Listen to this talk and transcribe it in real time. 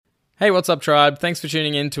Hey, what's up, tribe? Thanks for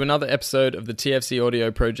tuning in to another episode of the TFC Audio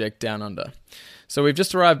Project Down Under. So we've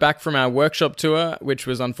just arrived back from our workshop tour, which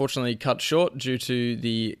was unfortunately cut short due to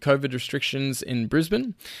the COVID restrictions in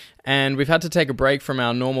Brisbane, and we've had to take a break from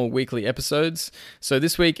our normal weekly episodes. So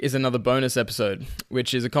this week is another bonus episode,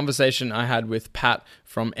 which is a conversation I had with Pat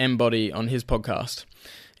from Embody on his podcast.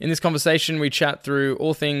 In this conversation, we chat through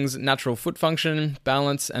all things natural foot function,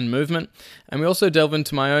 balance, and movement, and we also delve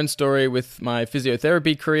into my own story with my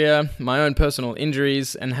physiotherapy career, my own personal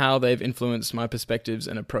injuries, and how they've influenced my perspectives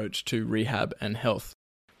and approach to rehab and health.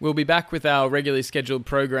 We'll be back with our regularly scheduled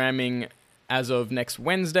programming as of next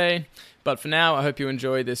Wednesday, but for now, I hope you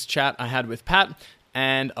enjoy this chat I had with Pat,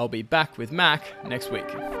 and I'll be back with Mac next week.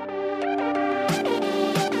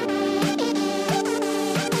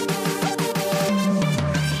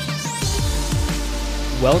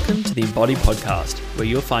 Welcome to the Embody Podcast, where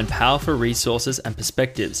you'll find powerful resources and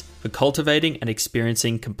perspectives for cultivating and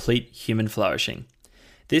experiencing complete human flourishing.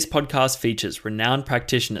 This podcast features renowned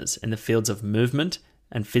practitioners in the fields of movement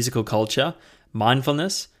and physical culture,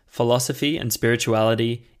 mindfulness, philosophy and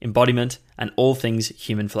spirituality, embodiment, and all things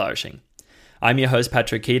human flourishing. I'm your host,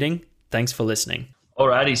 Patrick Keating. Thanks for listening.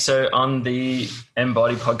 Alrighty, so on the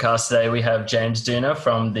Embody podcast today, we have James Dooner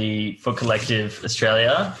from the Foot Collective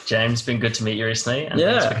Australia. James, been good to meet you recently, and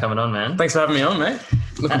thanks for coming on, man. Thanks for having me on, mate.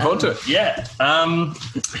 Looking forward to it. Yeah.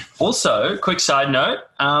 Also, quick side note,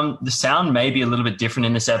 the sound may be a little bit different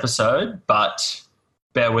in this episode, but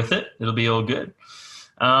bear with it. It'll be all good.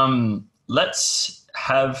 Let's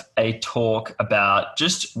have a talk about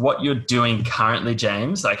just what you're doing currently,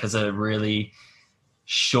 James, like as a really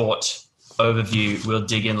short overview. We'll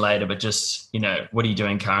dig in later, but just, what are you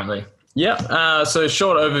doing currently? Yeah, so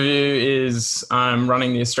short overview is I'm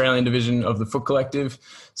running the Australian division of the Foot Collective.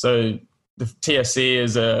 So the TFC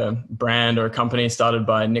is a brand or a company started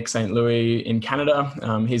by Nick St. Louis in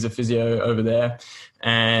Canada. He's a physio over there.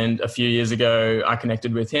 And a few years ago, I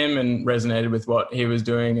connected with him and resonated with what he was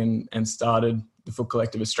doing and started the Foot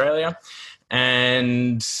Collective Australia.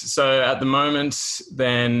 And so at the moment,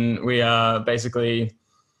 then we are basically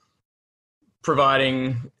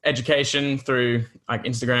providing education through like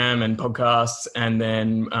Instagram and podcasts, and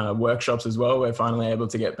then workshops as well. We're finally able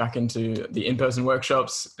to get back into the in-person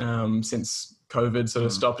workshops since COVID sort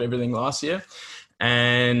of stopped everything last year.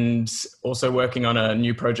 And also working on a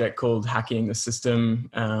new project called Hacking the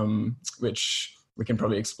System, which we can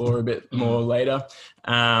probably explore a bit more later.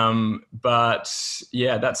 But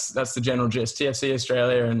yeah, that's the general gist. TFC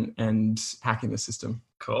Australia and Hacking the System.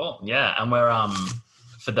 Cool. Yeah. And we're,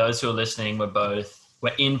 for those who are listening, we're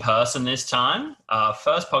in person this time.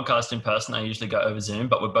 First podcast in person. I usually go over Zoom,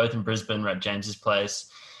 but we're both in Brisbane. We're at James's place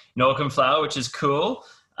in Auckland Flower, which is cool.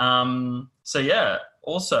 So yeah,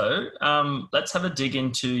 also, let's have a dig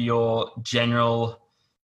into your general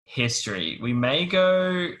history. We may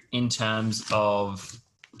go in terms of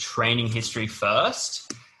training history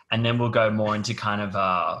first, and then we'll go more into kind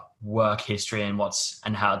of work history and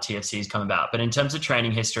how TFC has come about. But in terms of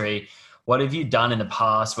training history, what have you done in the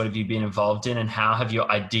past? What have you been involved in? And how have your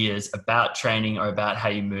ideas about training or about how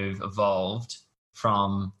you move evolved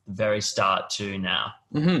from the very start to now?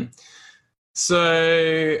 Mm-hmm.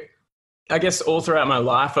 So I guess all throughout my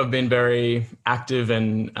life, I've been very active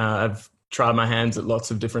and I've tried my hands at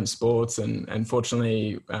lots of different sports. And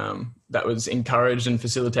fortunately, that was encouraged and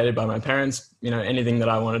facilitated by my parents. Anything that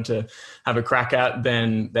I wanted to have a crack at,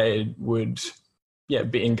 then they would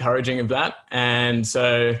be encouraging of that. And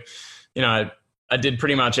so I did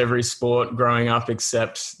pretty much every sport growing up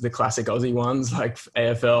except the classic Aussie ones like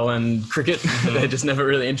AFL and cricket. Mm-hmm. They just never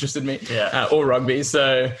really interested me, or rugby.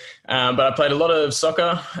 So, but I played a lot of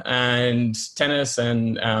soccer and tennis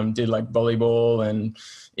and did like volleyball and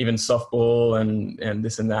even softball and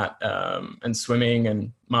this and that, and swimming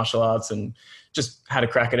and martial arts, and just had a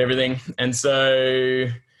crack at everything. And so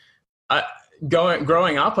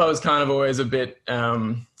growing up, I was kind of always a bit...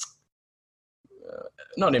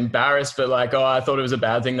 not embarrassed, but I thought it was a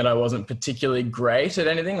bad thing that I wasn't particularly great at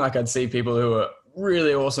anything. Like I'd see people who were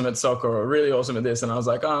really awesome at soccer or really awesome at this, and I was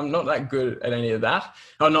like, I'm not that good at any of that.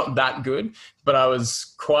 Or not that good, but I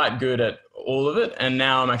was quite good at all of it. And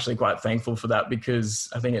now I'm actually quite thankful for that, because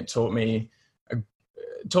I think it taught me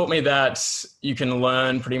that you can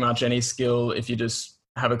learn pretty much any skill if you just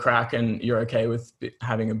have a crack and you're okay with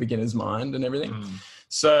having a beginner's mind and everything.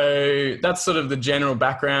 So that's sort of the general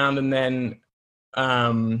background. And then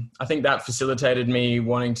I think that facilitated me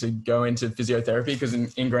wanting to go into physiotherapy, because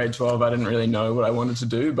in grade 12, I didn't really know what I wanted to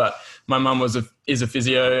do, but my mum is a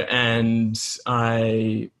physio, and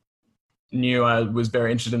I knew I was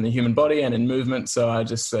very interested in the human body and in movement. So I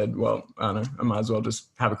just said, well, I don't know, I might as well just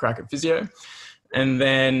have a crack at physio. And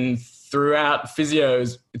then throughout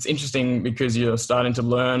physios, it's interesting because you're starting to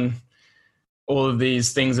learn all of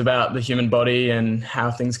these things about the human body and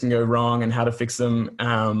how things can go wrong and how to fix them.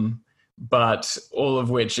 But all of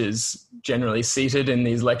which is generally seated in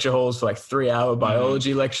these lecture halls for like 3-hour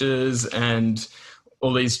biology lectures and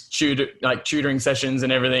all these tutoring sessions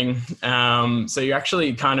and everything. So you're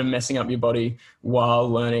actually kind of messing up your body while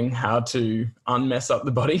learning how to unmess up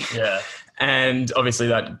the body. Yeah. And obviously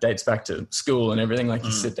that dates back to school and everything, like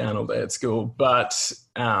you sit down all day at school. But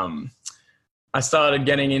I started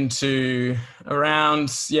getting into around,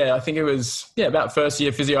 I think it was, about first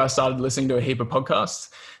year physio, I started listening to a heap of podcasts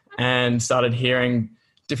and started hearing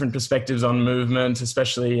different perspectives on movement,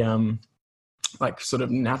 especially like sort of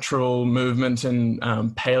natural movement and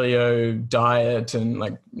paleo diet and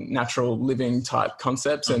like natural living type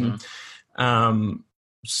concepts. And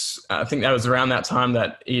I think that was around that time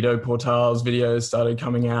that Ido Portal's videos started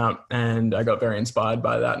coming out, and I got very inspired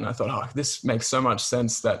by that. And I thought, this makes so much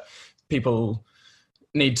sense that people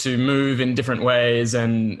need to move in different ways.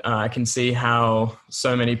 And I can see how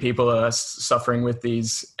so many people are suffering with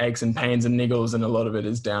these aches and pains and niggles. And a lot of it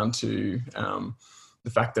is down to the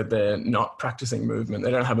fact that they're not practicing movement.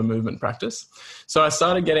 They don't have a movement practice. So I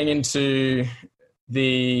started getting into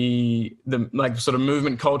the like sort of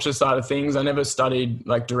movement culture side of things. I never studied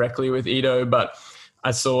like directly with Ido, but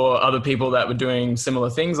I saw other people that were doing similar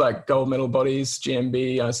things like gold medal bodies,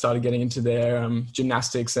 GMB. I started getting into their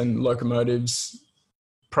gymnastics and locomotives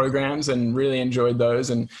programs and really enjoyed those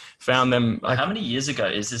and found them. Like, how many years ago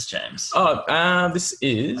is this, James? This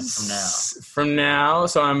is from now.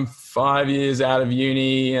 So I'm 5 years out of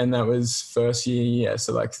uni, and that was first year. Yeah.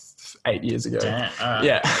 So like 8 years ago. Damn, all right.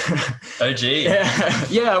 Yeah. OG.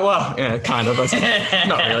 Yeah, kind of.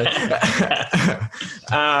 Not really.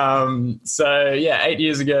 So 8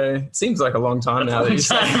 years ago. It seems like a long time now that you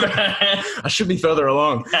say. I should be further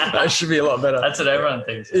along. I should be a lot better. That's what everyone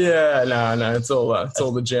thinks. Yeah, no, it's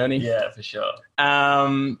all the journey. Yeah, for sure.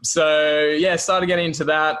 Started getting into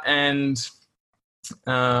that and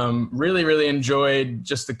really, really enjoyed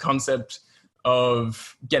just the concept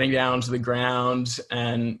of getting down to the ground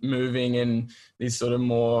and moving in these sort of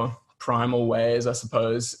more primal ways, I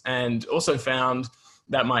suppose. And also found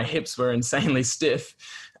that my hips were insanely stiff.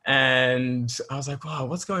 And I was like, wow,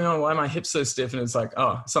 what's going on? Why are my hips so stiff? And it's like,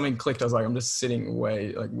 something clicked. I was like, I'm just sitting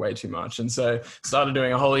way too much. And so started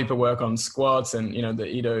doing a whole heap of work on squats and, the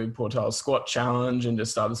Ido Portal squat challenge, and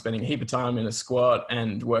just started spending a heap of time in a squat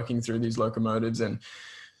and working through these locomotives. And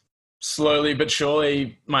slowly but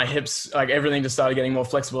surely my hips, like everything just started getting more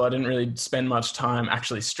flexible. I didn't really spend much time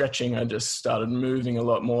actually stretching. I just started moving a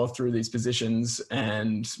lot more through these positions,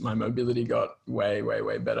 and my mobility got way, way,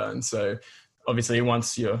 way better. And so obviously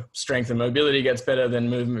once your strength and mobility gets better, then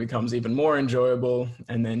movement becomes even more enjoyable,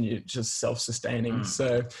 and then you're just self-sustaining.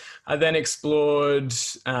 So I then explored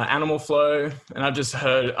animal flow, and I've just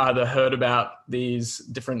either heard about these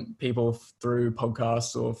different people through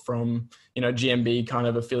podcasts or from, GMB kind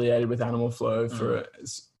of affiliated with animal flow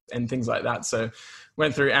and things like that. So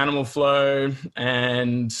went through animal flow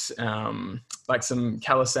and like some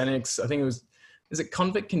calisthenics. I think is it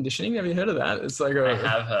convict conditioning? Have you heard of that? It's like I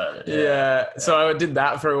have heard. Yeah. So I did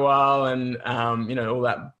that for a while, and all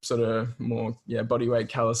that sort of more body weight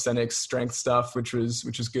calisthenics strength stuff, which was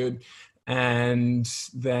good. And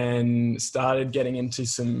then started getting into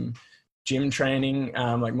some gym training,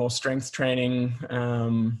 like more strength training,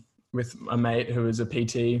 with a mate who was a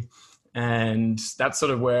PT. And that's sort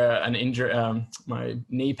of where an injury, my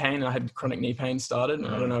knee pain, I had chronic knee pain started.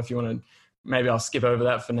 I don't know if you want to. Maybe I'll skip over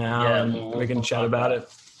that for now, and we can chat about it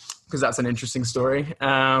because that's an interesting story.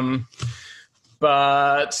 Started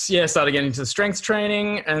getting into strength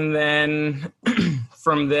training, and then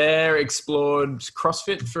from there explored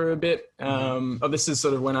CrossFit for a bit. This is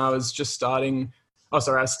sort of when I was just starting.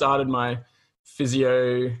 I started my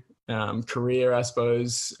physio career, I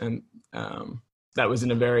suppose, and that was in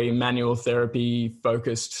a very manual therapy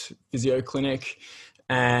focused physio clinic,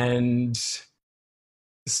 and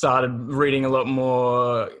started reading a lot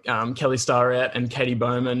more Kelly Starrett and Katie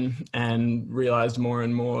Bowman, and realized more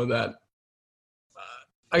and more that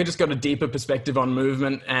I just got a deeper perspective on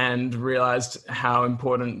movement, and realized how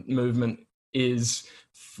important movement is,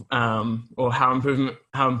 or how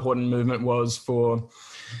important movement was for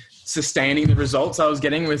sustaining the results I was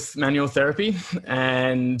getting with manual therapy.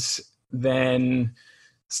 And then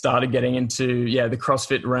started getting into the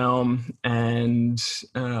CrossFit realm, and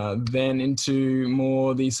then into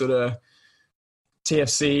more the sort of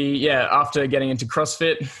TFC. After getting into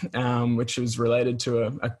CrossFit, which was related to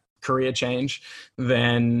a career change,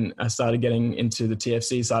 then I started getting into the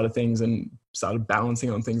TFC side of things and started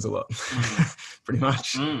balancing on things a lot, pretty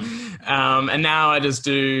much. And now I just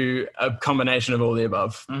do a combination of all the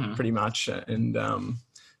above, pretty much. And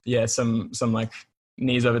some like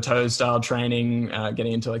knees over toes style training,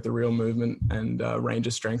 getting into like the real movement and range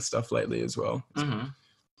of strength stuff lately as well.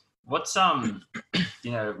 What's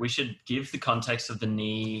we should give the context of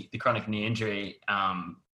the chronic knee injury.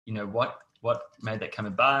 What made that come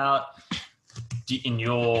about? In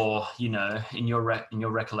your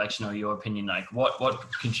recollection or your opinion, like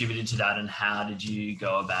what contributed to that, and how did you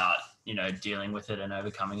go about dealing with it and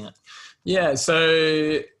overcoming it? Yeah,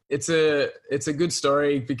 so it's a good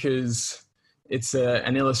story because it's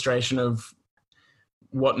an illustration of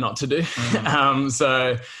what not to do.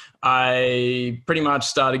 So I pretty much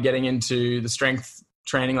started getting into the strength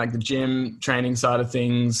training, like the gym training side of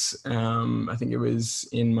things. I think it was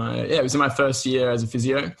in my first year as a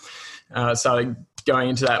physio. Started going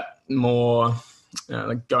into that more,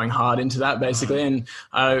 like going hard into that basically. And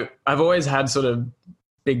I've always had sort of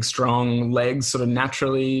big, strong legs, sort of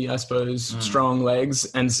naturally, I suppose, strong legs.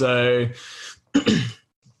 And so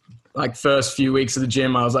like first few weeks of the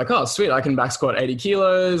gym, I was like, oh, sweet, I can back squat 80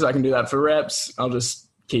 kilos. I can do that for reps. I'll just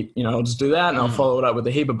do that. And I'll follow it up with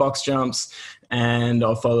a heap of box jumps, and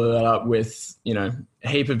I'll follow that up with, a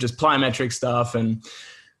heap of just plyometric stuff. And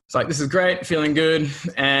it's like, this is great, feeling good.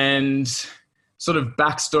 And sort of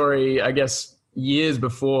backstory, I guess, years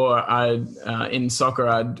before in soccer,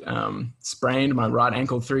 I'd sprained my right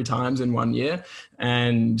ankle 3 times in 1 year.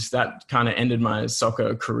 And that kind of ended my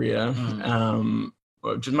soccer career,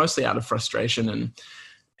 just mostly out of frustration. And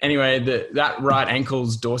anyway, that right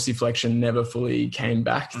ankle's dorsiflexion never fully came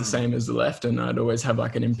back the same as the left. And I'd always have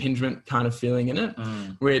like an impingement kind of feeling in it,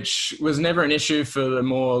 which was never an issue for the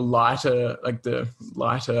more lighter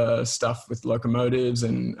stuff with locomotives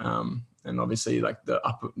and obviously like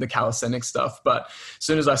the calisthenic stuff. But as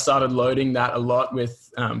soon as I started loading that a lot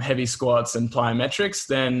with heavy squats and plyometrics,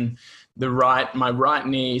 then my right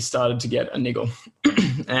knee started to get a niggle.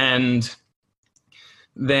 And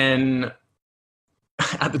then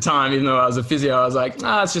at the time, even though I was a physio, I was like,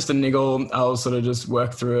 it's just a niggle. I'll sort of just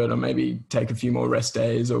work through it, or maybe take a few more rest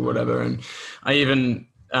days or whatever. And I even,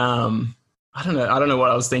 I don't know what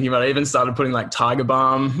I was thinking about. I even started putting like Tiger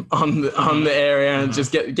Balm on the area and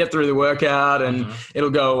just get through the workout and it'll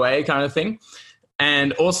go away kind of thing.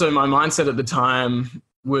 And also my mindset at the time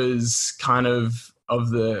was kind of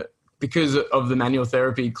because of the manual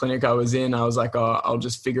therapy clinic I was in, I was like, I'll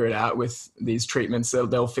just figure it out with these treatments.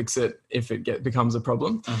 They'll fix it if it becomes a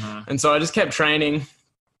problem. And so I just kept training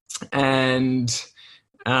and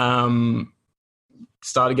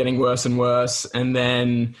started getting worse and worse. And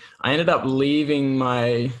then I ended up leaving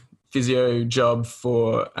my physio job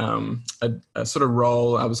for a sort of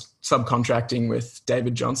role. I was subcontracting with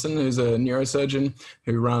David Johnson, who's a neurosurgeon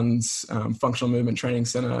who runs Functional Movement Training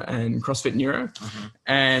Center and CrossFit Neuro.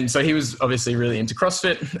 And so he was obviously really into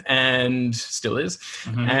CrossFit and still is.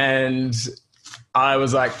 And I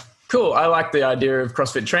was like, cool, I like the idea of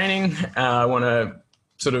CrossFit training. I want to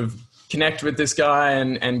sort of connect with this guy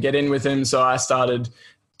and get in with him. So I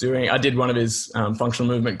did one of his functional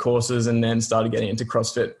movement courses and then started getting into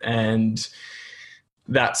CrossFit, and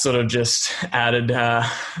that sort of just added,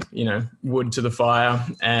 wood to the fire.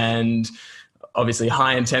 And obviously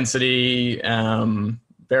high intensity,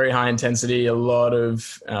 very high intensity, a lot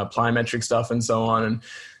of plyometric stuff and so on. And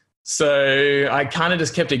so I kind of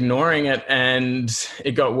just kept ignoring it, and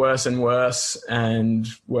it got worse and worse and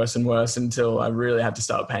worse and worse until I really had to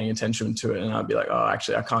start paying attention to it. And I'd be like, oh,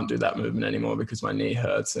 actually, I can't do that movement anymore because my knee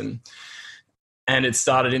hurts. And it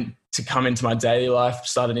started to come into my daily life,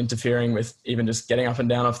 started interfering with even just getting up and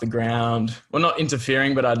down off the ground. Well, not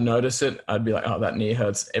interfering, but I'd notice it. I'd be like, oh, that knee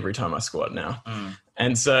hurts every time I squat now.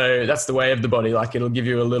 And so that's the way of the body. Like it'll give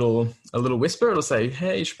you a little whisper. It'll say,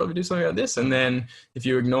 hey, you should probably do something like this. And then if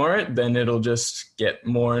you ignore it, then it'll just get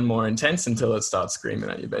more and more intense until it starts screaming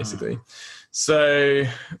at you, basically. So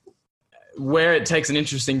where it takes an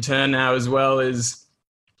interesting turn now as well is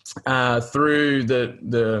through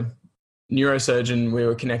the neurosurgeon, we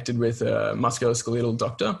were connected with a musculoskeletal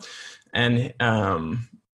doctor, and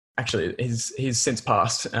actually he's since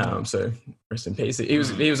passed, so rest in peace. He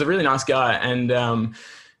was a really nice guy, and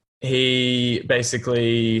he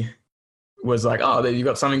basically was like, oh, you've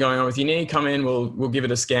got something going on with your knee, come in, we'll give it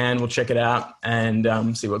a scan, we'll check it out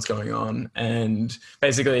and see what's going on. And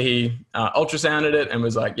basically he ultrasounded it and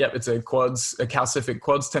was like, yep, it's a calcific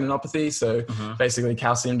quads tendinopathy. So basically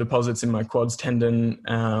calcium deposits in my quads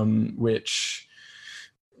tendon, which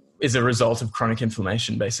is a result of chronic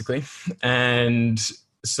inflammation basically. And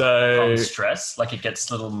So from stress, like it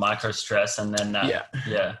gets little micro stress, and then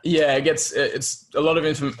it's a lot of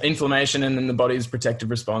inflammation, and then the body's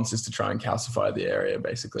protective response is to try and calcify the area,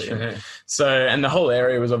 basically. Sure. So, and the whole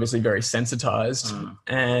area was obviously very sensitized,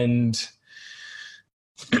 and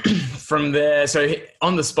from there, so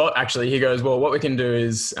on the spot, actually, he goes, well, what we can do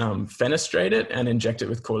is fenestrate it and inject it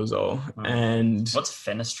with cortisol. And what's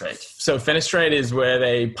fenestrate? So fenestrate is where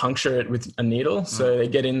they puncture it with a needle. So they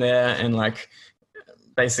get in there and like,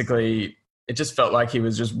 basically it just felt like he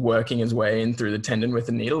was just working his way in through the tendon with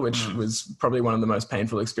a needle, which was probably one of the most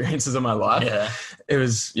painful experiences of my life. It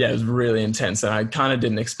was really intense, and I kind of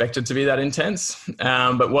didn't expect it to be that intense.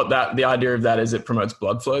 But the idea of that is it promotes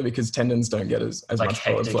blood flow, because tendons don't get as like much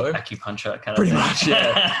blood flow. Acupuncture kind Pretty of thing. much,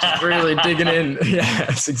 yeah. Really digging in.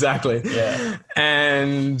 Yes, exactly. Yeah.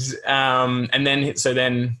 And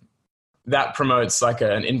then that promotes like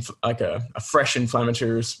a fresh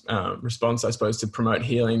inflammatory response, I suppose, to promote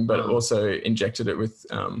healing, but also injected it with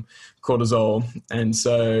cortisol. And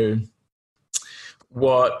so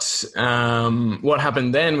what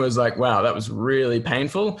happened then was like, wow, that was really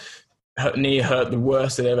painful. Knee hurt the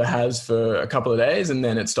worst it ever has for a couple of days, and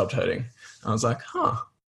then it stopped hurting. I was like,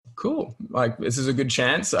 cool. Like, this is a good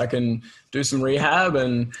chance. I can do some rehab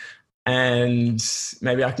and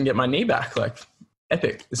maybe I can get my knee back. Like,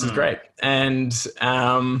 epic. This is great. And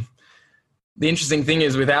the interesting thing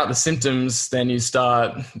is, without the symptoms, then you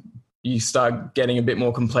start getting a bit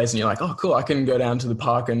more complacent. You're like, oh, cool, I can go down to the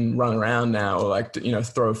park and run around now, or like,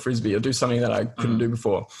 throw a frisbee or do something that I couldn't do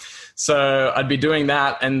before. So I'd be doing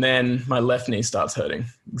that, and then my left knee starts hurting.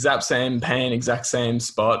 Exact same pain, exact same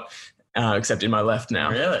spot, except in my left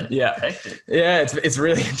now. Really? Yeah. Hectic. Yeah, it's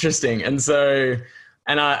really interesting. And so...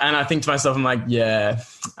 And I think to myself, I'm like,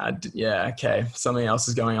 okay, something else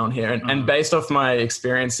is going on here. And based off my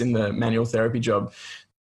experience in the manual therapy job,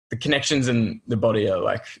 the connections in the body are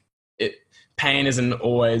like, pain isn't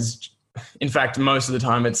always, in fact, most of the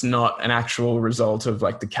time, it's not an actual result of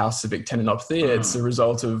like the calcific tendinopathy. It's a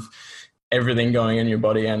result of everything going in your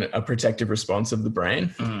body and a protective response of the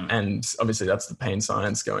brain. And obviously that's the pain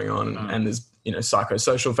science going on. And there's,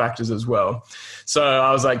 psychosocial factors as well. So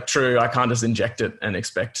I was like, true, I can't just inject it and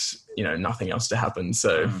expect, nothing else to happen.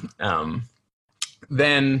 So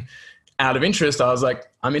then out of interest, I was like,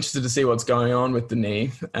 I'm interested to see what's going on with the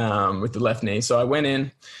knee, with the left knee. So I went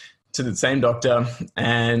in to the same doctor,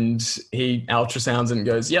 and he ultrasounds and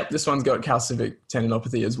goes, yep, this one's got calcific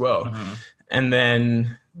tendinopathy as well. And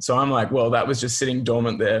then, so I'm like, well, that was just sitting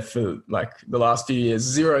dormant there for like the last few years,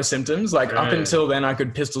 zero symptoms. Like up until then I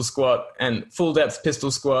could pistol squat and full depth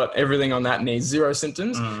pistol squat, everything on that knee, zero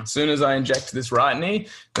symptoms. As soon as I inject this right knee,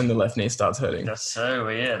 then the left knee starts hurting. That's so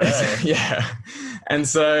weird. Yeah. And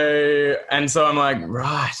so I'm like,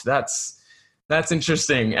 right, that's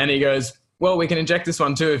interesting. And he goes, well, we can inject this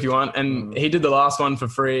one too if you want. And he did the last one for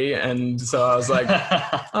free. And so I was like,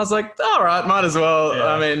 all right, might as well. Yeah.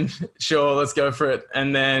 I mean, sure, let's go for it.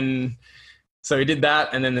 And then, so he did that,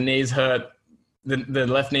 and then the knees hurt. The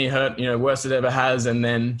left knee hurt, worst it ever has, and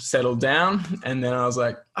then settled down. And then I was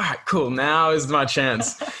like, all right, cool. Now is my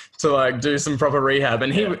chance to like do some proper rehab.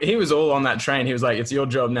 And he was all on that train. He was like, it's your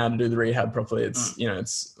job now to do the rehab properly. It's,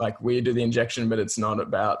 it's like we do the injection, but it's not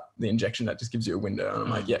about the injection. That just gives you a window. And I'm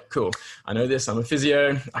like, yeah, cool. I know this. I'm a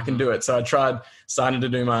physio. I can do it. So I started to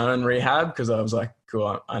do my own rehab, because I was like,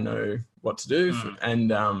 cool, I know what to do.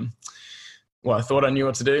 And, I thought I knew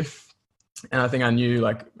what to do. And I think I knew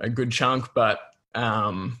like a good chunk, but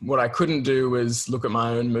what I couldn't do was look at my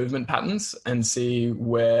own movement patterns and see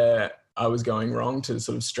where I was going wrong, to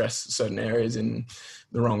sort of stress certain areas in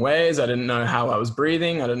the wrong ways. I didn't know how I was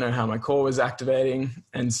breathing. I didn't know how my core was activating.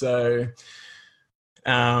 And so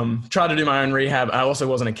tried to do my own rehab. I also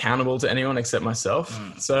wasn't accountable to anyone except myself.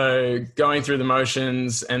 So going through the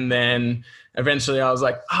motions, and then eventually I was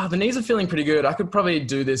like, the knees are feeling pretty good. I could probably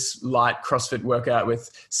do this light CrossFit workout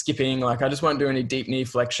with skipping. Like, I just won't do any deep knee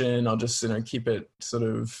flexion. I'll just, keep it sort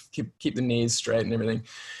of keep the knees straight and everything.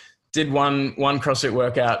 Did one CrossFit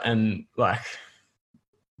workout, and like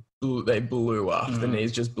they blew up. The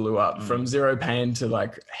knees just blew up from zero pain to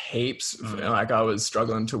like heaps. Like, I was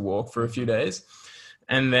struggling to walk for a few days.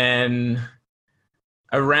 And then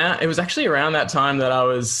it was actually around that time that I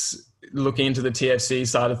was looking into the TFC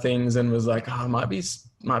side of things, and was like, I might be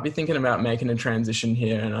thinking about making a transition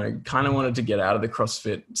here. And I kind of wanted to get out of the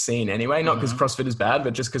CrossFit scene anyway, not because CrossFit is bad,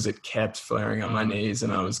 but just because it kept flaring up my knees,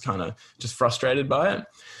 and I was kind of just frustrated by it.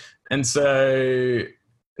 And so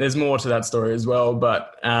there's more to that story as well.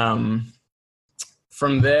 But from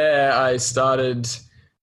there, I started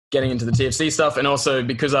getting into the TFC stuff. And also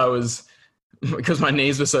because I was because my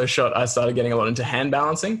knees were so shot, I started getting a lot into hand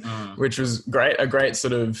balancing, which was great. A great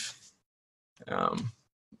sort of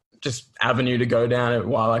just avenue to go down it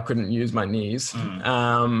while I couldn't use my knees.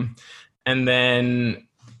 And then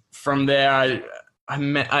from there, I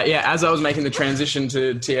met, as I was making the transition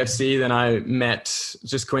to TFC, then I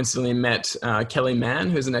just coincidentally met Kelly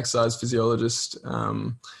Mann, who's an exercise physiologist.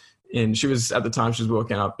 She was, at the time, she was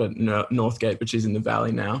working up at Northgate, but she's in the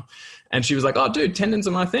Valley now. And she was like, oh, dude, tendons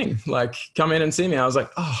are my thing. Like, come in and see me. I was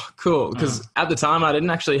like, oh, cool. Because at the time, I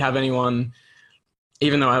didn't actually have anyone,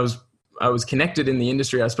 even though I was connected in the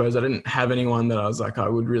industry, I suppose, I didn't have anyone that I was like, I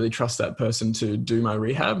would really trust that person to do my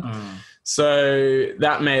rehab. So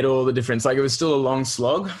that made all the difference. Like, it was still a long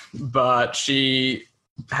slog, but she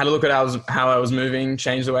had a look at how I was moving,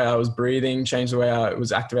 changed the way I was breathing, changed the way I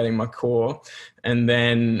was activating my core. And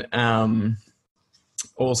then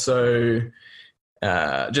also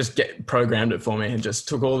just programmed it for me and just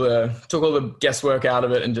took all the guesswork out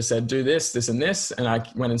of it and just said, do this, this, and this. And I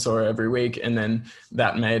went and saw her every week. And then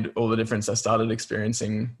that made all the difference. I started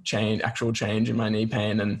experiencing actual change in my knee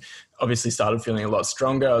pain, and obviously started feeling a lot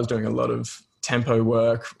stronger. I was doing a lot of tempo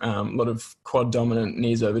work, a lot of quad dominant,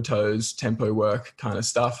 knees over toes, tempo work kind of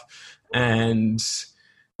stuff. And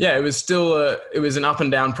yeah, it was still it was an up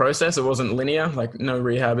and down process. It wasn't linear. Like, no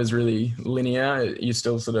rehab is really linear. You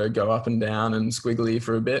still sort of go up and down and squiggly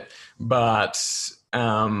for a bit. But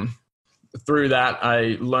through that,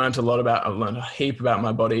 I learned a heap about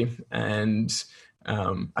my body, and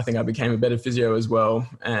I think I became a better physio as well.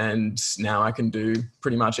 And now I can do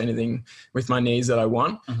pretty much anything with my knees that I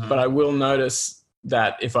want. But I will notice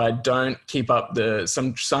that if I don't keep up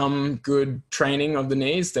some good training of the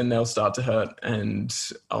knees, then they'll start to hurt, and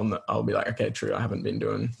I'll be like, okay, true, I haven't been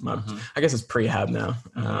doing my, I guess it's prehab now.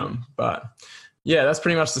 But yeah, that's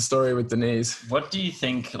pretty much the story with the knees. What do you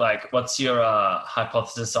think, like, what's your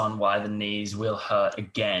hypothesis on why the knees will hurt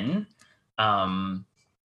again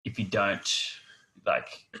if you don't,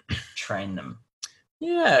 like, train them?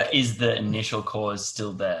 Yeah. Is the initial cause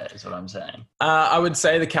still there, is what I'm saying? I would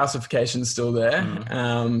say the calcification is still there.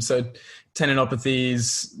 So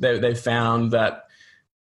tendinopathies, they found that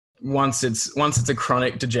once it's a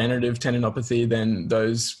chronic degenerative tendinopathy, then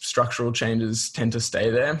those structural changes tend to stay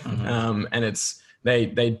there. And it's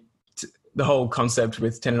the whole concept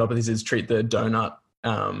with tendinopathies is treat the donut,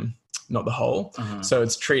 not the hole. So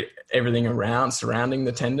it's treat everything surrounding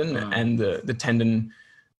the tendon, and the tendon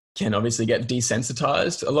can obviously get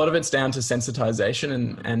desensitized. A lot of it's down to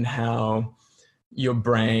sensitization and how your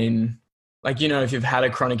brain, like, you know, if you've had a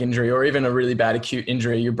chronic injury or even a really bad acute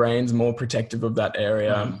injury, your brain's more protective of that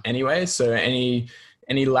area anyway. So any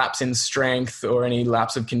lapse in strength or any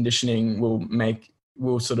lapse of conditioning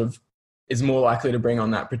is more likely to bring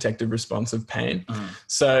on that protective response of pain.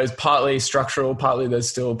 So it's partly structural, partly there's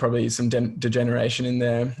still probably some degeneration in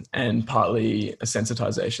there, and partly a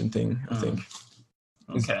sensitization thing, I think.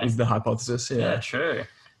 Is the hypothesis. Yeah, true.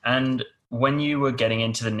 And when you were getting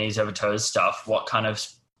into the knees over toes stuff, what kind of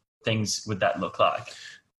things would that look like?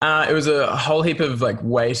 It was a whole heap of like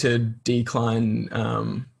weighted decline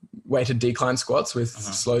squats with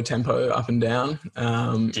slow tempo up and down.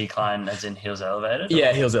 Decline as in heels elevated?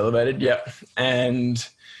 Yeah, heels elevated. Yeah. And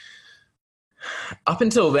up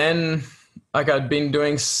until then, like, I'd been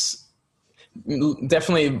doing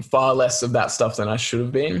definitely far less of that stuff than I should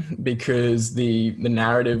have been, because the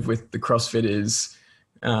narrative with the CrossFit is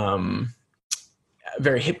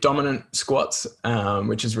very hip dominant squats,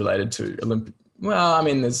 which is related to Olympic. Well, I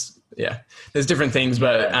mean, there's different things,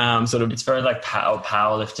 but sort of, it's very like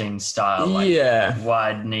powerlifting style, like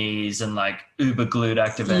wide knees and like uber glute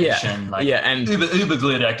activation, and uber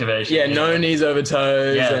glute activation. No knees over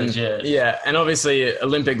toes, legit. And obviously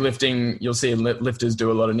Olympic lifting, you'll see lifters do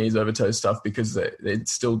a lot of knees over toes stuff because they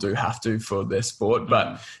still do have to for their sport.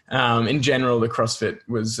 But in general, the CrossFit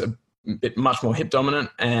was a bit much more hip dominant,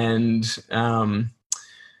 and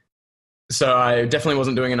so I definitely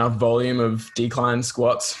wasn't doing enough volume of decline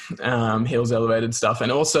squats, heels elevated stuff. And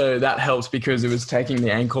also that helped because it was taking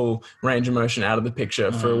the ankle range of motion out of the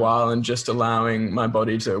picture for a while and just allowing my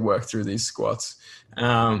body to work through these squats. We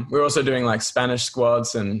were also doing like Spanish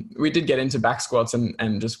squats, and we did get into back squats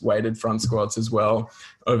and just weighted front squats as well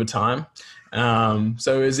over time.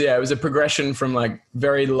 So it was a progression from like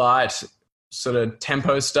very light sort of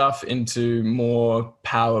tempo stuff into more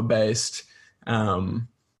power-based,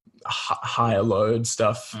 higher load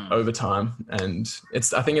stuff over time. And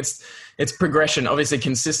I think it's progression. Obviously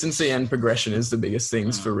consistency and progression is the biggest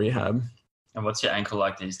things for rehab. And what's your ankle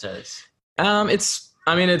like these days? It's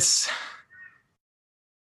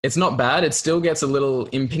not bad. It still gets a little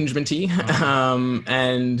impingementy.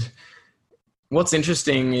 And what's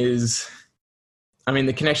interesting is I mean,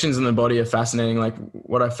 the connections in the body are fascinating. Like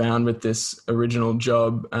what I found with this original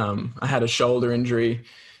job, I had a shoulder injury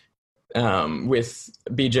with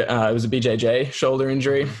it was a BJJ shoulder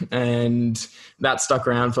injury, and that stuck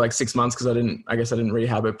around for like 6 months because I didn't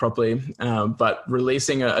rehab it properly. But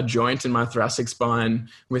releasing a joint in my thoracic spine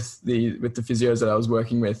with the physios that I was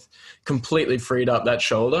working with completely freed up that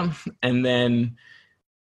shoulder. And then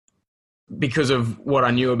because of what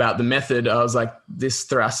I knew about the method, I was like, this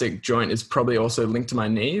thoracic joint is probably also linked to my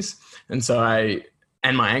knees. And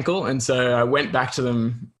my ankle. And so I went back to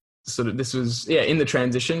them. This was in the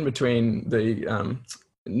transition between the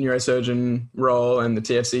neurosurgeon role and the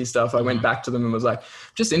TFC stuff. I went back to them and was like,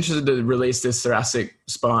 just interested to release this thoracic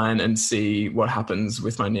spine and see what happens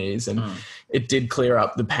with my knees. And it did clear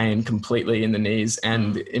up the pain completely in the knees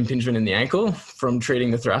and the impingement in the ankle from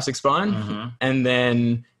treating the thoracic spine. And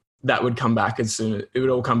then that would come back it would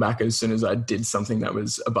all come back as soon as I did something that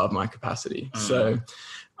was above my capacity. So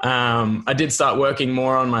I did start working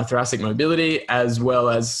more on my thoracic mobility as well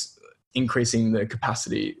as increasing the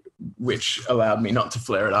capacity, which allowed me not to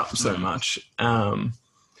flare it up so much. I'm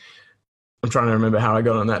trying to remember how I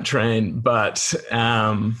got on that train, but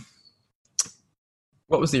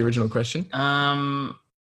what was the original question?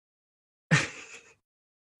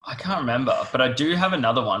 I can't remember, but I do have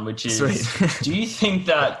another one, which is, do you think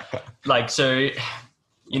that, I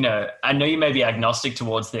know you may be agnostic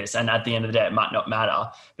towards this, and at the end of the day, it might not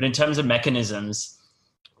matter. But in terms of mechanisms,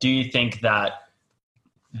 do you think that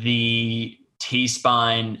the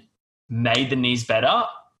T-spine made the knees better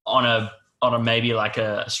on a maybe like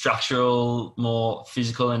a structural, more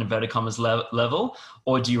physical, in inverted commas, level?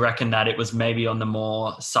 Or do you reckon that it was maybe on the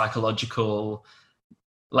more psychological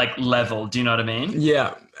level? Do you know what I mean?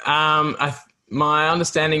 Yeah. My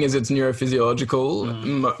understanding is it's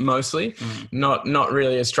neurophysiological mostly, not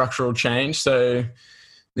really a structural change. So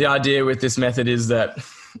the idea with this method is that,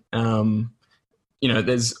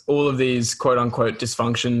 there's all of these quote unquote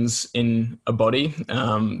dysfunctions in a body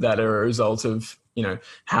that are a result of,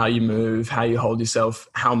 how you move, how you hold yourself,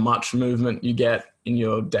 how much movement you get in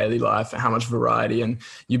your daily life, how much variety, and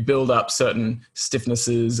you build up certain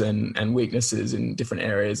stiffnesses and weaknesses in different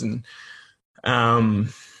areas. And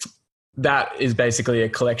that is basically a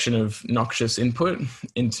collection of noxious input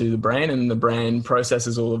into the brain, and the brain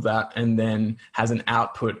processes all of that and then has an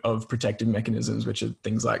output of protective mechanisms, which are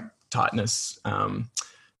things like tightness,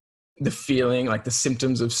 the feeling, like the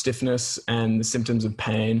symptoms of stiffness and the symptoms of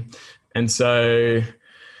pain. And so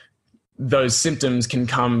those symptoms can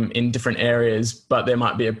come in different areas, but there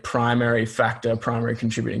might be a primary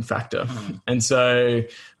contributing factor. And so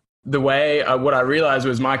the way, what I realized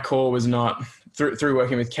was my core was not, through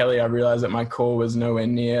working with Kelly, I realized that my core was nowhere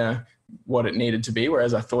near what it needed to be,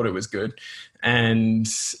 whereas I thought it was good. And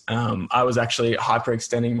I was actually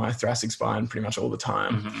hyperextending my thoracic spine pretty much all the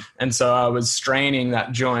time. And so I was straining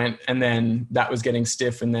that joint, and then that was getting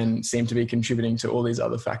stiff and then seemed to be contributing to all these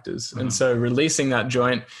other factors. And so releasing that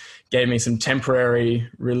joint gave me some temporary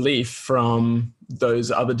relief from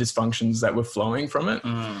those other dysfunctions that were flowing from it.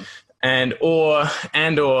 And or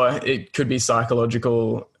it could be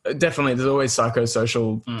psychological. Definitely, there's always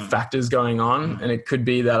psychosocial factors going on. And it could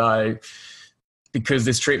be that because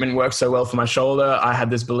this treatment worked so well for my shoulder, I had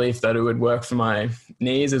this belief that it would work for my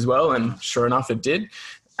knees as well. And sure enough, it did.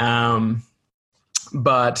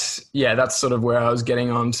 But yeah, that's sort of where I was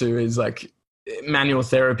getting on to, is like manual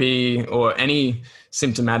therapy or any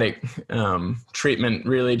symptomatic treatment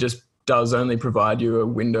really just does only provide you a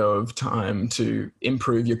window of time to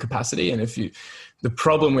improve your capacity. And the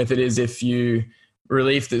problem with it is if you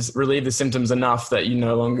relieve the symptoms enough that you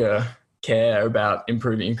no longer care about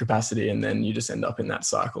improving your capacity, and then you just end up in that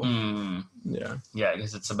cycle. Yeah,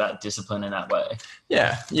 because it's about discipline in that way.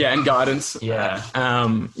 Yeah, and guidance.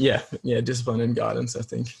 Discipline and guidance, I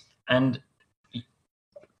think. And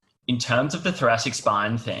in terms of the thoracic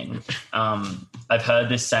spine thing, I've heard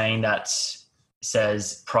this saying that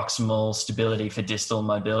says proximal stability for distal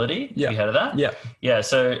mobility. Yeah. Have you heard of that? Yeah.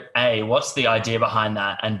 So A, what's the idea behind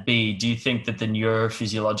that? And B, do you think that the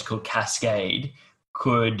neurophysiological cascade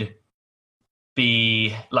could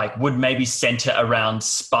be would maybe center around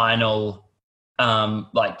spinal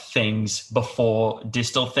things before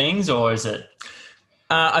distal things, or is it?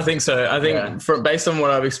 I think so. I think based on what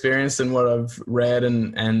I've experienced and what I've read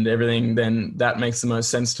and everything, then that makes the most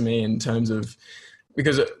sense to me in terms of,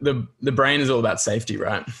 because the brain is all about safety,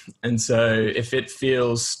 right? And so if it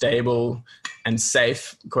feels stable and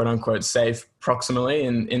safe, quote unquote safe, proximally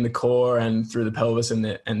in the core and through the pelvis and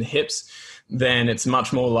the hips, then it's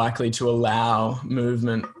much more likely to allow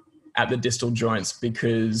movement at the distal joints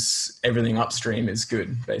because everything upstream is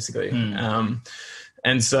good, basically.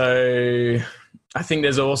 And so I think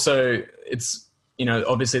there's also,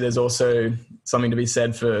 obviously there's also something to be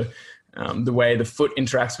said for the way the foot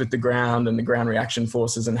interacts with the ground and the ground reaction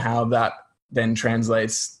forces and how that then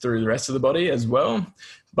translates through the rest of the body as well.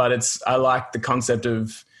 But I like the concept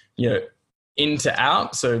of, in to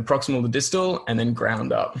out, so proximal to distal, and then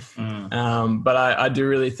ground up. But I do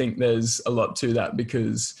really think there's a lot to that,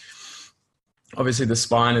 because obviously the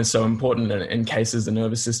spine is so important and encases the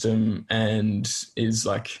nervous system and is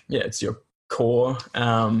like, it's your core.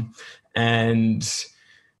 And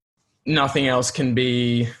nothing else can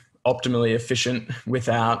be optimally efficient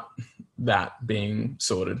without that being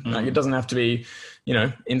sorted. Like, it doesn't have to be,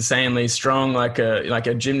 insanely strong, like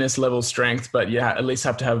a gymnast level strength, but you at least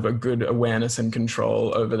have to have a good awareness and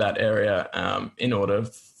control over that area in order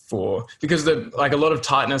because a lot of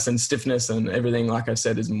tightness and stiffness and everything, like I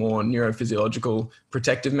said, is more neurophysiological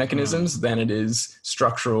protective mechanisms than it is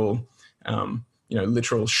structural,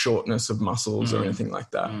 literal shortness of muscles or anything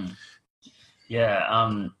like that. Yeah.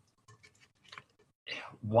 I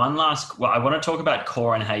want to talk about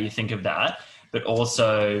core and how you think of that, but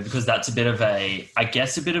also because that's a bit of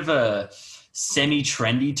a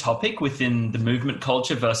semi-trendy topic within the movement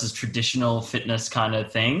culture versus traditional fitness kind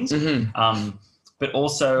of things. But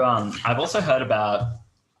also, I've also heard about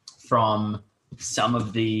from some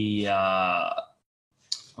of the,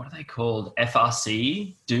 what are they called?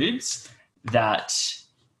 FRC dudes, that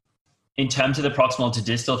in terms of the proximal to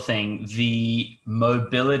distal thing, the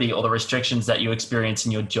mobility or the restrictions that you experience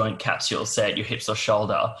in your joint capsule, say at your hips or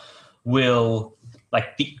shoulder, will,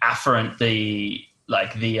 like the afferent, the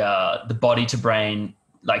body to brain,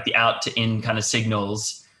 like the out to in kind of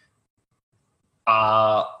signals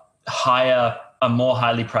are more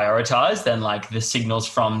highly prioritized than like the signals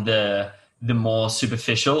from the more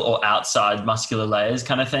superficial or outside muscular layers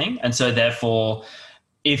kind of thing. And so therefore,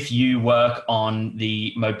 if you work on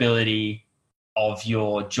the mobility of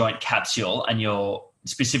your joint capsule and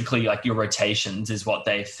specifically like your rotations is what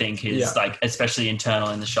they think is like, especially internal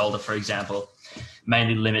in the shoulder, for example,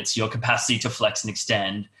 mainly limits your capacity to flex and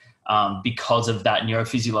extend because of that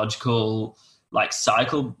neurophysiological like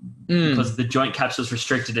cycle. Because the joint capsule is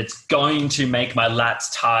restricted, it's going to make my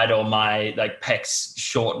lats tight or my like pecs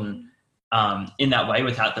shorten in that way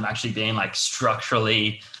without them actually being like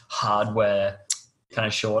structurally hardware kind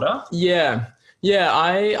of shorter.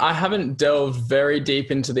 I haven't delved very deep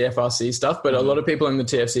into the FRC stuff, but a lot of people in the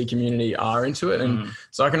TFC community are into it, and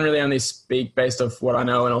so I can really only speak based off what I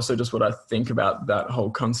know and also just what I think about that whole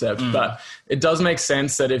concept. But it does make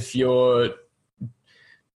sense that if you're,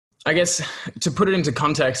 I guess to put it into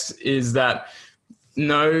context, is that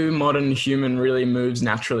no modern human really moves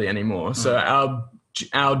naturally anymore. So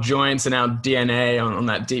our joints and our DNA on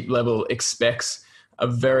that deep level expects a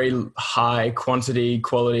very high quantity,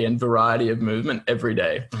 quality, and variety of movement every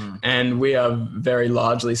day. And we are very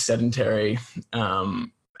largely sedentary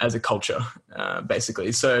as a culture,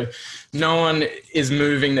 basically. So no one is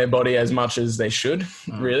moving their body as much as they should,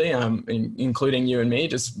 really, including you and me,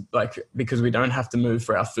 just like because we don't have to move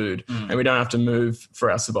for our food and we don't have to move for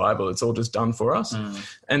our survival. It's all just done for us.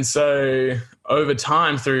 And so over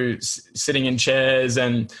time, through sitting in chairs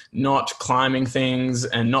and not climbing things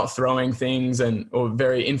and not throwing things or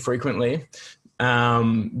very infrequently,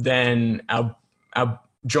 then our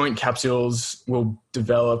joint capsules will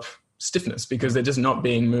develop stiffness because they're just not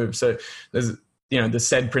being moved. So there's, the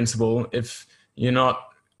SAID principle, if you're not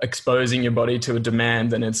exposing your body to a demand,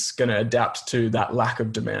 then it's going to adapt to that lack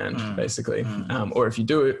of demand, basically. Or if you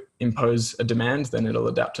do impose a demand, then it'll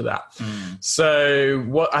adapt to that. So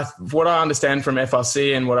what I understand from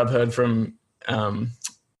FRC and what I've heard from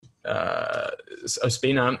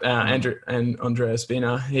Ospina, Andrea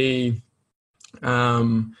Ospina, he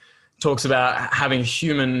talks about having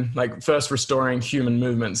first restoring human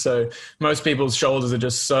movement. So most people's shoulders are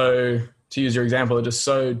just so, to use your example, are just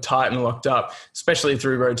so tight and locked up, especially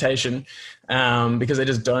through rotation, because they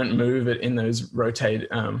just don't move it in those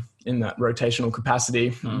in that rotational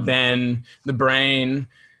capacity. Then the brain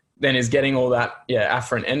then is getting all that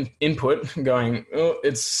afferent input going, oh,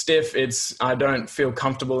 it's stiff, I don't feel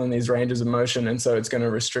comfortable in these ranges of motion, and so it's going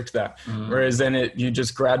to restrict that. Whereas then you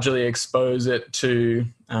just gradually expose it to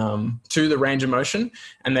the range of motion.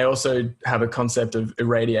 And they also have a concept of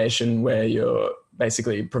irradiation where you're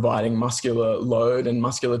basically providing muscular load and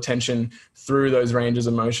muscular tension through those ranges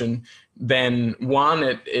of motion. Then one,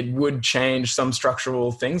 it would change some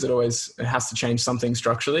structural things. It has to change something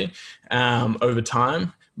structurally over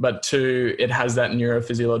time. But two, it has that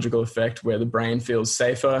neurophysiological effect where the brain feels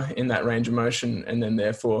safer in that range of motion and then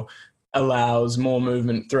therefore allows more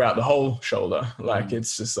movement throughout the whole shoulder. Like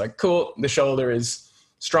it's just like, cool, the shoulder is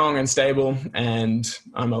strong and stable, and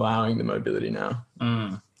I'm allowing the mobility now.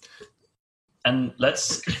 And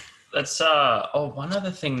let's one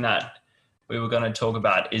other thing that we were going to talk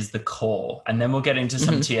about is the core, and then we'll get into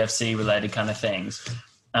some TFC related kind of things.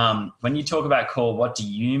 When you talk about core, what do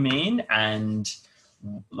you mean? And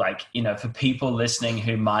like, you know, for people listening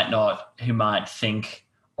who might not know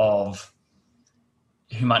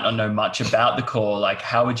much about the core, like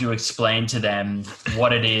how would you explain to them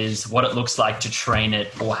what it is, what it looks like to train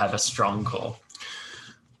it or have a strong core?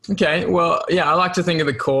 Okay. Well, yeah, I like to think of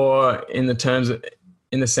the core in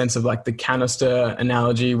the sense of like the canister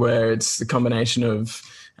analogy, where it's the combination of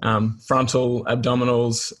frontal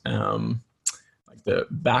abdominals, like the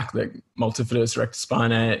back, the multifidus rectus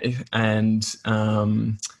spinae, and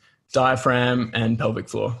diaphragm and pelvic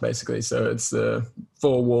floor, basically. So it's the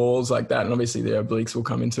four walls like that, and obviously the obliques will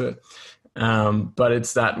come into it. But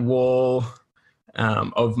it's that wall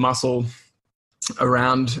of muscle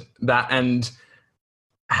around that, and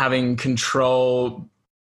having control,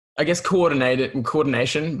 I guess,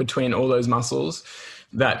 coordination between all those muscles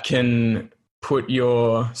that can put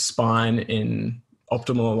your spine in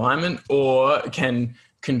optimal alignment, or can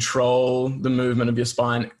control the movement of your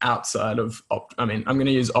spine outside of, I'm going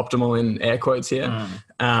to use optimal in air quotes here,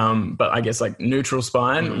 but I guess like neutral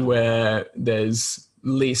spine, where there's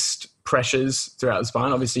least pressures throughout the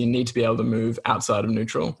spine. Obviously you need to be able to move outside of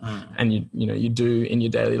neutral, and you do in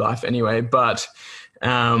your daily life anyway, but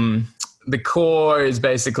the core is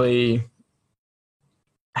basically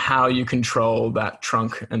how you control that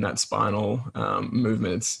trunk and that spinal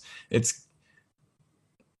movement.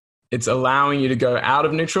 It's allowing you to go out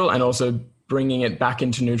of neutral and also bringing it back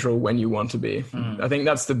into neutral when you want to be. I think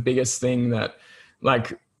that's the biggest thing that,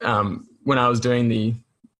 like, when I was doing the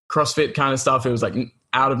CrossFit kind of stuff, it was like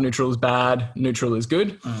out of neutral is bad, neutral is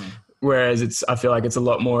good. Whereas I feel like it's a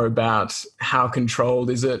lot more about how controlled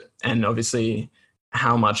is it, and obviously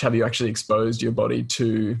how much have you actually exposed your body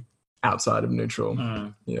to outside of neutral.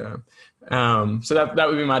 Yeah. So that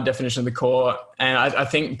would be my definition of the core. And I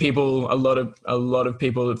think a lot of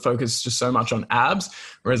people focus just so much on abs,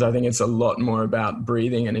 whereas I think it's a lot more about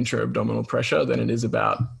breathing and intra-abdominal pressure than it is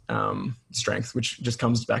about strength, which just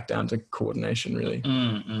comes back down to coordination, really.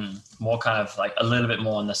 More kind of like a little bit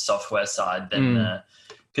more on the software side than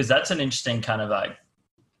because that's an interesting kind of like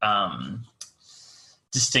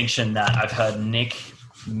distinction that I've heard Nick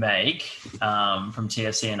make from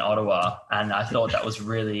TFC in Ottawa, and I thought that was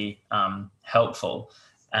really helpful.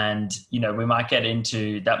 And we might get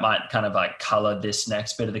into that, might kind of like color this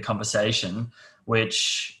next bit of the conversation,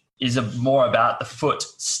 which is more about the foot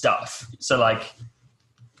stuff. So like,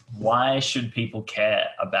 why should people care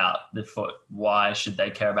about the foot? Why should they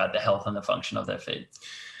care about the health and the function of their feet?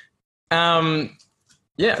 Yeah,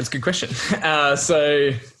 that's a good question.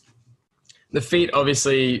 So the feet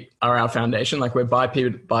obviously are our foundation. Like, we're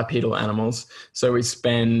bipedal animals. So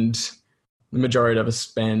the majority of us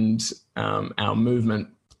spend our movement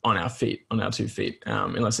on our feet, on our 2 feet,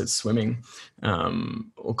 unless it's swimming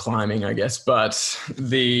or climbing, I guess. But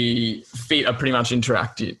the feet are pretty much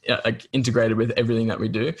integrated with everything that we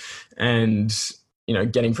do. And,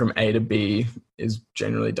 getting from A to B is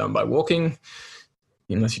generally done by walking,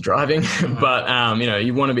 unless you're driving. But,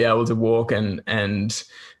 you want to be able to walk and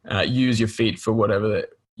use your feet for whatever that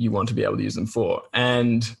you want to be able to use them for.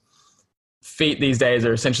 And feet these days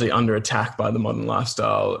are essentially under attack by the modern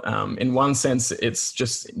lifestyle. In one sense, it's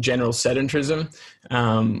just general sedentarism,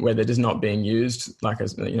 where they're just not being used. Like,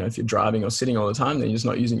 if you're driving or sitting all the time, then you're just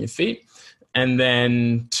not using your feet. And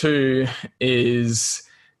then 2 is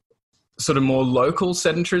sort of more local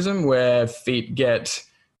sedentarism, where feet get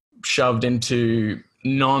shoved into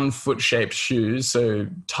non-foot shaped shoes, so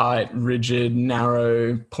tight, rigid,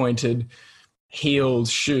 narrow, pointed heeled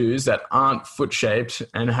shoes that aren't foot shaped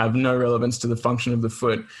and have no relevance to the function of the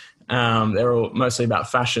foot. They're all mostly about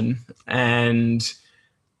fashion, and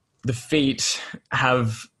the feet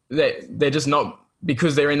they're just not,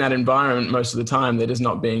 because they're in that environment most of the time, they're just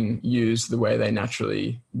not being used the way they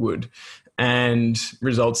naturally would, and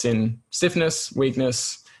results in stiffness,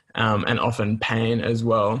 weakness, and often pain as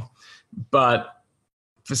well. But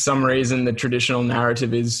for some reason, the traditional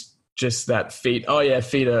narrative is just that feet are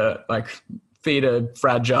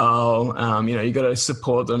fragile. You got to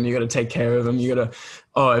support them. You got to take care of them. You got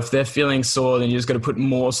to, if they're feeling sore, then you just got to put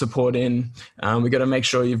more support in. We got to make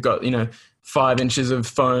sure you've got, 5 inches of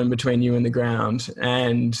foam between you and the ground.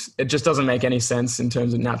 And it just doesn't make any sense in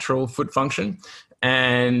terms of natural foot function.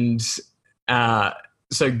 And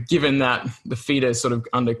so given that the feet are sort of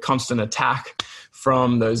under constant attack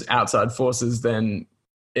from those outside forces, then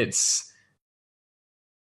it's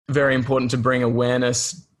very important to bring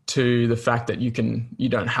awareness to the fact that you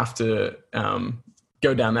don't have to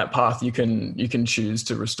go down that path. You can choose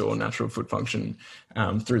to restore natural foot function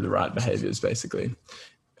through the right behaviors, basically.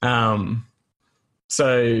 So,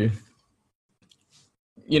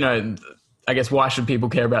 I guess why should people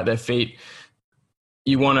care about their feet?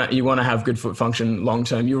 You want to have good foot function long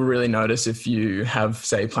term. You'll really notice if you have,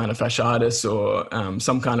 say, plantar fasciitis or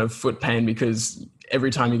some kind of foot pain, because every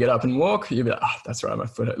time you get up and walk, you'll be like, oh, that's right, my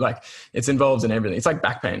foot hurt. Like, it's involved in everything. It's like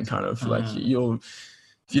back pain, kind of. Like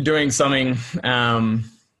if you're doing something,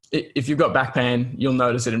 if you've got back pain, you'll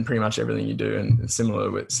notice it in pretty much everything you do, and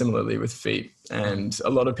similarly with feet. And a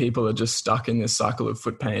lot of people are just stuck in this cycle of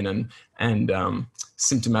foot pain and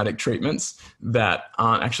symptomatic treatments that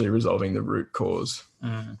aren't actually resolving the root cause.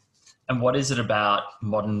 And what is it about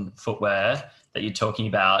modern footwear that you're talking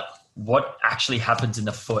about? What actually happens in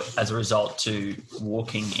the foot as a result to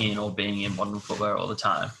walking in or being in modern footwear all the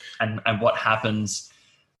time? And what happens,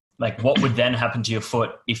 like what would then happen to your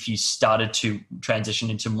foot if you started to transition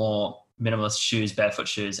into more minimalist shoes, barefoot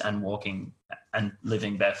shoes, and walking and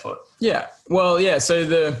living barefoot? Yeah. Well, yeah. So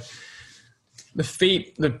the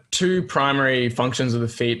feet, the two primary functions of the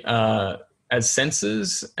feet are as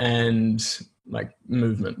sensors and like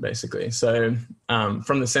movement, basically. So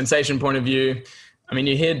from the sensation point of view, I mean,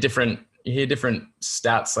 you hear different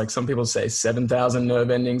stats. Like some people say 7,000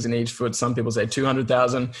 nerve endings in each foot. Some people say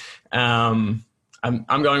 200,000. I'm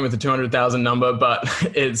going with the 200,000 number, but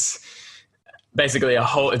it's basically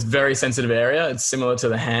it's very sensitive area. It's similar to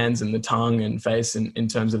the hands and the tongue and face in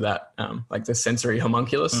terms of that, like the sensory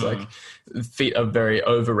homunculus. Like feet are very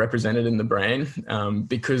overrepresented in the brain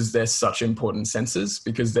because they're such important sensors,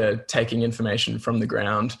 because they're taking information from the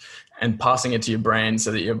ground and passing it to your brain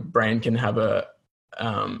so that your brain can have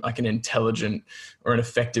like an intelligent or an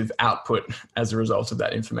effective output as a result of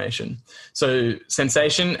that information. So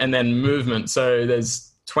sensation and then movement. So there's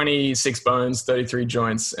 26 bones, 33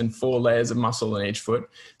 joints, and 4 layers of muscle in each foot.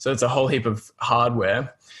 So it's a whole heap of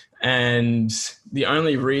hardware. And the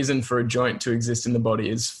only reason for a joint to exist in the body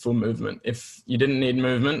is for movement. If you didn't need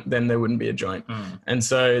movement, then there wouldn't be a joint. And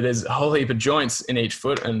so there's a whole heap of joints in each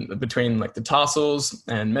foot, and between like the tarsals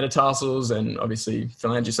and metatarsals and obviously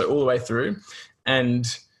phalanges, so all the way through. And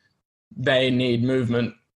they need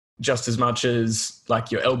movement just as much as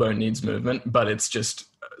like your elbow needs movement, but it's just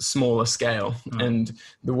smaller scale. And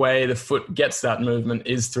the way the foot gets that movement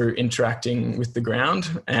is through interacting with the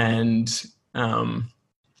ground and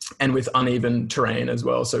with uneven terrain as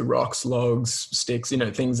well. So rocks, logs, sticks,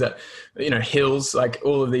 things that, hills, like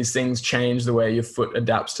all of these things change the way your foot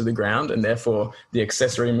adapts to the ground, and therefore the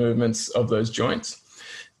accessory movements of those joints.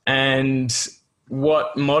 And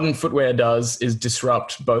what modern footwear does is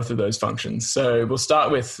disrupt both of those functions. So we'll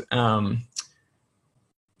start with we'll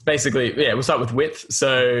start with width.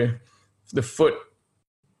 So the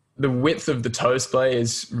width of the toe splay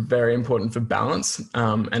is very important for balance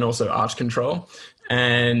and also arch control.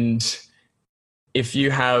 And if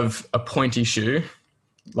you have a pointy shoe,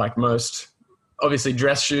 like most, obviously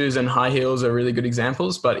dress shoes and high heels are really good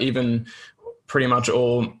examples, but even pretty much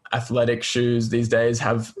all athletic shoes these days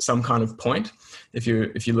have some kind of point if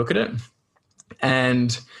you look at it.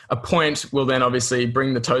 And a point will then obviously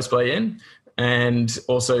bring the toe splay in and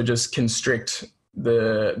also just constrict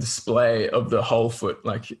the splay of the whole foot,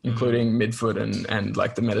 like including midfoot and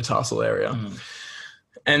like the metatarsal area.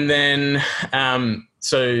 And then,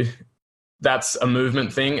 so that's a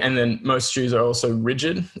movement thing. And then most shoes are also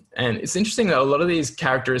rigid. And it's interesting that a lot of these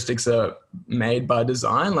characteristics are made by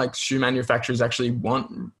design. Like shoe manufacturers actually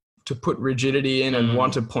want to put rigidity in and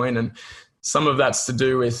want to point. And some of that's to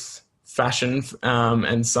do with fashion,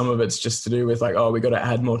 and some of it's just to do with like, we got to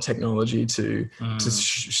add more technology to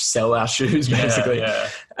sell our shoes, basically.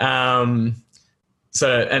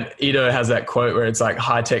 So, and Ito has that quote where it's like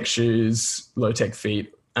high-tech shoes, low-tech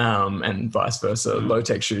feet, and vice versa,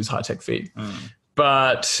 low-tech shoes, high-tech feet.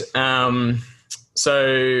 But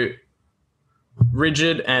so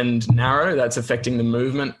rigid and narrow, that's affecting the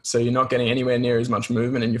movement. So you're not getting anywhere near as much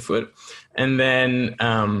movement in your foot. And then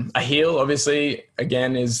a heel, obviously,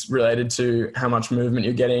 again, is related to how much movement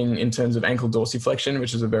you're getting in terms of ankle dorsiflexion,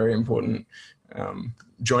 which is a very important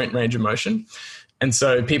joint range of motion. And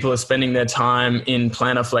so people are spending their time in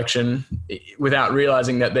plantar flexion without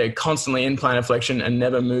realizing that they're constantly in plantar flexion and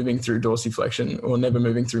never moving through dorsiflexion or never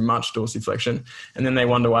moving through much dorsiflexion. And then they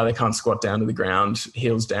wonder why they can't squat down to the ground,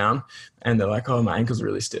 heels down. And they're like, my ankle's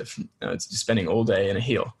really stiff. It's just spending all day in a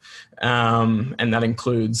heel. And that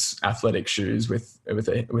includes athletic shoes with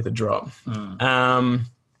a drop. And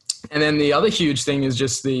then the other huge thing is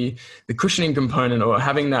just the cushioning component, or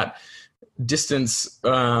having that distance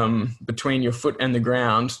between your foot and the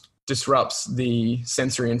ground disrupts the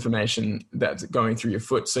sensory information that's going through your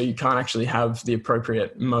foot. So you can't actually have the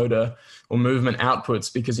appropriate motor or movement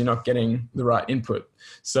outputs because you're not getting the right input.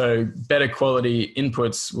 So better quality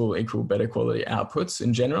inputs will equal better quality outputs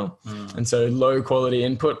in general. And so low quality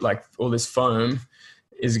input, like all this foam,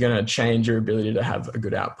 is going to change your ability to have a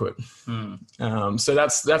good output. So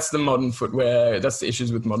that's the modern footwear. That's the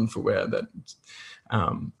issues with modern footwear that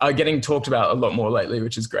are getting talked about a lot more lately,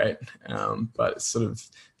 which is great. But it sort of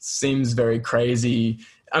seems very crazy.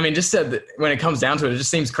 I mean, just said that when it comes down to it, it just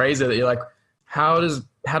seems crazy that you're like, how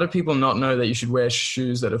do people not know that you should wear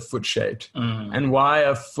shoes that are foot shaped? And why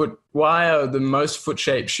are the most foot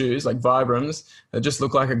shaped shoes like Vibrams that just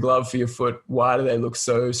look like a glove for your foot? Why do they look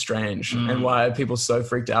so strange? And why are people so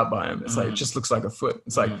freaked out by them? It's like, it just looks like a foot.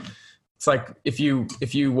 It's like if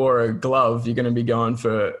you wore a glove, you're going to be going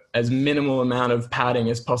for as minimal amount of padding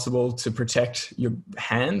as possible to protect your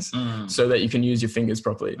hands so that you can use your fingers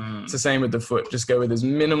properly. It's the same with the foot. Just go with as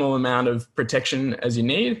minimal amount of protection as you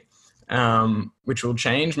need, which will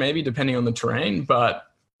change maybe depending on the terrain, but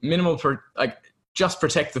just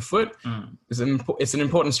protect the foot. It's an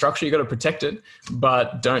important structure. You got to protect it,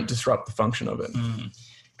 but don't disrupt the function of it.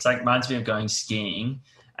 It's like reminds me of going skiing,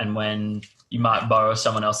 and when you might borrow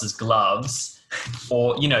someone else's gloves,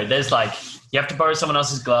 or, there's like, you have to borrow someone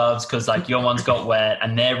else's gloves because like your ones got wet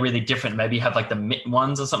and they're really different. Maybe you have like the mitt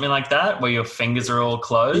ones or something like that where your fingers are all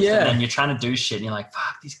closed and then you're trying to do shit and you're like,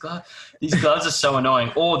 fuck, these gloves are so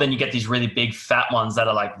annoying. Or then you get these really big fat ones that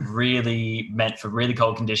are like really meant for really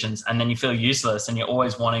cold conditions, and then you feel useless, and you're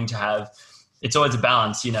always wanting to have, it's always a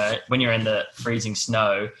balance, when you're in the freezing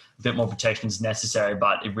snow, a bit more protection is necessary,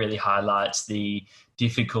 but it really highlights the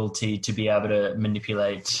difficulty to be able to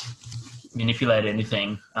manipulate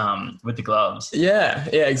anything with the gloves. Yeah,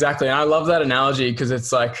 exactly. And I love that analogy because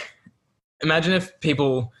it's like, imagine if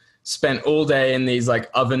people spent all day in these like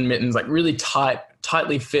oven mittens, like really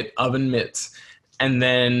tightly fit oven mitts, and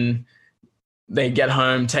then they get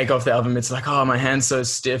home, take off the oven mitts, like, oh, my hand's so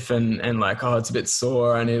stiff and like, oh, it's a bit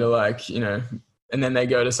sore. I need to like, and then they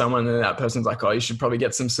go to someone and that person's like, oh, you should probably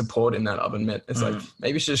get some support in that oven mitt. It's like,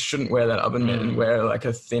 maybe you just shouldn't wear that oven mitt and wear like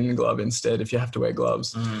a thin glove instead if you have to wear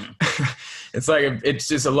gloves. It's like, it's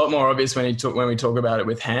just a lot more obvious when we talk about it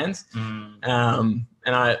with hands. And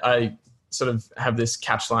I sort of have this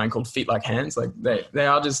catch line called feet like hands. Like they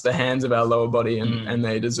are just the hands of our lower body and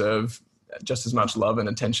they deserve just as much love and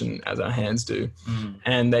attention as our hands do.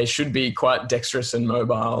 And they should be quite dexterous and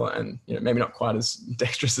mobile and, maybe not quite as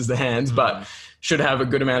dexterous as the hands, but should have a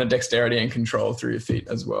good amount of dexterity and control through your feet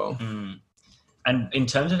as well. And in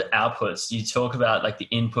terms of outputs, you talk about like the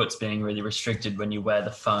inputs being really restricted when you wear the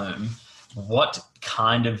foam. What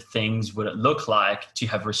kind of things would it look like to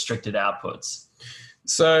have restricted outputs?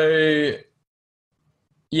 So,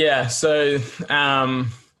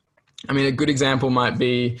 I mean, a good example might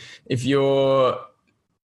be if you're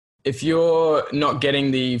not getting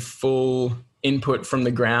the full input from the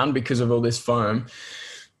ground because of all this foam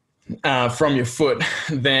from your foot,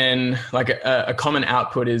 then like a common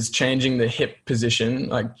output is changing the hip position.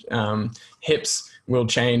 Like hips will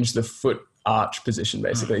change the foot arch position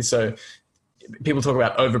basically. So people talk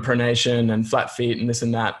about overpronation and flat feet and this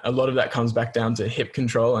and that. A lot of that comes back down to hip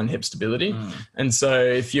control and hip stability. And so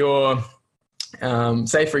if you're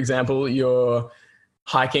say, for example, you're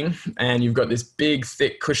hiking and you've got this big,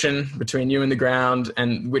 thick cushion between you and the ground,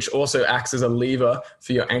 and which also acts as a lever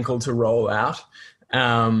for your ankle to roll out.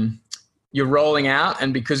 You're rolling out,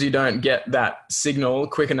 and because you don't get that signal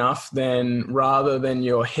quick enough, then rather than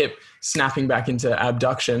your hip snapping back into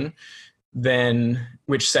abduction, then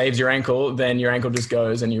which saves your ankle, then your ankle just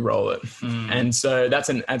goes and you roll it. And so that's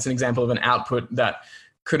an example of an output that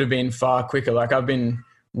could have been far quicker. Like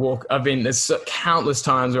there's countless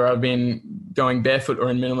times where I've been going barefoot or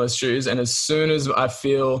in minimalist shoes, and as soon as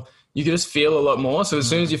you can just feel a lot more. So as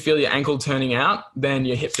soon as you feel your ankle turning out, then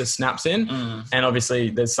your hip just snaps in. And obviously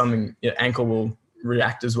there's something, your ankle will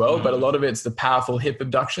react as well. But a lot of it's the powerful hip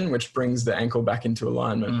abduction, which brings the ankle back into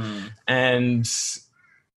alignment. And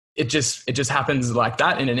it just happens like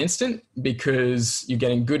that in an instant because you're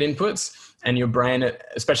getting good inputs. And your brain,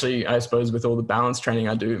 especially, I suppose, with all the balance training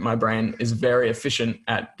I do, my brain is very efficient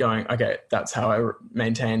at going, okay, that's how I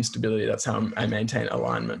maintain stability. That's how I maintain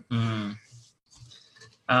alignment.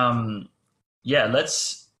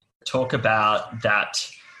 Let's talk about that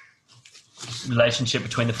relationship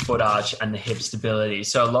between the foot arch and the hip stability.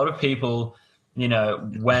 So a lot of people,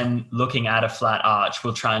 when looking at a flat arch,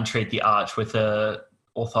 will try and treat the arch with a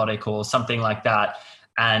orthotic or something like that.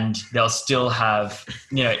 And they'll still have,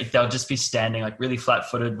 they'll just be standing like really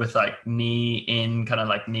flat-footed with like knee in, kind of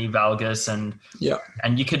like knee valgus, and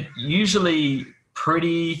you could usually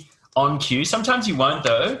pretty on cue. Sometimes you won't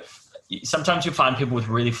though. Sometimes you'll find people with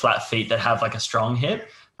really flat feet that have like a strong hip,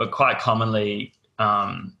 but quite commonly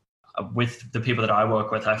with the people that I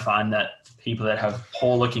work with, I find that people that have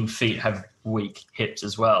poor looking feet have weak hips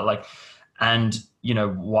as well. Like, and you know,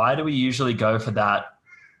 why do we usually go for that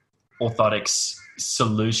orthotics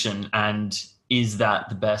solution? And is that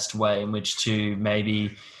the best way in which to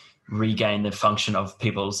maybe regain the function of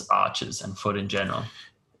people's arches and foot in general?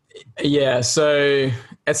 Yeah, so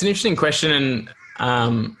it's an interesting question.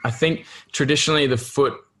 And I think traditionally the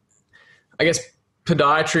foot, I guess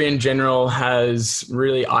podiatry in general has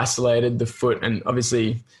really isolated the foot, and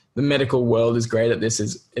obviously the medical world is great at this,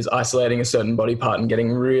 is isolating a certain body part and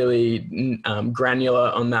getting really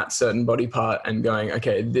granular on that certain body part and going,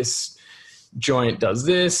 okay, this joint does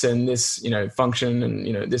this and this, function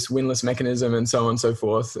and, this windlass mechanism and so on and so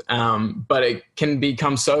forth. But it can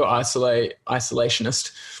become so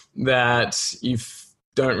isolationist that you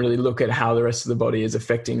don't really look at how the rest of the body is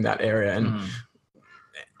affecting that area. And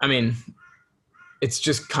I mean, it's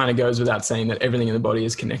just kind of goes without saying that everything in the body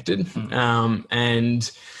is connected.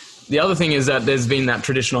 And the other thing is that there's been that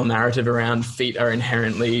traditional narrative around feet are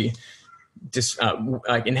inherently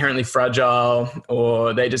inherently fragile,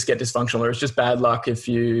 or they just get dysfunctional, or it's just bad luck if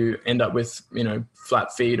you end up with,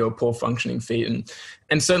 flat feet or poor functioning feet.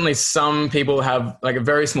 And certainly some people have, like a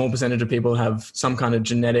very small percentage of people have some kind of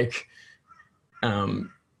genetic,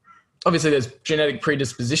 obviously there's genetic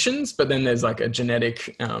predispositions, but then there's like a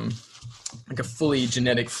genetic, like a fully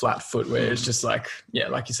genetic flat foot where it's just like, yeah,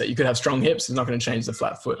 like you said, you could have strong hips. It's not going to change the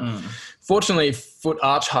flat foot. Fortunately, foot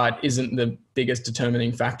arch height isn't the biggest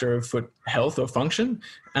determining factor of foot health or function.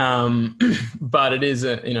 But it is,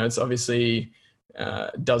 it's obviously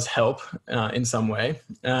does help in some way.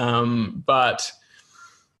 But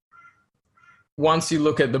once you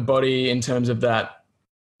look at the body in terms of that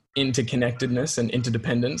interconnectedness and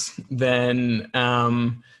interdependence, then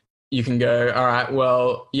you can go, all right,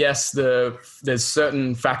 well, yes, there's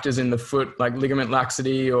certain factors in the foot, like ligament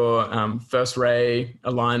laxity or first ray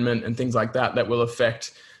alignment and things like that will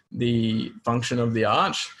affect the function of the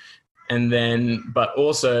arch. And then, but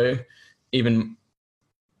also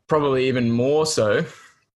probably even more so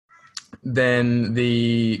than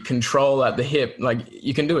the control at the hip. Like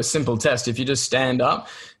you can do a simple test. If you just stand up,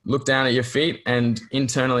 look down at your feet and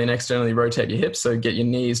internally and externally rotate your hips. So get your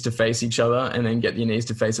knees to face each other and then get your knees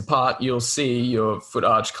to face apart. You'll see your foot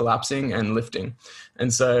arch collapsing and lifting.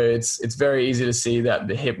 And so it's very easy to see that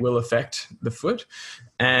the hip will affect the foot.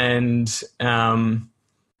 And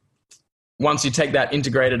once you take that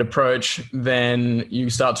integrated approach, then you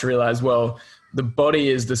start to realize, well, the body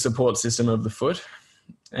is the support system of the foot,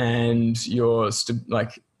 and your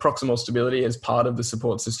proximal stability is part of the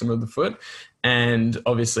support system of the foot. And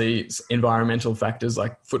obviously environmental factors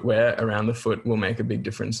like footwear around the foot will make a big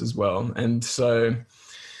difference as well. And so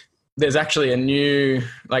there's actually a new,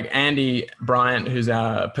 like Andy Bryant, who's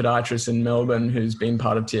our podiatrist in Melbourne, who's been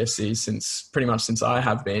part of TFC pretty much since I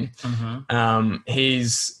have been.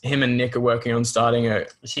 Him and Nick are working on starting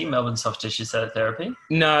Is he Melbourne Soft Tissue Therapy?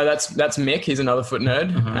 No, that's Mick. He's another foot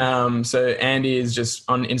nerd. So Andy is just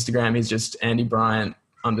on Instagram. He's just Andy Bryant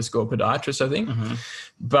 _podiatrist, I think.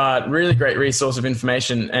 But really great resource of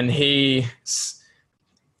information. And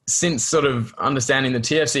since sort of understanding the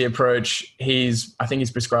TFC approach, I think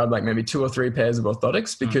he's prescribed like maybe 2 or 3 pairs of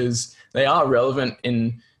orthotics because they are relevant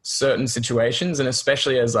in certain situations, and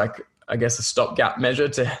especially as like, I guess, a stopgap measure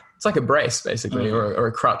it's like a brace basically, or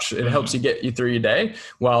a crutch. It helps you get you through your day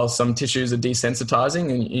while some tissues are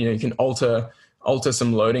desensitizing, and you can alter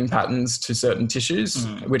some loading patterns to certain tissues,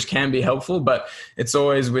 which can be helpful, but it's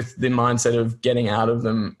always with the mindset of getting out of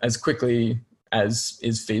them as quickly as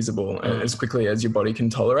is feasible, as quickly as your body can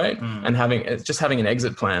tolerate, and having an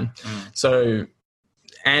exit plan. So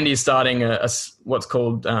Andy's starting what's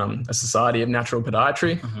called a Society of Natural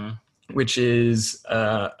Podiatry, which is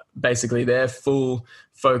basically their full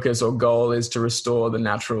focus or goal is to restore the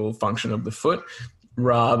natural function of the foot,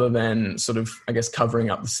 rather than sort of, I guess, covering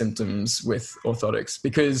up the symptoms with orthotics.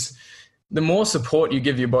 Because the more support you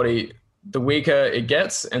give your body, the weaker it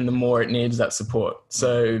gets and the more it needs that support.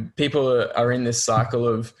 So people are in this cycle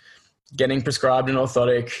of getting prescribed an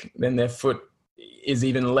orthotic, then their foot is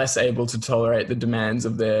even less able to tolerate the demands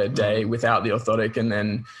of their day without the orthotic. And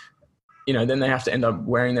then, then they have to end up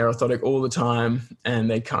wearing their orthotic all the time, and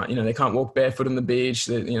they can't walk barefoot on the beach.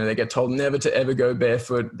 They get told never to ever go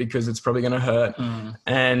barefoot because it's probably going to hurt.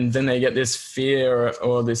 And then they get this fear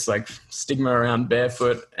or this like stigma around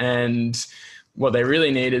barefoot, and what they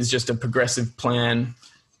really need is just a progressive plan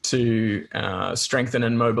to strengthen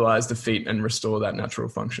and mobilize the feet and restore that natural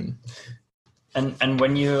function. And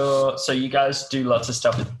when so you guys do lots of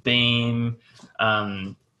stuff with beam,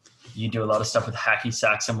 you do a lot of stuff with hacky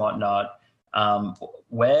sacks and whatnot.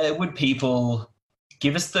 Where would people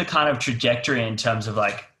give us the kind of trajectory in terms of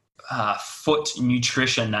like foot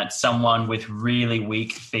nutrition that someone with really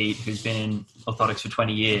weak feet who's been in orthotics for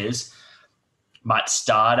 20 years might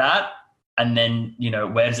start at? And then,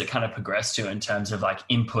 where does it kind of progress to in terms of like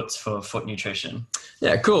inputs for foot nutrition?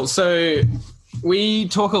 Yeah, cool. So we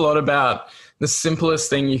talk a lot about the simplest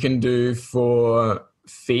thing you can do for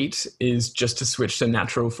feet is just to switch to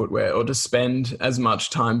natural footwear or to spend as much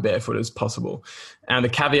time barefoot as possible. And the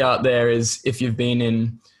caveat there is if you've been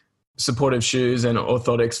in supportive shoes and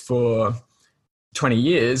orthotics for 20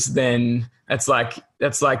 years, then that's like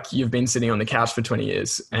you've been sitting on the couch for 20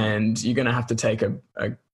 years, and you're going to have to take a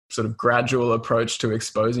sort of gradual approach to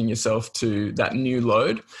exposing yourself to that new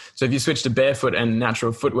load. So if you switch to barefoot and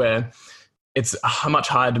natural footwear, it's a much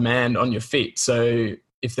higher demand on your feet. So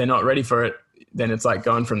if they're not ready for it, then it's like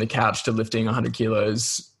going from the couch to lifting 100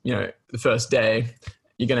 kilos, the first day,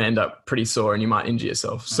 you're going to end up pretty sore and you might injure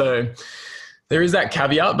yourself. So there is that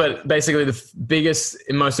caveat, but basically the biggest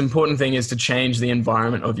and most important thing is to change the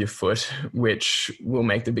environment of your foot, which will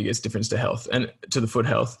make the biggest difference to health and to the foot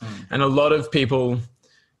health. And a lot of people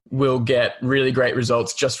will get really great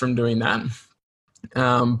results just from doing that.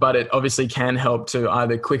 But it obviously can help to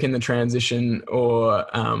either quicken the transition or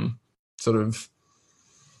sort of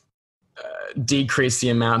decrease the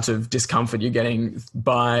amount of discomfort you're getting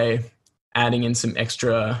by adding in some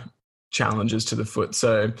extra challenges to the foot.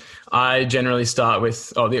 So I generally start with,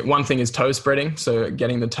 the one thing is toe spreading. So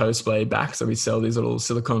getting the toe splay back. So we sell these little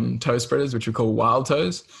silicone toe spreaders, which we call wild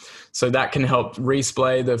toes. So that can help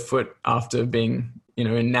resplay the foot after being,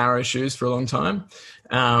 in narrow shoes for a long time.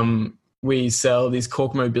 We sell these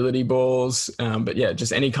cork mobility balls, but yeah,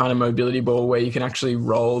 just any kind of mobility ball where you can actually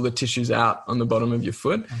roll the tissues out on the bottom of your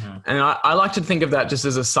foot. And I like to think of that just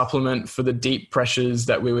as a supplement for the deep pressures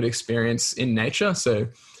that we would experience in nature. So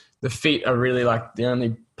the feet are really like the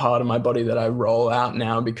only part of my body that I roll out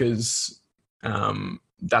now, because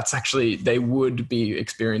that's actually, they would be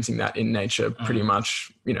experiencing that in nature pretty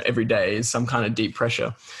much, every day is some kind of deep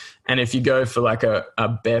pressure. And if you go for like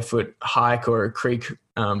a barefoot hike or a creek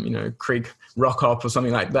rock hop or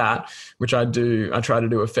something like that, which I try to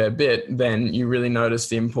do a fair bit, then you really notice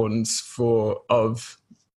the importance of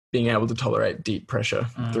being able to tolerate deep pressure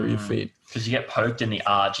through your feet. Because you get poked in the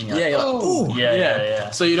arch and you're like, oh,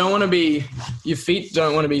 yeah. So your feet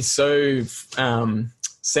don't want to be so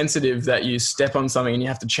sensitive that you step on something and you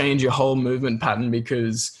have to change your whole movement pattern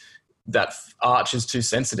because that arch is too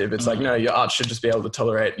sensitive. It's like, no, your arch should just be able to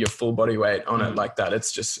tolerate your full body weight on it like that.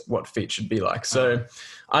 It's just what feet should be like. So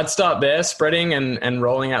I'd start there, spreading and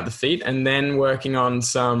rolling out the feet, and then working on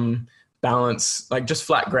some balance, like just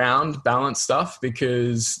flat ground balance stuff,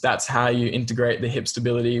 because that's how you integrate the hip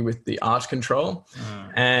stability with the arch control.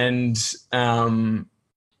 And, I've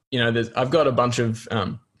got a bunch of,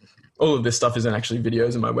 all of this stuff is in actually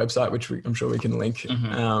videos on my website, which I'm sure we can link.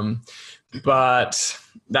 But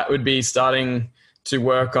that would be starting to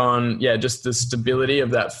work on, just the stability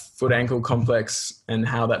of that foot ankle complex and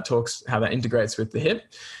how that integrates with the hip.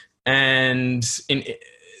 And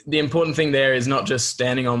the important thing there is not just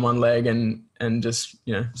standing on one leg and just,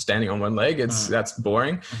 standing on one leg. That's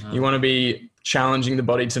boring. You want to be challenging the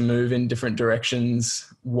body to move in different directions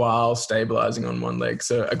while stabilizing on one leg.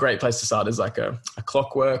 So a great place to start is like a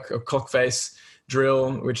clock face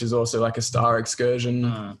drill, which is also like a star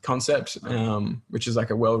excursion concept, which is like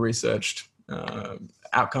a well-researched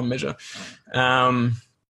outcome measure.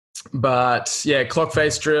 But yeah, clock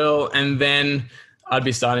face drill. And then I'd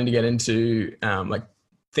be starting to get into like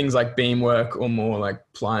things like beam work or more like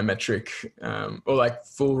plyometric or like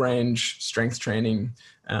full range strength training,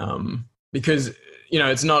 because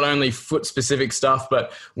it's not only foot specific stuff,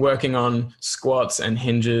 but working on squats and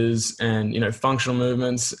hinges and, functional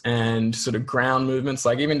movements and sort of ground movements.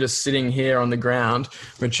 Like even just sitting here on the ground,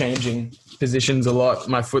 we're changing positions a lot.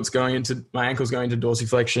 My ankle's going into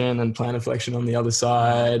dorsiflexion and plantar flexion on the other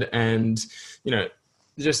side. And,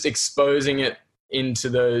 just exposing it into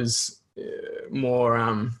those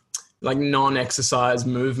more, like non-exercise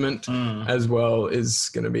movement as well is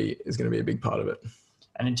going to be a big part of it.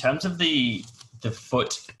 And in terms of the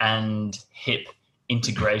foot and hip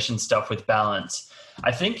integration stuff with balance,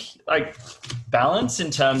 I think like balance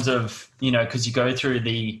in terms of, because you go through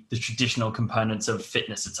the traditional components of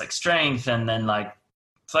fitness, it's like strength and then like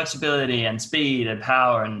flexibility and speed and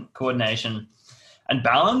power and coordination. And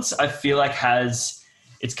balance, I feel like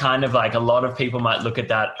it's kind of like a lot of people might look at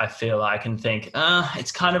that, I feel like, and think,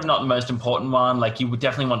 it's kind of not the most important one. Like you would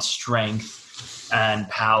definitely want strength and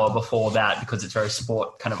power before that because it's very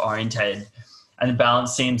sport kind of orientated. And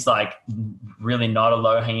balance seems like really not a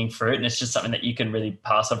low-hanging fruit, and it's just something that you can really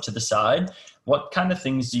pass off to the side. What kind of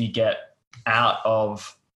things do you get out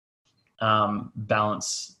of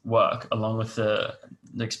balance work, along with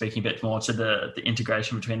speaking a bit more to the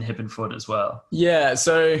integration between the hip and foot as well? Yeah,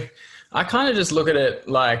 so I kind of just look at it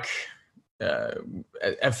like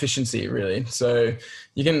efficiency, really. So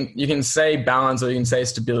you can say balance or you can say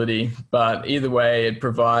stability, but either way, it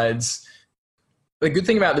provides. The good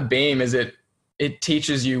thing about the beam is it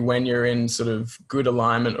teaches you when you're in sort of good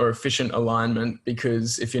alignment or efficient alignment,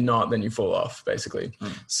 because if you're not, then you fall off, basically.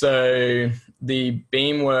 So the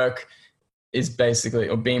beam work is basically,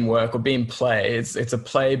 or beam work or beam play, it's a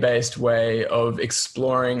play-based way of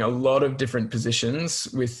exploring a lot of different positions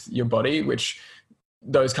with your body, which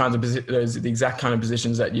those are the exact kind of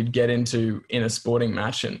positions that you'd get into in a sporting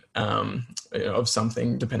match, and of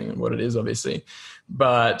something, depending on what it is, obviously.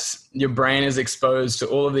 But your brain is exposed to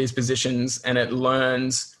all of these positions and it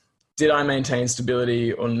learns, did I maintain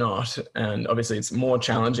stability or not? And obviously it's more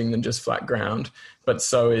challenging than just flat ground, but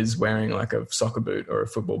so is wearing like a soccer boot or a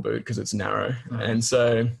football boot because it's narrow. And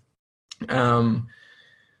so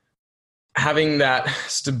having that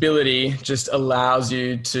stability just allows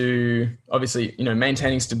you to, obviously,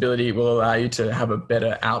 maintaining stability will allow you to have a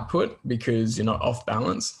better output because you're not off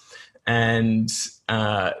balance. And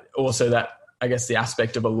also that, I guess, the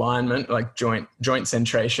aspect of alignment, like joint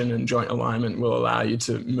centration and joint alignment, will allow you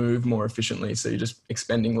to move more efficiently. So you're just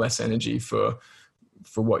expending less energy for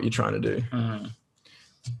what you're trying to do.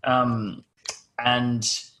 And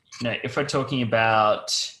if we're talking about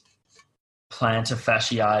plantar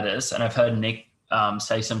fasciitis, and I've heard Nick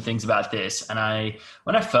say some things about this, and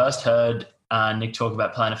when I first heard Nick talk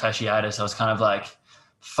about plantar fasciitis, I was kind of like,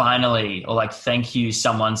 finally, or like, thank you,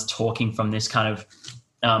 someone's talking from this kind of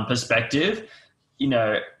perspective.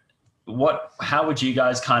 How would you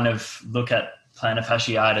guys kind of look at plantar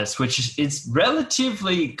fasciitis, which is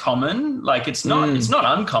relatively common? Like it's not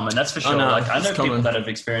uncommon, that's for sure. Like I know people that have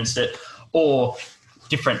experienced it, or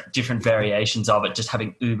different variations of it, just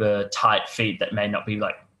having uber tight feet that may not be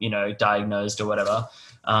like, diagnosed or whatever.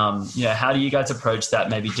 How do you guys approach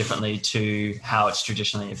that maybe differently to how it's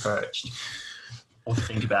traditionally approached? Or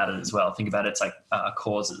think about it as well. Think about its like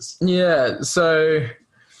causes. Yeah, so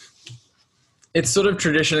it's sort of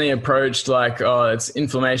traditionally approached like, it's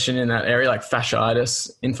inflammation in that area, like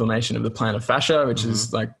fasciitis, inflammation of the plantar fascia, which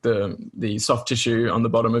is like the soft tissue on the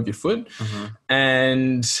bottom of your foot.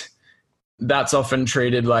 And that's often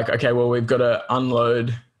treated like, okay, well, we've got to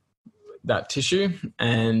unload that tissue,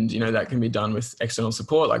 and, that can be done with external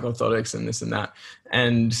support like orthotics and this and that.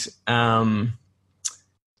 And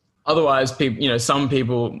otherwise,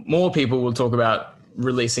 people, more people will talk about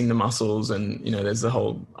releasing the muscles, and there's the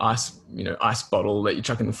whole ice bottle that you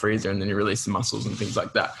chuck in the freezer and then you release the muscles and things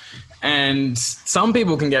like that. And some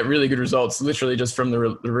people can get really good results literally just from the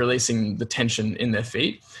releasing the tension in their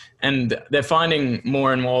feet. And they're finding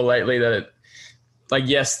more and more lately that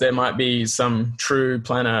yes, there might be some true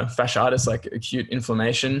plantar fasciitis, like acute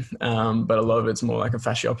inflammation, but a lot of it's more like a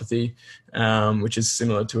fasciopathy, which is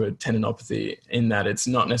similar to a tendinopathy in that it's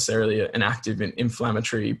not necessarily an active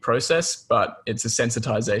inflammatory process, but it's a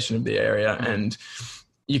sensitization of the area. And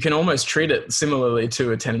you can almost treat it similarly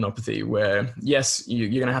to a tendinopathy where, yes, you're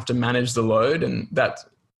going to have to manage the load, and that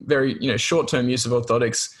very short-term use of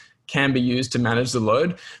orthotics can be used to manage the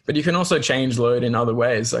load, but you can also change load in other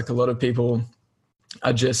ways. Like a lot of people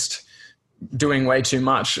are just doing way too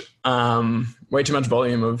much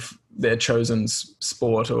volume of their chosen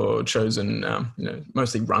sport or chosen,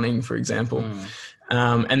 mostly running, for example.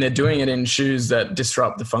 And they're doing it in shoes that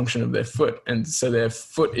disrupt the function of their foot. And so their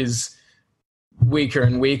foot is weaker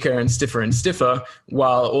and weaker and stiffer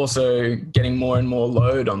while also getting more and more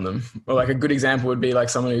load on them. Or like a good example would be like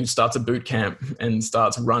someone who starts a boot camp and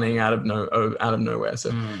starts running out of nowhere.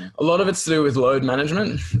 So a lot of it's to do with load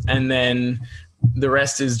management, and then the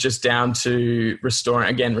rest is just down to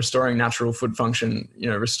restoring natural foot function,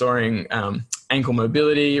 restoring ankle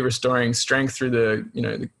mobility, restoring strength through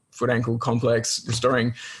the foot ankle complex,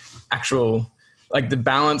 restoring actual like the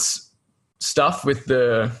balance stuff with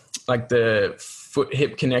the foot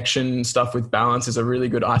hip connection stuff with balance is a really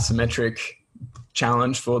good isometric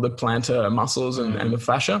challenge for the plantar muscles and the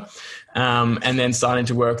fascia. And then starting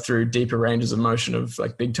to work through deeper ranges of motion of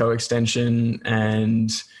like big toe extension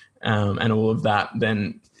and all of that,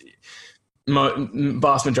 then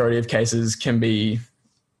vast majority of cases can be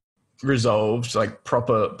resolved, like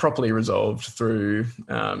properly resolved through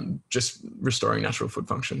just restoring natural foot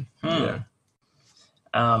function. Yeah.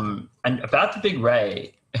 And about the Big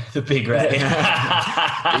Ray, The big Ray. Big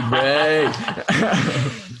Ray.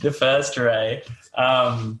 The first Ray.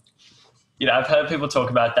 I've heard people talk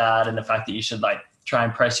about that and the fact that you should like try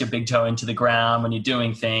and press your big toe into the ground when you're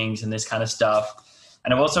doing things and this kind of stuff.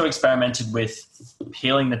 And I've also experimented with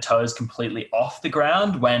peeling the toes completely off the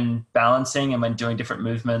ground when balancing and when doing different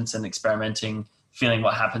movements and experimenting, feeling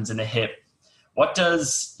what happens in the hip. What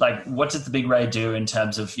does the big Ray do in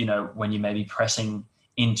terms of, when you may be pressing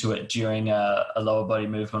into it during a lower body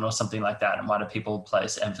movement or something like that? And why do people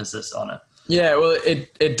place emphasis on it? Yeah, well,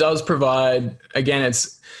 it does provide, again,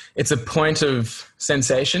 it's a point of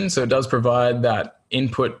sensation. So it does provide that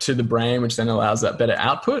input to the brain, which then allows that better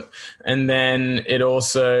output. And then it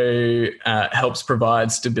also helps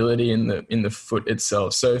provide stability in the foot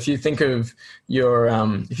itself. So if you think of your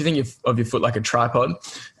foot like a tripod,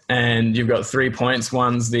 and you've got 3 points,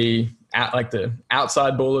 one's the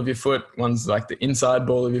outside ball of your foot, one's like the inside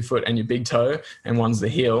ball of your foot and your big toe, and one's the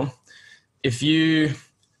heel. If you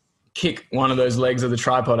kick one of those legs of the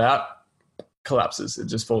tripod out, collapses, it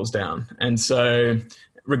just falls down. And so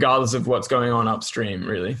regardless of what's going on upstream,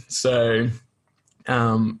 really. So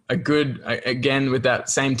again, with that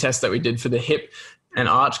same test that we did for the hip and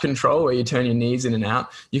arch control, where you turn your knees in and out,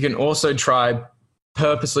 you can also try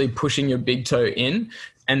purposely pushing your big toe in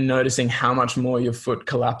and noticing how much more your foot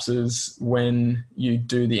collapses when you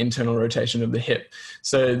do the internal rotation of the hip.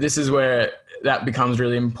 So this is where that becomes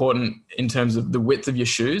really important in terms of the width of your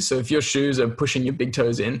shoes. So if your shoes are pushing your big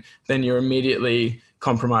toes in, then you're immediately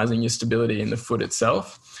compromising your stability in the foot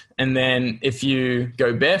itself. And then if you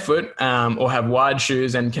go barefoot or have wide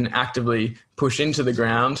shoes and can actively push into the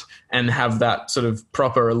ground and have that sort of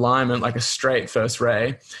proper alignment, like a straight first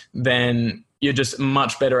ray, then you're just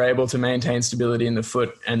much better able to maintain stability in the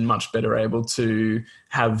foot and much better able to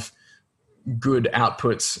have good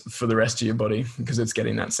outputs for the rest of your body because it's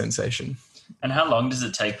getting that sensation. And how long does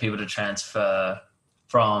it take people to transfer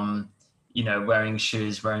from, wearing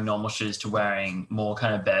normal shoes to wearing more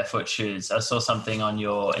kind of barefoot shoes? I saw something on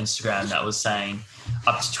your Instagram that was saying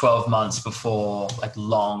up to 12 months before like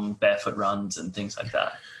long barefoot runs and things like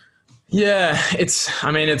that. Yeah, it's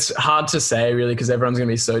hard to say really because everyone's going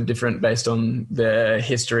to be so different based on their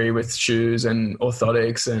history with shoes and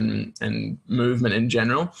orthotics and movement in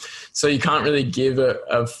general. So you can't really give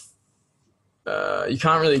a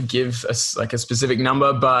specific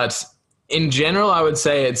number, but in general, I would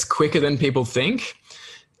say it's quicker than people think.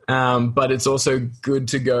 But it's also good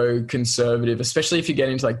to go conservative, especially if you get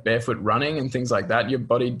into like barefoot running and things like that. Your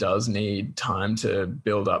body does need time to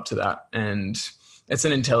build up to that, and it's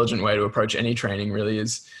an intelligent way to approach any training. Really,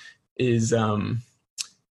 is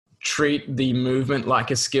treat the movement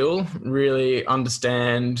like a skill. Really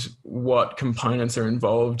understand what components are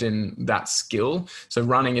involved in that skill. So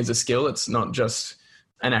running is a skill. It's not just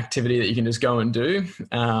an activity that you can just go and do.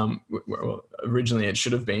 Well, originally it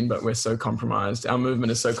should have been, but we're so compromised. Our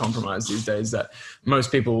movement is so compromised these days that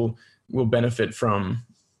most people will benefit from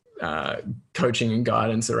coaching and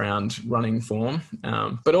guidance around running form.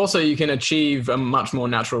 But also you can achieve a much more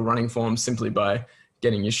natural running form simply by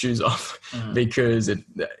getting your shoes off because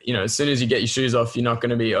as soon as you get your shoes off, you're not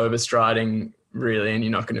going to be overstriding really, and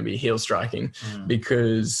you're not going to be heel striking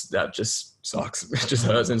because that just sucks. It just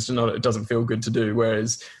hurts and it doesn't feel good to do.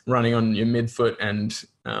 Whereas running on your midfoot and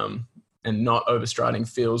not overstriding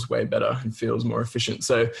feels way better and feels more efficient.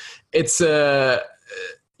 So it's so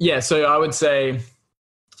I would say,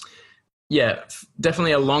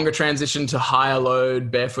 definitely a longer transition to higher load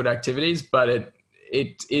barefoot activities, but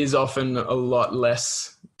it is often a lot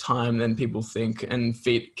less time than people think, and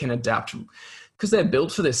feet can adapt because they're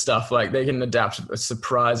built for this stuff. Like they can adapt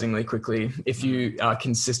surprisingly quickly if you are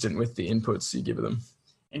consistent with the inputs you give them.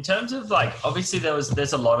 In terms of like, obviously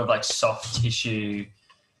there's a lot of like soft tissue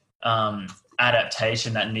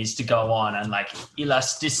adaptation that needs to go on, and like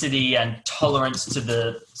elasticity and tolerance to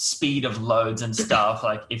the speed of loads and stuff.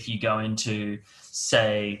 Like if you go into,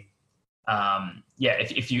 say,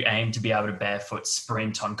 if you aim to be able to barefoot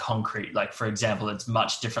sprint on concrete, like for example, it's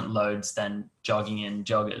much different loads than jogging in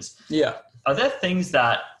joggers. Yeah. Are there things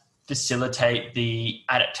that facilitate the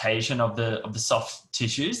adaptation of the soft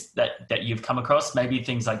tissues that you've come across? Maybe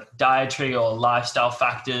things like dietary or lifestyle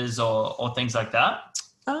factors or things like that?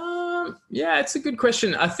 It's a good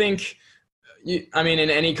question. I think, in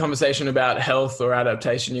any conversation about health or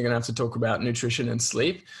adaptation, you're going to have to talk about nutrition and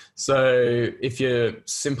sleep. So if you're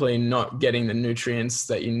simply not getting the nutrients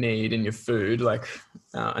that you need in your food, like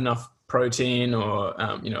enough protein or,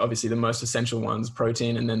 obviously the most essential ones,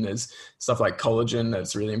 protein, and then there's stuff like collagen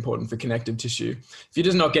that's really important for connective tissue. If you're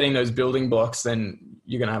just not getting those building blocks, then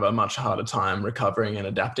you're going to have a much harder time recovering and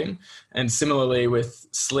adapting. And similarly with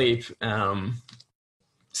sleep,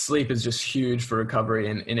 sleep is just huge for recovery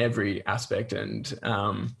in every aspect and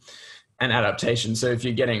adaptation. So if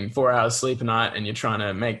you're getting 4 hours sleep a night and you're trying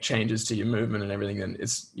to make changes to your movement and everything, then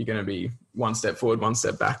you're going to be one step forward, one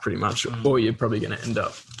step back pretty much, or you're probably going to end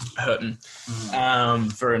up hurting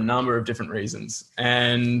for a number of different reasons.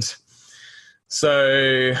 And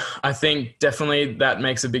so I think definitely that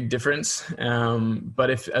makes a big difference.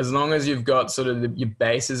 But as long as you've got sort of your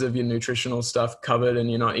bases of your nutritional stuff covered and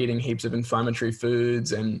you're not eating heaps of inflammatory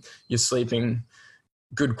foods and you're sleeping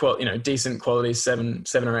good quality, decent quality, 7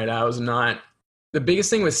 or 8 hours a night. The biggest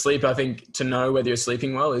thing with sleep, I think, to know whether you're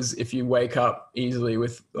sleeping well is if you wake up easily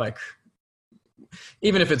with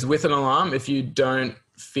even if it's with an alarm, if you don't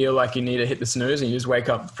feel like you need to hit the snooze and you just wake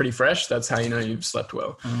up pretty fresh, that's how you know you've slept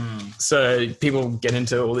well. So people get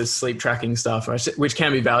into all this sleep tracking stuff, which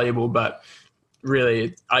can be valuable, but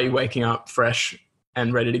really, are you waking up fresh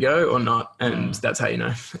and ready to go or not? And that's how you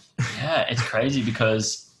know. Yeah, it's crazy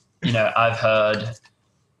because, I've heard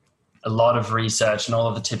a lot of research and all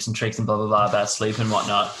of the tips and tricks and blah, blah, blah about sleep and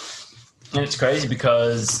whatnot. And it's crazy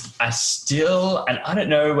because and I don't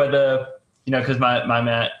know whether, because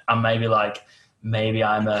I'm maybe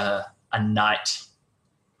I'm a night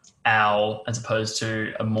owl as opposed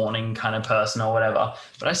to a morning kind of person or whatever.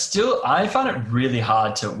 But I find it really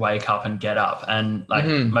hard to wake up and get up. And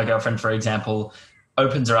my girlfriend, for example,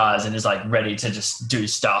 opens her eyes and is like ready to just do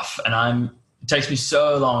stuff. And it takes me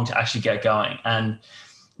so long to actually get going. And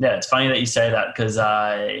yeah, it's funny that you say that because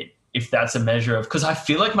if that's a measure of, because I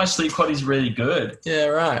feel like my sleep quality is really good. Yeah,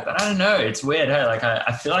 right. But I don't know. It's weird. Hey,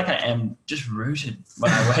 I feel like I am just rooted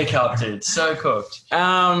when I wake up, dude. So cooked.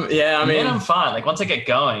 Yeah, I mean, then I'm fine. Once I get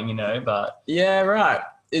going, but yeah, right.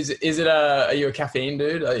 Is it are you a caffeine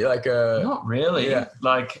dude? Are you not really. Yeah.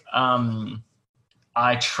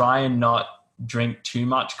 I try and not drink too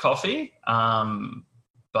much coffee.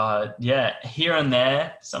 But yeah, here and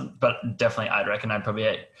there, but definitely I'd reckon I'd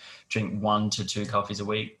probably drink 1 to 2 coffees a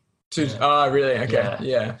week. Yeah. Oh, really? Okay.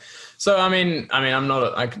 Yeah. So, I mean, I'm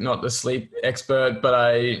not the sleep expert, but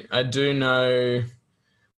I do know,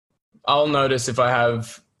 I'll notice if I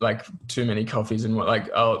have too many coffees and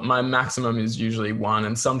my maximum is usually 1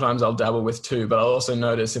 and sometimes I'll dabble with 2, but I'll also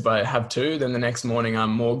notice if I have 2, then the next morning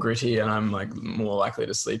I'm more gritty and I'm more likely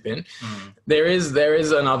to sleep in. There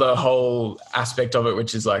is another whole aspect of it,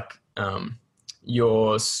 which is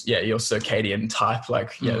your circadian type,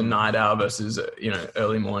 the night owl versus,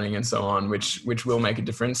 early morning and so on, which will make a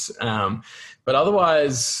difference. But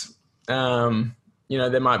otherwise,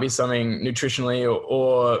 there might be something nutritionally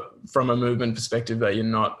or from a movement perspective that you're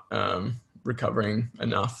not recovering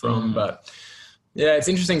enough from. But yeah, it's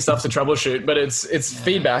interesting stuff to troubleshoot, but it's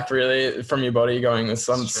feedback really from your body going, there's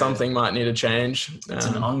something might need to change. It's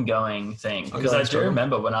an ongoing thing. Because I do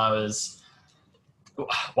remember when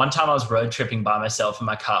one time I was road tripping by myself in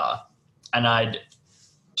my car and I'd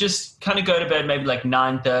just kind of go to bed maybe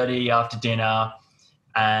 9:30 after dinner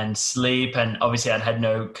and sleep. And obviously I'd had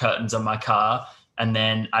no curtains on my car. And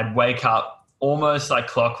then I'd wake up almost like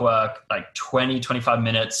clockwork, 20, 25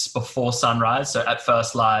 minutes before sunrise. So at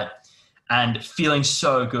first light and feeling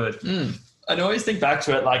so good. I'd always think back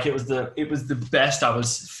to it it was the best I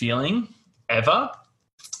was feeling ever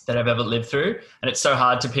that I've ever lived through. And it's so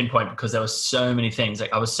hard to pinpoint because there were so many things.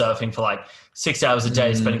 I was surfing for 6 hours a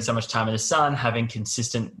day, spending so much time in the sun, having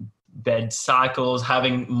consistent bed cycles,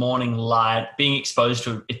 having morning light, being exposed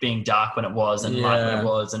to it being dark when it was and light when it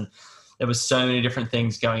was. And there was so many different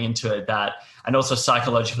things going into it and also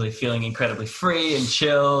psychologically feeling incredibly free and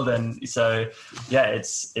chilled. And so, yeah,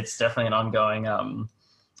 it's definitely an ongoing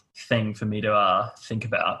thing for me to think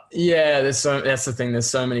about. Yeah, that's the thing. There's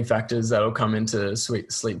so many factors that'll come into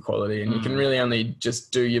sleep quality, and you can really only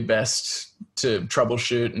just do your best to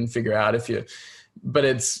troubleshoot and figure out but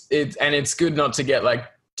it's good not to get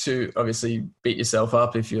to obviously beat yourself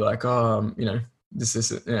up if you're this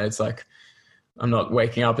is, it's I'm not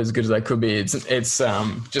waking up as good as I could be. It's it's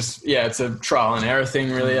a trial and error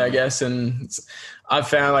thing really, I guess. And I've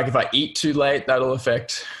found if I eat too late, that'll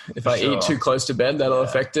affect, if I eat too close to bed, that'll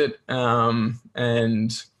affect it.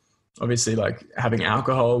 And obviously having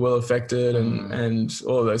alcohol will affect it and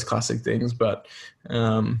all of those classic things. But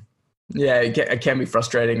it can be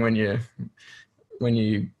frustrating when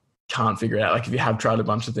you can't figure it out. If you have tried a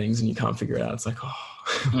bunch of things and you can't figure it out, it's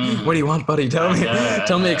what do you want, buddy? Tell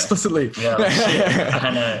me explicitly. Yeah,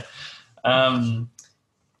 I know.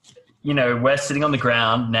 We're sitting on the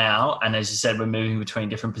ground now, and as you said, we're moving between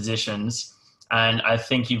different positions. And I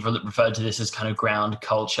think you've referred to this as kind of ground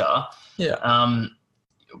culture. Yeah.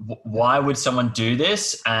 Why would someone do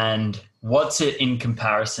this, and what's it in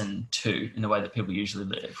comparison to in the way that people usually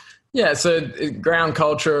live? Yeah, so ground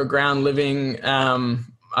culture, ground living.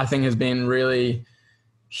 I think has been really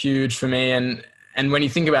huge for me. And when you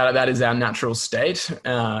think about it, that is our natural state,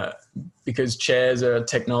 because chairs are a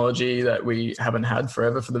technology that we haven't had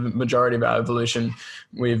forever. For the majority of our evolution,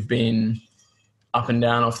 we've been up and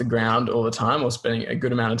down off the ground all the time, or spending a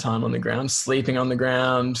good amount of time on the ground, sleeping on the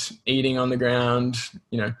ground, eating on the ground,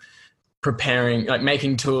 preparing, like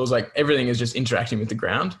making tools, like everything is just interacting with the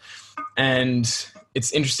ground. And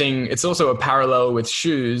it's interesting. It's also a parallel with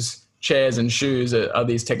shoes. Chairs and shoes are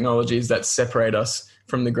these technologies that separate us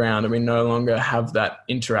from the ground, and we no longer have that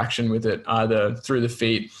interaction with it either through the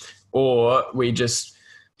feet, or we just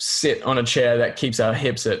sit on a chair that keeps our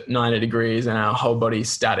hips at 90 degrees and our whole body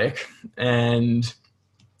static. And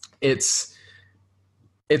it's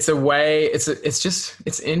a way, it's an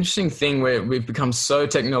interesting thing where we've become so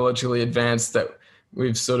technologically advanced that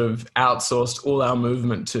we've sort of outsourced all our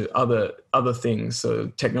movement to other things, so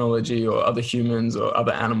technology or other humans or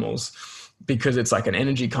other animals, because it's like an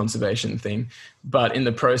energy conservation thing. But in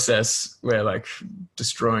the process, we're like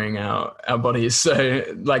destroying our bodies. So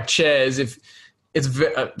like chairs, if it's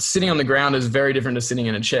sitting on the ground is very different to sitting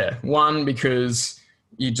in a chair. One, because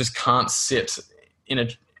you just can't sit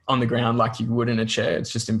on the ground like you would in a chair.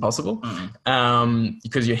 It's just impossible.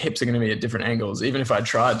 Because your hips are going to be at different angles. Even if I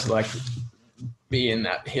tried to like be in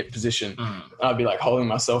that hip position, I'd be like holding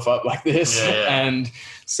myself up like this. And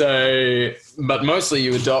so, but mostly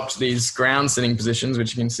you adopt these ground sitting positions,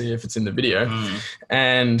 which you can see if it's in the video.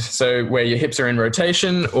 And so where your hips are in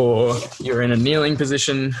rotation, or you're in a kneeling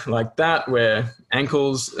position like that, where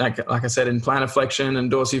ankles, like I said, in plantar flexion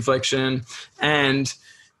and dorsiflexion, and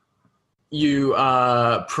you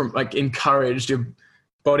are like encouraged, your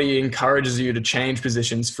body encourages you to change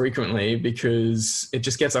positions frequently because it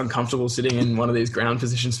just gets uncomfortable sitting in one of these ground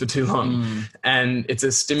positions for too long. And it's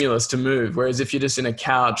a stimulus to move. Whereas if you're just in a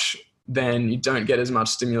couch, then you don't get as much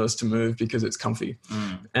stimulus to move because it's comfy.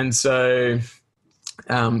 And so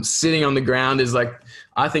sitting on the ground is like,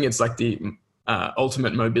 I think it's like the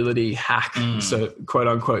ultimate mobility hack, so quote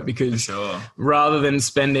unquote, because rather than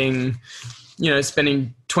spending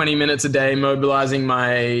 20 minutes a day mobilizing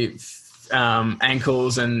my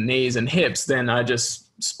ankles and knees and hips, then I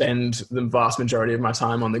just spend the vast majority of my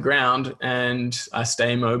time on the ground, and I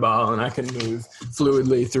stay mobile, and I can move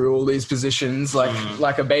fluidly through all these positions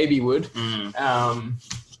like a baby would,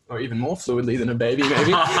 or even more fluidly than a baby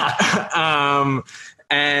maybe.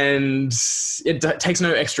 And it takes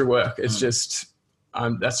no extra work. It's just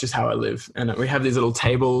that's just how I live. And we have these little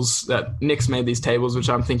tables that Nick's made, these tables, which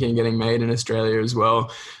I'm thinking of getting made in Australia as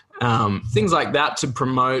well. Things like that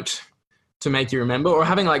to make you remember, or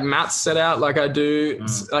having like mats set out like I do.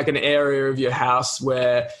 It's like an area of your house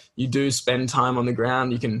where you do spend time on the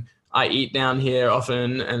ground. I eat down here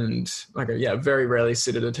often, and very rarely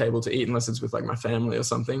sit at a table to eat unless it's with like my family or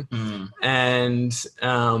something. And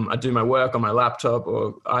I do my work on my laptop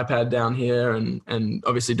or iPad down here, and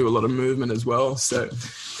obviously do a lot of movement as well. So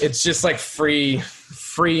it's just like free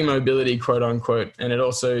mobility, quote unquote. And it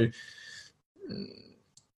also,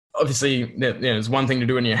 obviously, there's one thing to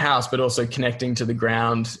do in your house, but also connecting to the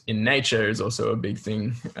ground in nature is also a big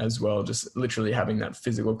thing as well. Just literally having that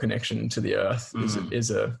physical connection to the earth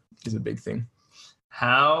is a big thing.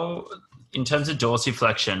 How, in terms of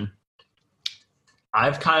dorsiflexion,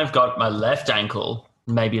 I've kind of got my left ankle,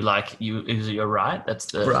 maybe like you're right. That's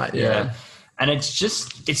the right. Yeah. And it's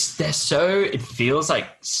just, it feels like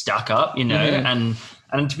stuck up,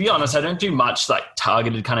 and to be honest, I don't do much like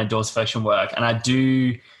targeted kind of dorsiflexion work. And I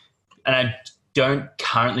don't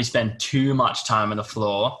currently spend too much time on the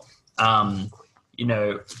floor.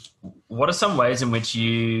 What are some ways in which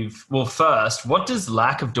first, what does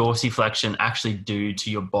lack of dorsiflexion actually do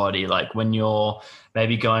to your body? Like when you're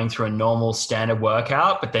maybe going through a normal standard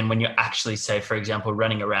workout, but then when you're actually, say, for example,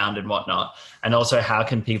 running around and whatnot, and also how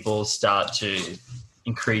can people start to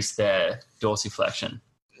increase their dorsiflexion?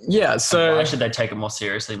 Yeah. So why should they take it more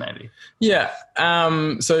seriously maybe? Yeah.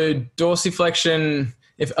 So dorsiflexion,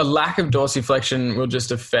 if a lack of dorsiflexion will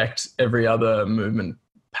just affect every other movement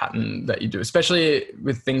pattern that you do, especially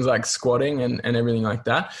with things like squatting and everything like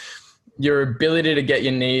that. Your ability to get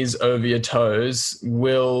your knees over your toes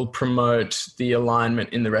will promote the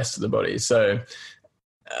alignment in the rest of the body. So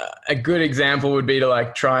a good example would be to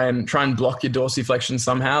like try and block your dorsiflexion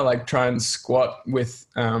somehow, like try and squat with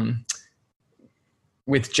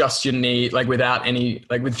just your knee, like without any,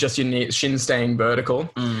 like with just your knee, shin staying vertical.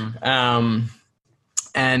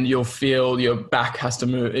 And you'll feel your back has to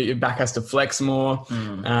move, your back has to flex more.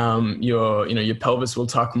 Your pelvis will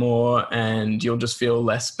tuck more, and you'll just feel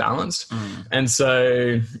less balanced. And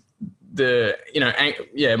so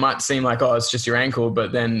it might seem like, oh, it's just your ankle,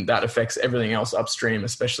 but then that affects everything else upstream,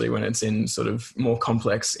 especially when it's in sort of more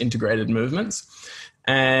complex integrated movements.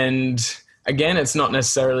 And again, it's not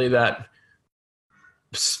necessarily that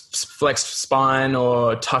flexed spine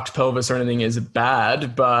or tucked pelvis or anything is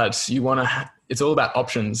bad, but you want to it's all about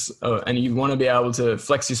options, and you want to be able to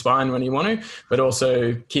flex your spine when you want to, but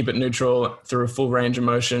also keep it neutral through a full range of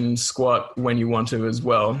motion, squat when you want to as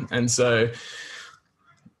well. And so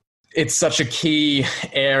it's such a key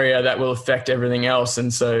area that will affect everything else.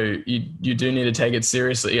 And so you do need to take it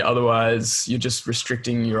seriously. Otherwise, you're just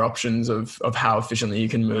restricting your options of how efficiently you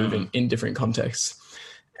can move in different contexts.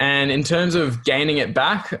 And in terms of gaining it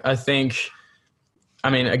back,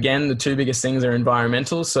 again, the two biggest things are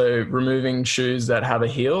environmental. So removing shoes that have a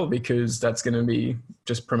heel, because that's going to be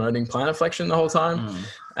just promoting plantar flexion the whole time.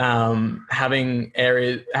 Having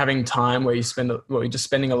time where you're just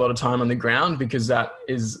spending a lot of time on the ground, because that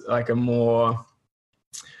is like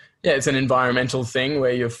it's an environmental thing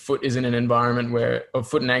where your foot is in an environment or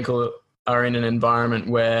foot and ankle are in an environment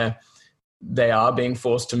where they are being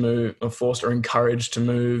forced or encouraged to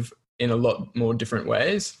move in a lot more different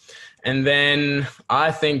ways. And then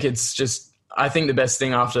I think the best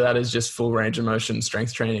thing after that is just full range of motion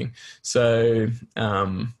strength training. So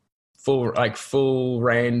full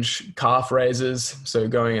range calf raises. So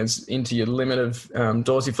going into your limit of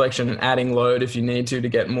dorsiflexion and adding load if you need to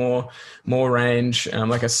get more range,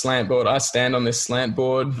 like a slant board. I stand on this slant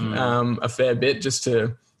board a fair bit just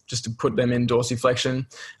to put them in dorsiflexion,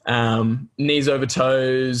 knees over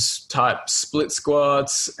toes type split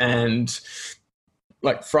squats and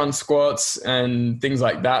like front squats and things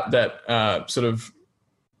like that sort of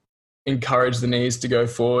encourage the knees to go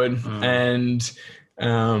forward. And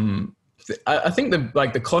I think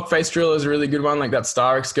the clock face drill is a really good one, like that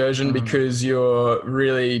star excursion, because you're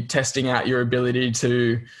really testing out your ability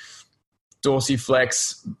to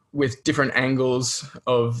dorsiflex with different angles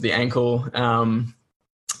of the ankle,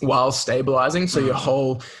 while stabilizing. So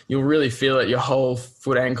you'll really feel it. Your whole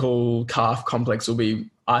foot, ankle, calf complex will be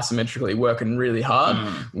isometrically working really hard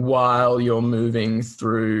while you're moving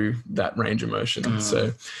through that range of motion.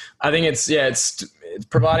 So I think it's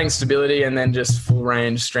providing stability and then just full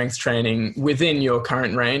range strength training within your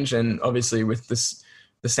current range, and obviously with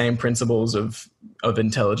the same principles of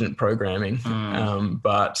intelligent programming.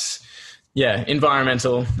 But yeah,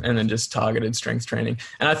 environmental and then just targeted strength training.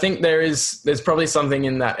 And I think there's probably something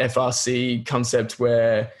in that FRC concept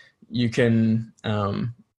where you can,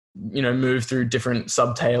 move through different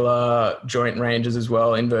subtalar joint ranges as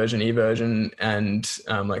well, inversion, eversion, and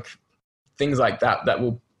things like that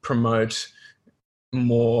will promote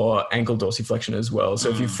more ankle dorsiflexion as well. So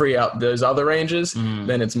if you free up those other ranges,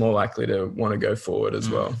 then it's more likely to want to go forward as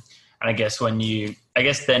well. And I guess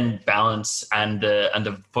then balance and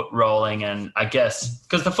the foot rolling, and I guess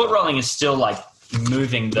because the foot rolling is still like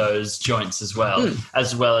moving those joints as well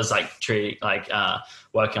as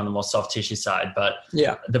working on the more soft tissue side. But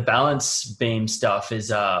the balance beam stuff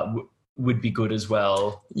is would be good as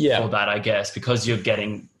well for that, I guess, because you're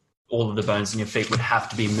getting all of the bones in your feet would have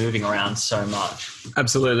to be moving around so much.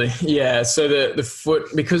 Absolutely. Yeah. So the foot,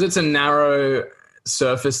 because it's a narrow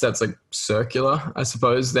surface that's like circular, I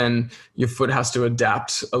suppose, then your foot has to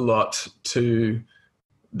adapt a lot to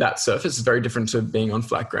that surface. It's very different to being on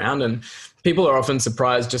flat ground, and people are often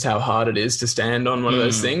surprised just how hard it is to stand on one of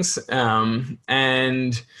those things.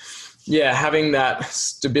 And having that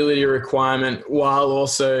stability requirement while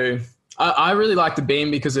also I really like the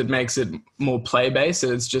beam because it makes it more play-based.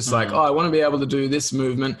 It's just like, I want to be able to do this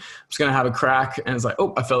movement. I'm just going to have a crack. And it's like,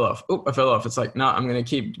 I fell off. It's like, no, I'm going to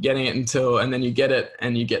keep getting it and then you get it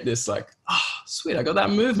and you get this like, sweet, I got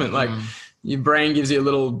that movement. Like your brain gives you a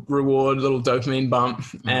little reward, a little dopamine bump.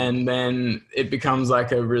 And then it becomes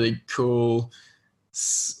like a really cool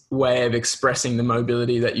way of expressing the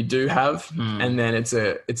mobility that you do have. And then it's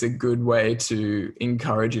a good way to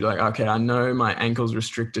encourage you to like, okay, I know my ankle's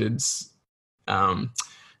restricted, and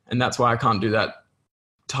that's why I can't do that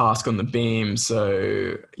task on the beam.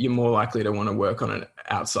 So you're more likely to want to work on it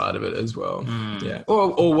outside of it as well.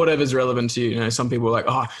 Or whatever's relevant to you. You know, some people are like,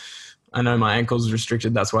 I know my ankle's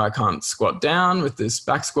restricted, that's why I can't squat down with this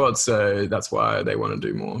back squat, so that's why they want to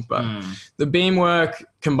do more. But the beam work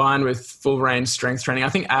combined with full range strength training, I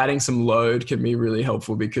think adding some load can be really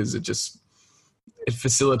helpful because it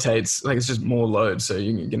facilitates, like it's just more load, so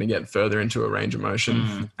you're going to get further into a range of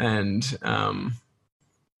motion. And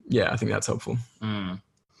I think that's helpful.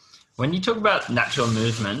 When you talk about natural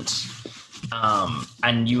movement,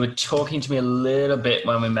 and you were talking to me a little bit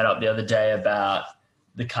when we met up the other day about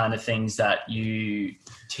the kind of things that you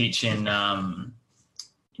teach in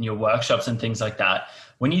your workshops and things like that.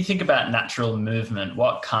 When you think about natural movement,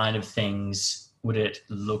 what kind of things would it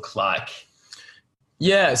look like?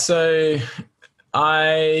 Yeah, so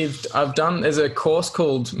I've done, there's a course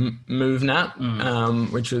called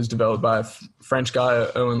MoveNat, which was developed by a French guy,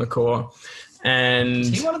 Owen Lacour. And is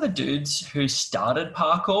he one of the dudes who started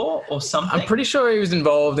parkour or something? I'm pretty sure he was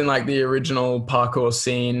involved in like the original parkour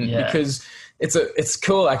scene, because it's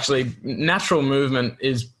cool actually. Natural movement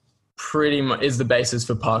is pretty much is the basis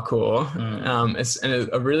for parkour. It's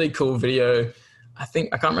a really cool video. I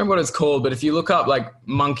can't remember what it's called, but if you look up like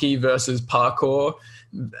monkey versus parkour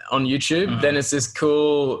on YouTube, then it's this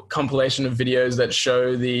cool compilation of videos that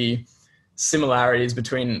show the similarities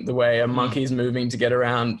between the way a monkey's moving to get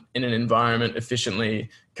around in an environment efficiently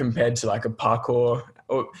compared to like a parkour,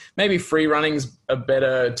 or maybe free running's a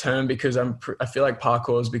better term, because I feel like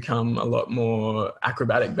parkour has become a lot more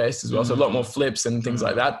acrobatic based as well. So a lot more flips and things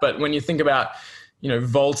like that. But when you think about,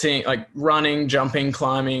 vaulting, like running, jumping,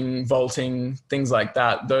 climbing, vaulting, things like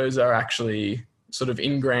that, those are actually sort of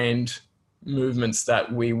ingrained movements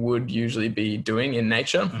that we would usually be doing in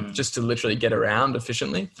nature just to literally get around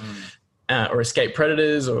efficiently. Or escape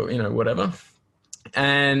predators, or whatever.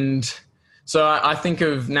 And so I think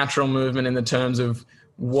of natural movement in the terms of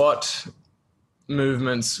what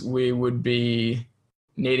movements we would be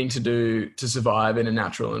needing to do to survive in a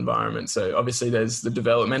natural environment. So obviously there's the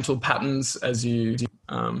developmental patterns as you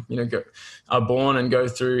are born and go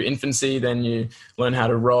through infancy. Then you learn how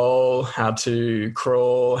to roll, how to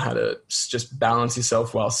crawl, how to just balance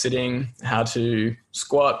yourself while sitting, how to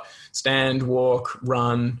squat, stand, walk,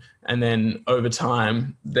 run. And then over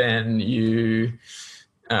time, then you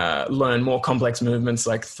learn more complex movements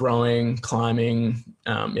like throwing, climbing,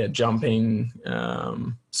 jumping,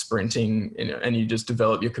 sprinting, and you just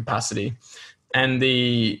develop your capacity. And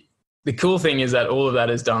the cool thing is that all of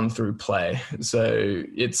that is done through play. So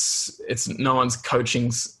it's no one's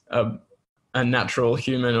coaching a natural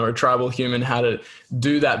human or a tribal human how to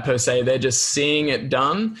do that per se. They're just seeing it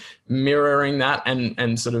done, mirroring that,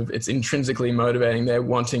 and sort of it's intrinsically motivating. They're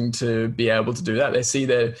wanting to be able to do that. They see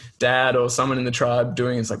their dad or someone in the tribe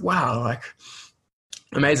doing it. It's like, wow, like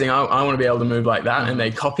amazing. I want to be able to move like that. And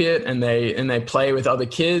they copy it, and they play with other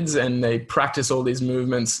kids, and they practice all these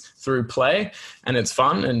movements through play, and it's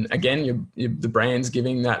fun. And again, the brain's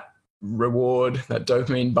giving that reward, that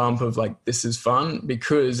dopamine bump of like, this is fun,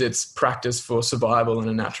 because it's practice for survival in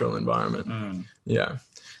a natural environment.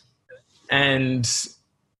 And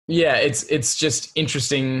it's just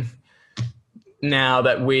interesting now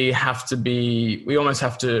that we almost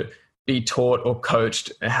have to be taught or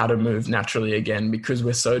coached how to move naturally again, because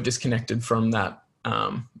we're so disconnected from that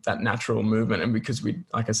natural movement. And because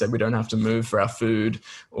like I said, we don't have to move for our food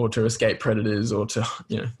or to escape predators or to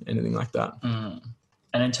anything like that.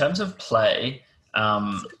 And in terms of play,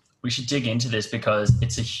 we should dig into this, because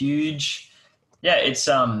it's a huge, it's,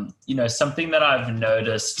 something that I've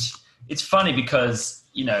noticed. It's funny because,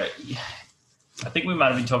 I think we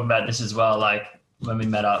might've been talking about this as well, like when we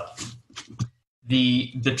met up,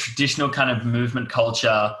 the traditional kind of movement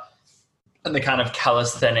culture and the kind of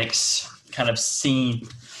calisthenics kind of scene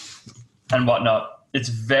and whatnot. It's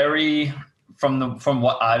very, from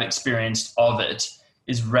what I've experienced of it,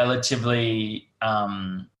 is relatively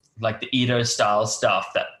like the Ito style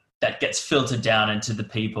stuff that gets filtered down into the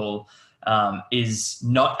people is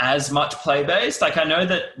not as much play based. Like I know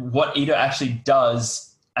that what Ito actually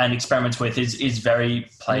does and experiments with is very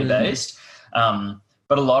play based,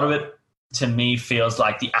 but a lot of it to me feels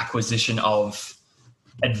like the acquisition of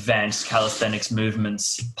advanced calisthenics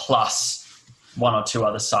movements plus one or two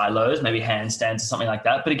other silos, maybe handstands or something like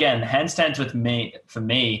that. But again, handstands for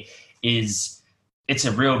me it's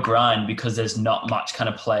a real grind, because there's not much kind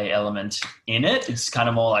of play element in it. It's kind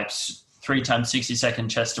of more like 3 times 60-second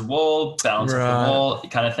chest to wall, balance off the wall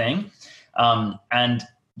kind of thing. And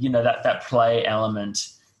that play element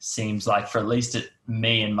seems like, for at least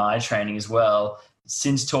me in my training as well,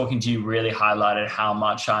 since talking to you, really highlighted how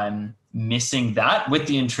much I'm missing that with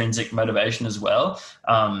the intrinsic motivation as well.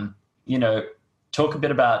 Talk a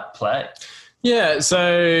bit about play. Yeah,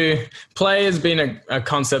 so play has been a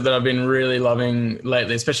concept that I've been really loving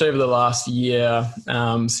lately, especially over the last year,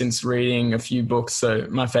 since reading a few books. So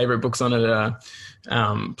my favorite books on it are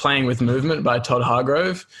Playing with Movement by Todd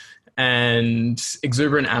Hargrove and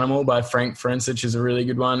Exuberant Animal by Frank Ferencich is a really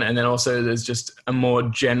good one. And then also there's just a more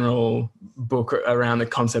general book around the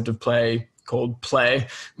concept of play called Play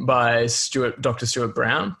by Dr. Stuart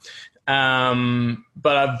Brown.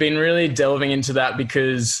 But I've been really delving into that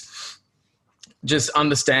because just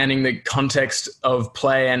understanding the context of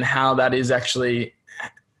play and how that is actually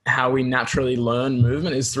how we naturally learn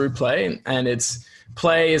movement is through play. And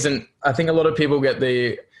play isn't, I think a lot of people get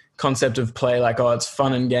the concept of play like, oh, it's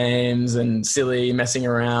fun and games and silly messing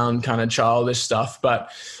around kind of childish stuff,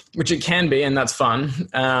 but which it can be, and that's fun.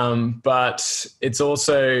 But it's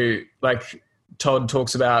also like Todd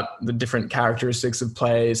talks about the different characteristics of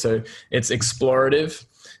play. So it's explorative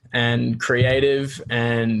and creative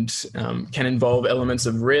and can involve elements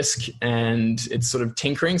of risk, and it's sort of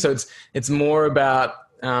tinkering. So it's more about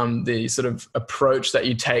the sort of approach that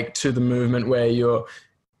you take to the movement where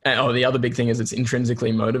the other big thing is it's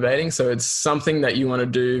intrinsically motivating. So it's something that you want to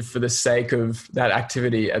do for the sake of that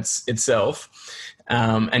activity itself.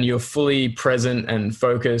 And you're fully present and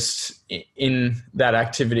focused in that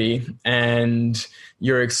activity, and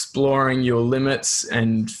you're exploring your limits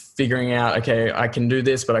and figuring out, okay, I can do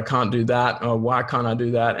this, but I can't do that. Or why can't I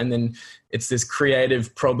do that? And then it's this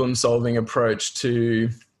creative problem solving approach to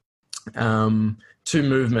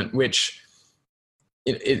movement, which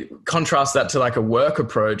it contrasts that to like a work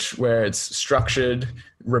approach where it's structured,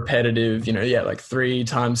 repetitive, like 3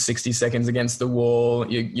 times 60 seconds against the wall.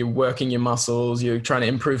 You're working your muscles, you're trying to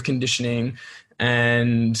improve conditioning,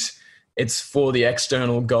 and it's for the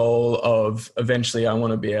external goal of eventually I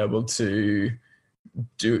want to be able to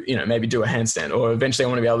do, maybe do a handstand, or eventually I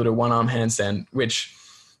want to be able to do a 1-arm handstand,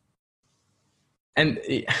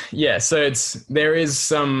 so there is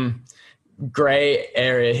some gray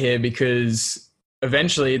area here, because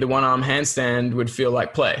eventually the 1-arm handstand would feel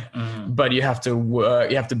like play, but you have to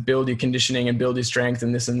work, you have to build your conditioning and build your strength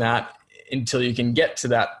and this and that until you can get to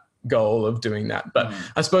that goal of doing that. But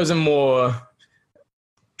I suppose a more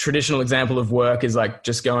traditional example of work is like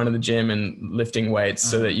just going to the gym and lifting weights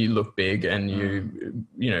so that you look big and you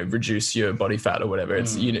reduce your body fat or whatever.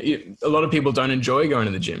 It's, a lot of people don't enjoy going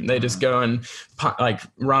to the gym. They just go and like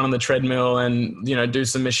run on the treadmill and, do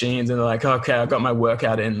some machines, and they're like, okay, I got my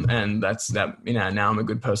workout in, and that's that, now I'm a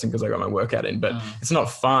good person because I got my workout in. But it's not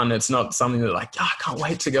fun. It's not something that like, I can't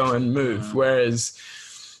wait to go and move. Whereas,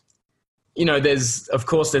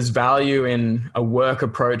 there's value in a work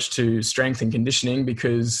approach to strength and conditioning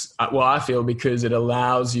because I feel because it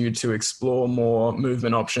allows you to explore more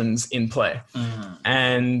movement options in play.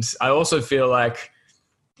 And I also feel like,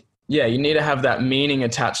 you need to have that meaning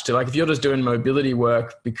attached to, like, if you're just doing mobility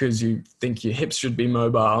work because you think your hips should be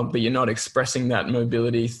mobile, but you're not expressing that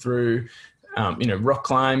mobility through, rock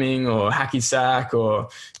climbing or hacky sack or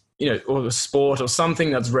the sport or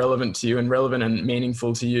something that's relevant to you and relevant and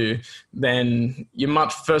meaningful to you, then you're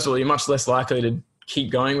much less likely to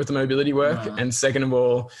keep going with the mobility work. And second of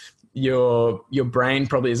all, your brain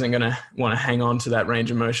probably isn't going to want to hang on to that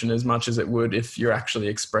range of motion as much as it would if you're actually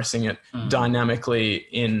expressing it dynamically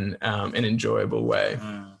in an enjoyable way.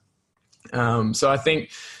 So I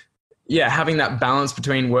think, having that balance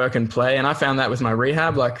between work and play. And I found that with my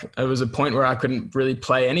rehab, like there was a point where I couldn't really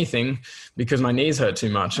play anything because my knees hurt too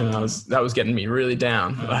much. And that was getting me really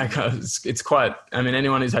down. Like it's quite,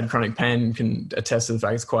 anyone who's had chronic pain can attest to the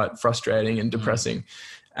fact it's quite frustrating and depressing.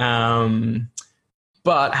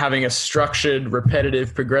 But having a structured,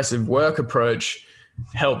 repetitive, progressive work approach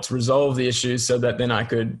helped resolve the issues so that then I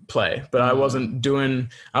could play. But I wasn't doing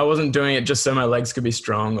it just so my legs could be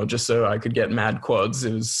strong or just so I could get mad quads.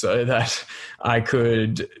 It was so that I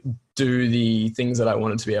could do the things that I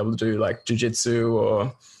wanted to be able to do, like jiu-jitsu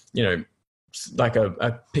or, like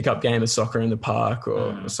a pickup game of soccer in the park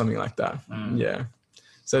or something like that. Yeah.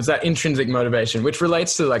 So it's that intrinsic motivation, which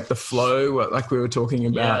relates to like the flow, like we were talking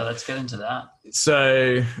about. Yeah, let's get into that.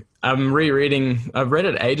 So I'm rereading, I've read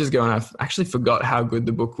it ages ago and I've actually forgot how good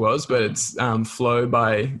the book was, but it's Flow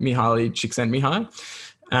by Mihaly Csikszentmihalyi.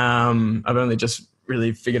 I've only just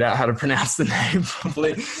really figured out how to pronounce the name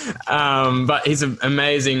properly. But he's an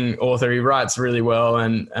amazing author. He writes really well.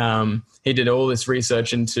 And he did all this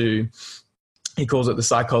research into, he calls it the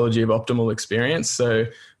psychology of optimal experience. So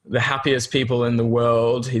the happiest people in the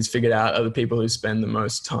world, he's figured out, are the people who spend the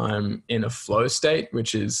most time in a flow state,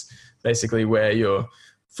 which is basically where you're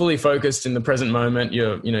fully focused in the present moment.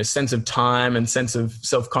 Your sense of time and sense of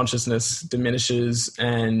self-consciousness diminishes,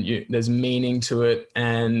 and there's meaning to it.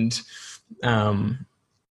 And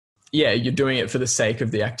you're doing it for the sake of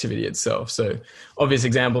the activity itself. So obvious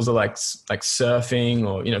examples are like surfing,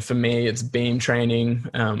 or for me it's beam training,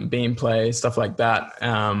 beam play, stuff like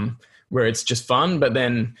that. Where it's just fun, but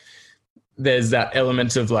then there's that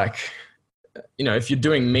element of like, if you're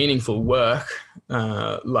doing meaningful work,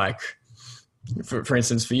 like for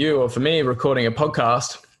instance, for you or for me, recording a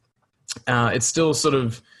podcast, it's still sort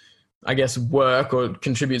of I guess, work or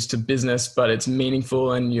contributes to business, but it's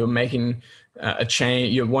meaningful and you're making a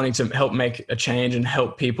change, you're wanting to help make a change and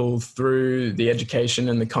help people through the education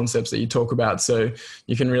and the concepts that you talk about. So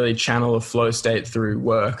you can really channel a flow state through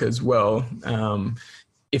work as well.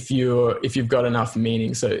 If you've got enough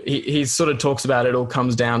meaning. So he sort of talks about it all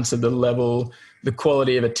comes down to the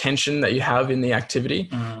quality of attention that you have in the activity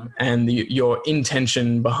and your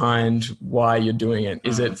intention behind why you're doing it.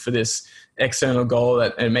 Is it for this external goal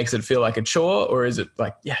that it makes it feel like a chore, or is it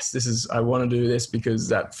like, yes, I want to do this because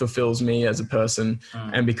that fulfills me as a person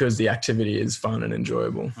and because the activity is fun and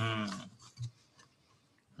enjoyable.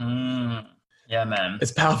 Yeah, man.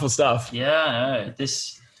 It's powerful stuff. Yeah, no,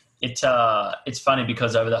 it's funny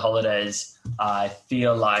because over the holidays, I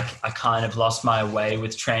feel like I kind of lost my way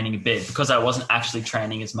with training a bit because I wasn't actually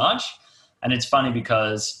training as much. And it's funny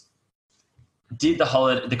because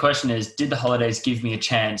the question is, did the holidays give me a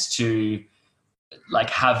chance to like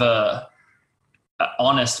have a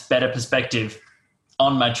honest, better perspective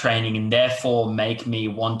on my training and therefore make me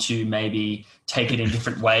want to maybe take it in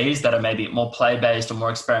different ways that are maybe more play-based or more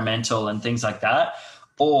experimental and things like that?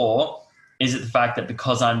 Or is it the fact that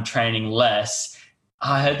because I'm training less,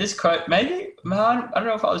 I heard this quote, maybe, man, I don't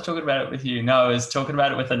know if I was talking about it with you. No, I was talking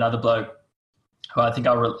about it with another bloke who I think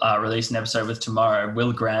I'll release an episode with tomorrow,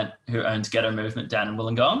 Will Grant, who owns Ghetto Movement down in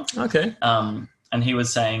Wollongong. Okay. And he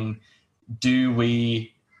was saying, do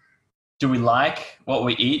we like what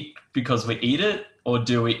we eat because we eat it, or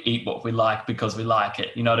do we eat what we like because we like it?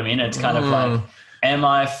 You know what I mean? It's kind of like, am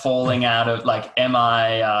I falling out of, like,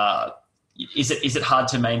 is it hard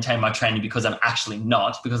to maintain my training because I'm actually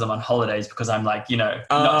not, because I'm on holidays, because I'm like,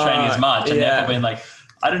 not training as much, and therefore being like,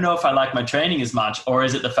 I don't know if I like my training as much, or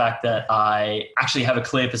is it the fact that I actually have a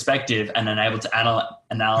clear perspective and am able to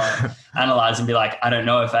analyze and be like, I don't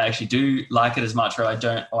know if I actually do like it as much, or I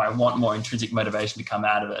don't, or I want more intrinsic motivation to come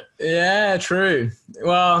out of it. Yeah, true.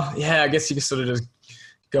 Well, yeah, I guess you can sort of just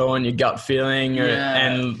go on your gut feeling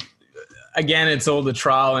and again, it's all the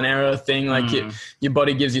trial and error thing. Like your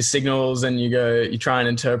body gives you signals and you try and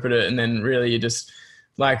interpret it. And then really you just,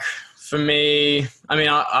 like, for me, I mean,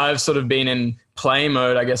 I've sort of been in play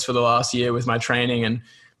mode, I guess, for the last year with my training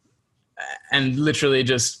and literally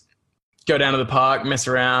just go down to the park, mess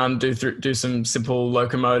around, do some simple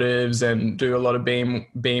locomotives and do a lot of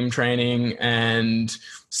beam training and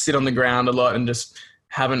sit on the ground a lot, and just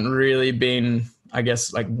haven't really been, I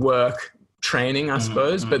guess, like work training, I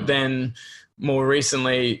suppose. But then more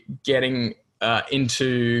recently getting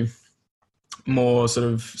into more sort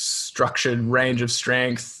of structured range of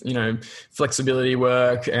strength, flexibility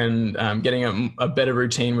work, and getting a better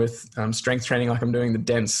routine with strength training, like I'm doing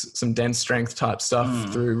some dense strength type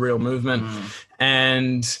stuff through real movement,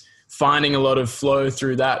 and finding a lot of flow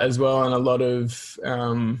through that as well, and a lot of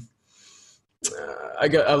I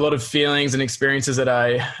got a lot of feelings and experiences that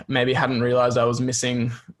I maybe hadn't realized I was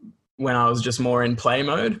missing when I was just more in play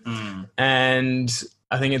mode. And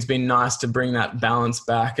I think it's been nice to bring that balance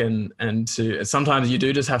back and to, sometimes you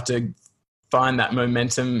do just have to find that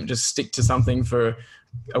momentum, just stick to something for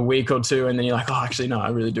a week or two, and then you're like, oh, actually, no, I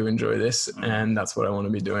really do enjoy this, and that's what I want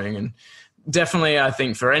to be doing. And definitely, I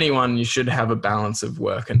think for anyone, you should have a balance of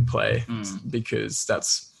work and play, because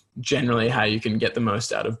that's generally how you can get the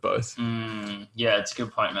most out of both. Yeah, it's a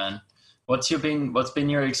good point, man. What's been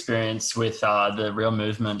your experience with the real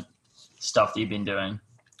movement stuff that you've been doing?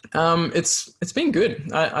 It's been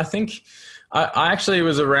good. I think I actually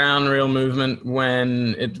was around real movement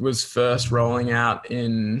when it was first rolling out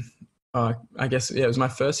in, I guess, it was my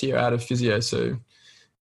first year out of physio. So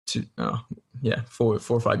 4 or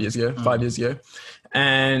 5 years ago, 5 years ago.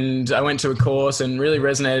 And I went to a course and really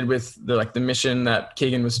resonated with the mission that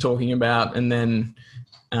Keegan was talking about. And then,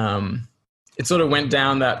 it sort of went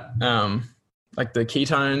down that, like the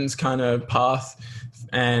ketones kind of path.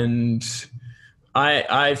 And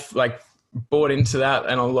I've bought into that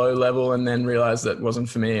on a low level, and then realized that wasn't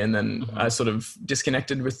for me. And then I sort of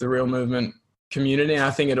disconnected with the real movement community. And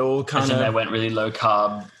I think it all kind of, they went really low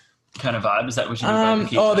carb kind of vibe. Is that what you mean?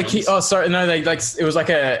 It was like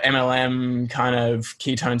a MLM kind of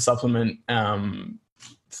ketone supplement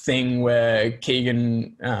thing where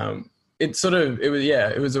Keegan,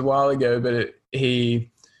 it was a while ago, but he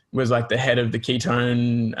was like the head of the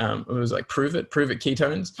ketone, it was like Prove It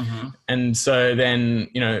Ketones. And so then,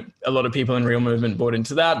 a lot of people in real movement bought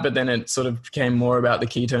into that, but then it sort of became more about the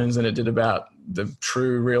ketones than it did about the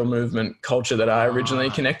true real movement culture that I originally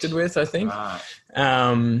connected with, I think.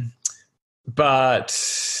 But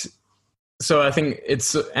so I think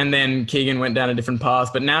and then Keegan went down a different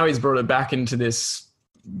path, but now he's brought it back into this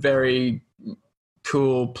very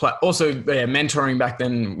cool mentoring back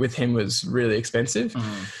then with him was really expensive.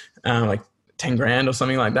 like 10 grand or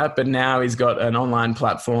something like that. But now he's got an online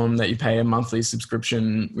platform that you pay a monthly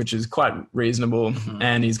subscription, which is quite reasonable.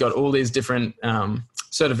 And he's got all these different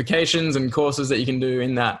certifications and courses that you can do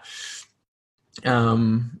in that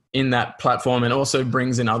platform, and also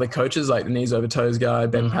brings in other coaches like the knees over toes guy,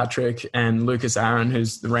 Ben Patrick, and Lucas Aaron,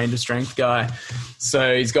 who's the range of strength guy.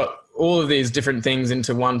 So he's got all of these different things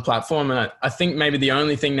into one platform. And I think maybe the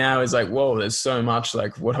only thing now is like, whoa, there's so much,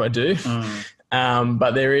 like, what do I do?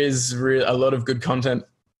 But there is a lot of good content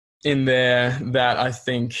in there that I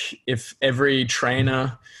think if every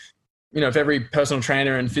trainer, if every personal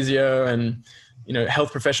trainer and physio and,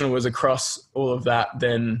 health professional was across all of that,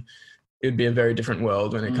 then it would be a very different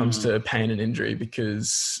world when it comes to pain and injury.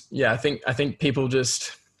 Because I think people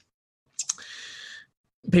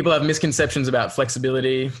have misconceptions about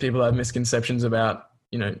flexibility. People have misconceptions about,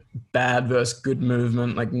 bad versus good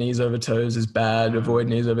movement, like knees over toes is bad, avoid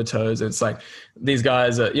knees over toes. It's like these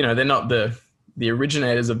guys are, they're not the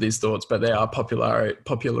originators of these thoughts, but they are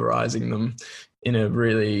popularizing them in a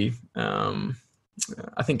really, I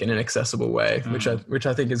think in an accessible way, which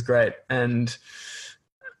I think is great. And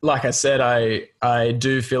like I said, I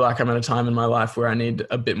do feel like I'm at a time in my life where I need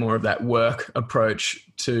a bit more of that work approach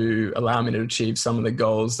to allow me to achieve some of the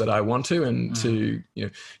goals that I want to, and to,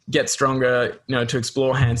 get stronger, to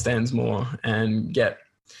explore handstands more and get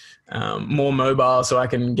more mobile so I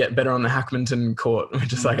can get better on the Hackmanton court,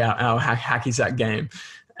 which is like our hacky sack game.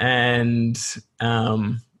 And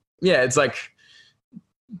it's like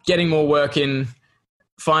getting more work in,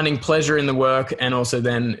 finding pleasure in the work, and also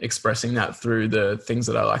then expressing that through the things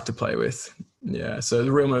that I like to play with. Yeah. So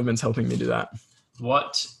the Real Movement's helping me do that.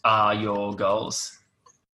 What are your goals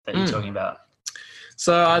that you're talking about?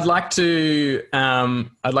 So I'd like to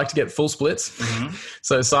get full splits.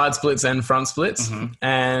 So side splits and front splits.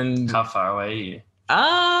 And how far away are you?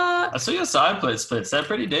 I saw your side splits. They're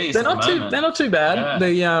pretty decent. They're not too bad.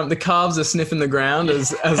 Yeah. The calves are sniffing the ground,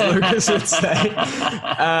 as Lucas would say.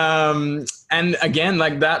 And again,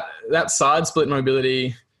 like that side split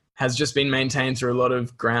mobility has just been maintained through a lot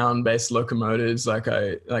of ground-based locomotives, like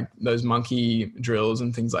those monkey drills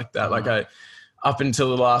and things like that. Like up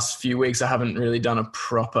until the last few weeks, I haven't really done a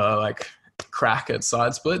proper crack at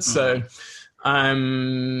side splits. So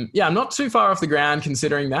I'm not too far off the ground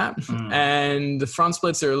considering that. And the front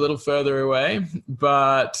splits are a little further away,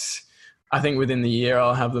 but I think within the year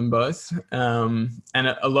I'll have them both. And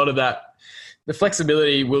a lot of that, the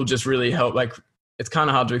flexibility will just really help. Like, it's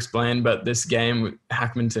kind of hard to explain, but this game,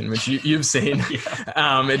 Hackmanton, which you've seen,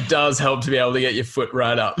 it does help to be able to get your foot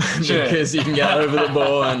right up because you can get over the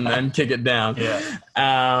ball and kick it down.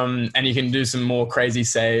 And you can do some more crazy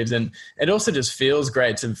saves. And it also just feels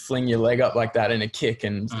great to fling your leg up like that in a kick.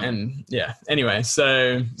 And anyway,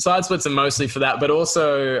 so side splits are mostly for that. But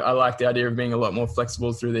also I like the idea of being a lot more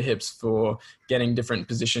flexible through the hips for getting different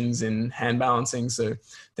positions in hand balancing. So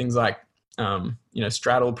things like,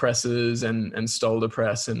 straddle presses and stolder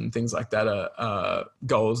press and things like that are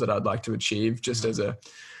goals that I'd like to achieve just I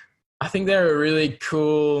think they're a really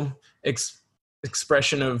cool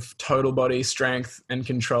expression of total body strength and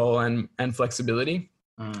control and flexibility.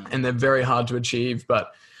 And they're very hard to achieve,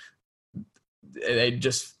 but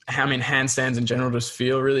handstands in general just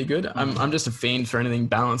feel really good. I'm just a fiend for anything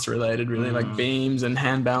balance related, really, like beams and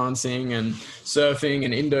hand balancing and surfing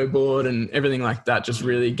and Indo board and everything like that just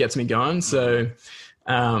really gets me going. So,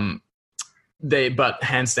 but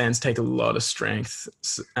handstands take a lot of strength,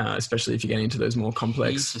 especially if you're getting into those more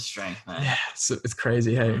complex. Piece of strength, man. Yeah, it's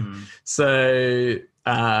crazy, hey. So,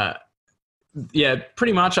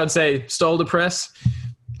 pretty much I'd say stolder press,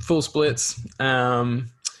 full splits,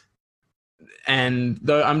 and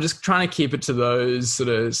though I'm just trying to keep it to those sort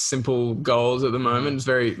of simple goals at the moment. It's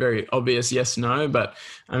very, very obvious yes, no. But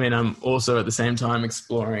I mean, I'm also at the same time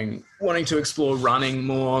wanting to explore running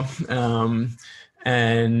more, and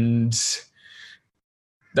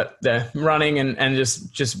that they're running and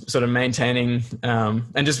just sort of maintaining,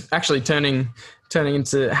 and just actually turning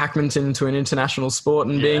into Hackmanton to an international sport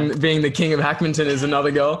and being the king of Hackmanton is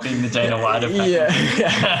another goal. Being the Dana White of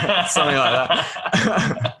Hackmanton. Something like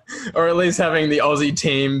that. Or at least having the Aussie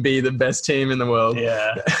team be the best team in the world.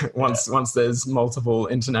 Once there's multiple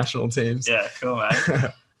international teams. Yeah, cool,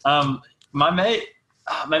 man. My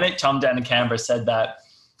mate Tom down in Canberra said that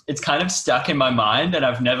it's kind of stuck in my mind and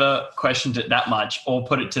I've never questioned it that much or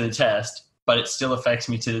put it to the test, but it still affects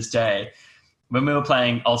me to this day. When we were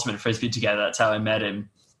playing Ultimate Frisbee together, that's how I met him.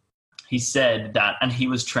 He said that, and he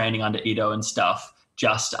was training under Ido and stuff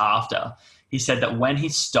just after. He said that when he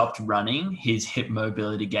stopped running, his hip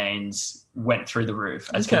mobility gains went through the roof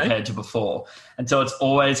as compared to before. And so it's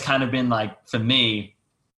always kind of been like, for me,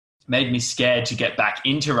 made me scared to get back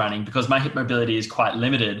into running because my hip mobility is quite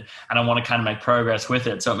limited and I want to kind of make progress with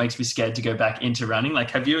it. So it makes me scared to go back into running.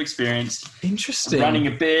 Like, have you experienced running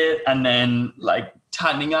a bit and then like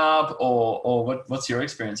tightening up, or what's your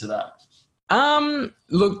experience of that?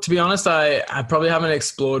 Look, to be honest, I probably haven't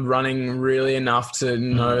explored running really enough to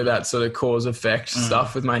know that sort of cause effect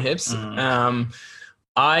stuff with my hips.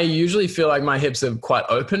 I usually feel like my hips are quite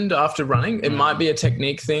opened after running. It might be a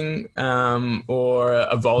technique thing, or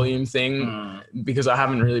a volume thing, because I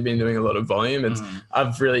haven't really been doing a lot of volume.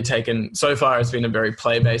 I've really taken, so far it's been a very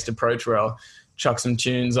play-based approach where I'll chuck some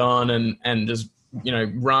tunes on and just,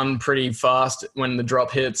 run pretty fast when the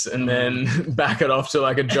drop hits, and then back it off to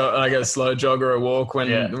like a slow jog or a walk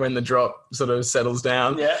when the drop sort of settles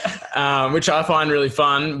down. Which I find really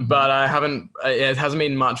fun, but it hasn't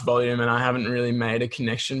been much volume, and I haven't really made a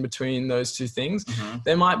connection between those two things.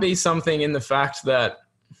 There might be something in the fact that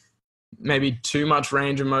maybe too much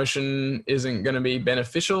range of motion isn't going to be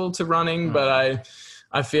beneficial to running, but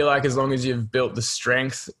I feel like as long as you've built the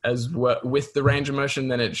strength with the range of motion,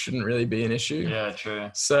 then it shouldn't really be an issue. Yeah, true.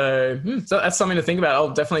 So that's something to think about. I'll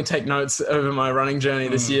definitely take notes over my running journey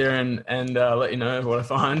this year and let you know what I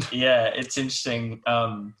find. Yeah, it's interesting.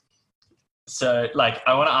 So like,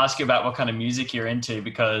 I want to ask you about what kind of music you're into,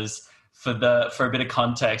 because for a bit of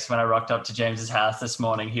context, when I rocked up to James's house this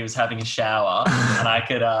morning, he was having a shower, and I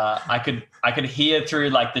could hear through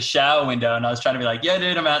like the shower window, and I was trying to be like, "Yeah,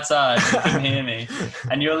 dude, I'm outside." You couldn't hear me,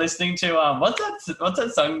 and you were listening to what's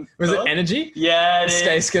that song? Was called? it Energy? Yeah,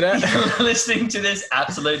 Stay Skidder. Listening to this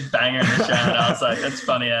absolute banger in the shower, and I was like, "That's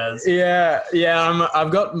funny as." Yeah.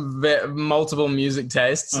 I've got multiple music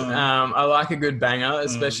tastes. I like a good banger,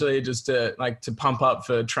 especially just to pump up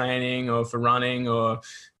for training or for running or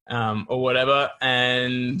whatever.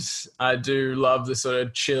 And I do love the sort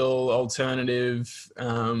of chill alternative,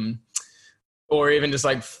 or even just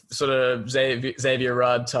like sort of Xavier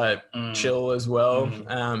Rudd type chill as well.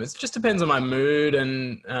 It just depends on my mood.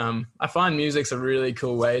 And I find music's a really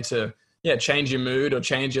cool way to change your mood or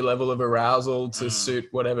change your level of arousal to suit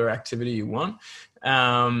whatever activity you want.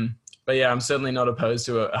 But yeah, I'm certainly not opposed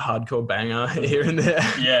to a hardcore banger here and there.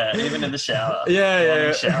 Yeah, even in the shower.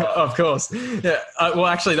 Shower. Of course. Yeah. Well,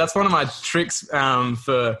 actually, that's one of my tricks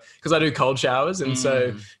because I do cold showers, and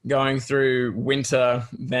so going through winter,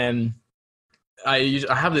 then I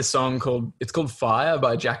have this song called "Fire"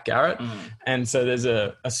 by Jack Garrett, and so there's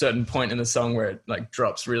a certain point in the song where it like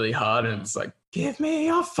drops really hard, and it's like, "Give me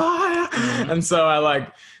your fire," and so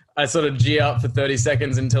I sort of G up for 30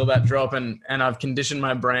 seconds until that drop, and I've conditioned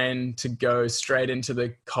my brain to go straight into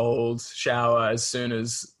the cold shower as soon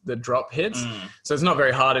as the drop hits. So it's not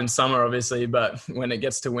very hard in summer, obviously, but when it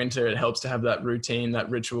gets to winter, it helps to have that routine, that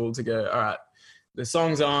ritual to go, all right, the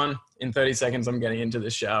song's on, in 30 seconds I'm getting into the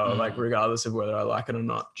shower, like regardless of whether I like it or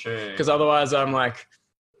not. True. Because otherwise I'm like,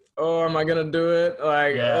 oh, am I gonna do it?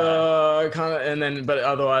 Like, I kind of, and then, but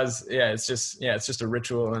otherwise, it's just a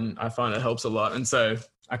ritual, and I find it helps a lot. And so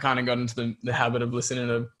I kind of got into the habit of listening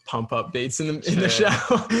to pump up beats in the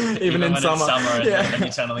shower, even in summer. It's summer, and you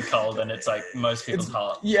turn on the cold, and it's like most people's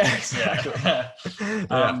heart. Yeah, exactly.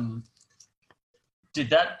 Did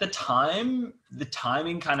the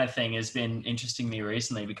timing kind of thing has been interesting to me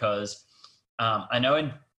recently, because I know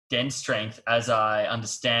in dense strength, as I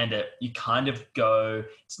understand it, you kind of go,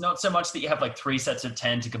 it's not so much that you have like 3 sets of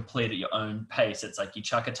 10 to complete at your own pace. It's like you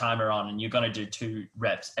chuck a timer on and you're going to do 2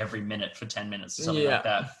 reps every minute for 10 minutes or something like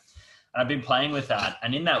that. And I've been playing with that.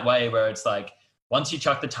 And in that way where it's like, once you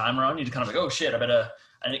chuck the timer on, you're kind of like, oh shit, I better,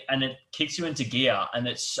 and it kicks you into gear. And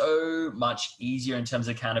it's so much easier in terms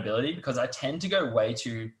of accountability, because I tend to go way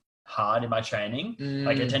too hard in my training.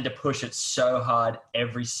 Like I tend to push it so hard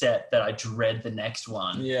every set that I dread the next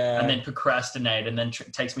one, and then procrastinate, and then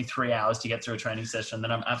it takes me 3 hours to get through a training session.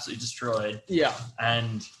 Then I'm absolutely destroyed.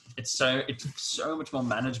 And it's so much more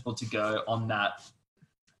manageable to go on that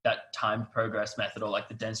timed progress method, or like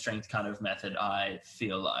the dense strength kind of method, I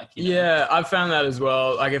feel like. I've found that as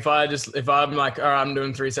well. Like if I'm like, all right, I'm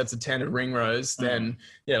doing 3 sets of 10 of ring rows, then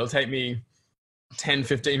it'll take me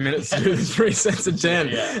 10-15 minutes to do 3 sets of 10.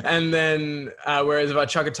 And then whereas if I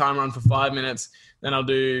chuck a timer on for 5 minutes, then I'll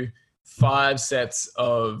do 5 sets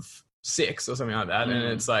of 6 or something like that. And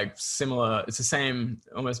it's like similar, it's the same,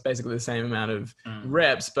 almost basically the same amount of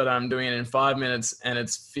reps, but I'm doing it in 5 minutes, and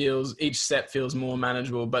each set feels more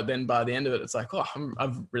manageable. But then by the end of it, it's like, oh,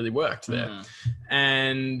 I've really worked there.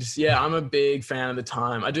 And I'm a big fan of the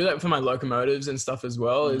time. I do that for my locomotives and stuff as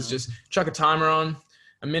well, is just chuck a timer on,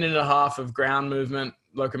 1.5 minutes of ground movement,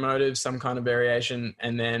 locomotive, some kind of variation,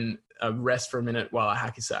 and then rest for a minute while I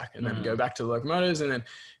hacky sack, and then go back to the locomotives, and then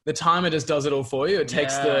the timer just does it all for you. It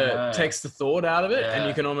takes the thought out of it, and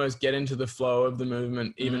you can almost get into the flow of the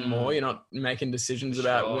movement even more. You're not making decisions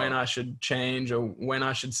about when I should change or when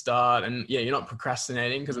I should start, and you're not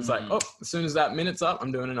procrastinating because it's like, oh, as soon as that minute's up,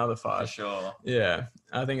 I'm doing another 5. For sure. Yeah,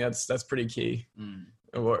 I think that's pretty key,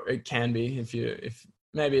 or it can be if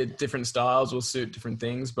maybe different styles will suit different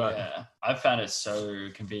things, but I've found it so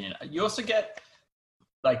convenient. You also get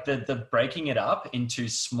like the breaking it up into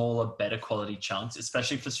smaller, better quality chunks,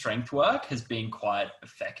 especially for strength work, has been quite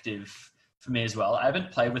effective for me as well. I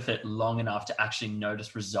haven't played with it long enough to actually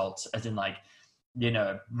notice results, as in like,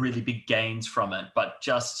 really big gains from it, but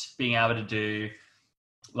just being able to do,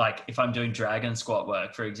 like if I'm doing dragon squat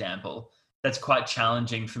work, for example, that's quite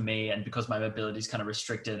challenging for me. And because my mobility is kind of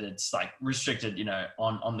restricted, it's like restricted,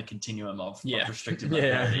 on the continuum of restricted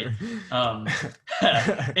mobility.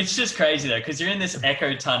 It's just crazy though, because you're in this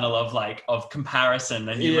echo tunnel of comparison,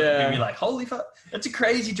 and you look at me and be like, holy fuck, that's a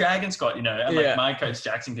crazy dragon squat, and like my coach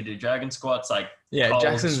Jackson could do dragon squats, like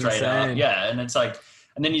Jackson's straight insane. up. Yeah. And it's like,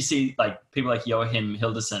 and then you see like people like Joachim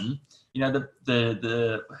Hilderson,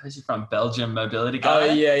 the where's he from? Belgium mobility guy.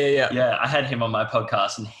 Oh yeah. Yeah, I had him on my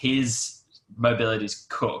podcast, and his mobility's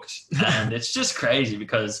cooked, and it's just crazy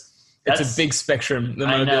because it's a big spectrum, the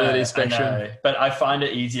mobility spectrum. I know, but I find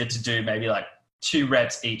it easier to do maybe like 2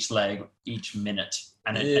 reps each leg each minute,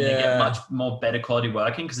 and you get much more better quality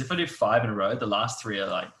working, because if I do 5 in a row, the last 3 are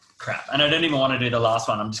like crap, and I don't even want to do the last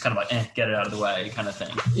one. I'm just kind of like, get it out of the way kind of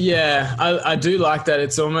thing. I do like that.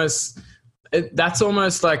 It's almost that's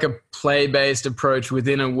almost like a play-based approach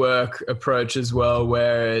within a work approach as well,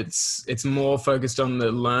 where it's more focused on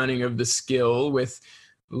the learning of the skill with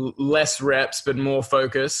less reps but more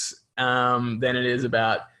focus than it is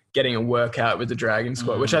about getting a workout with the dragon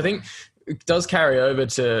squat, which I think does carry over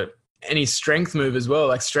to any strength move as well.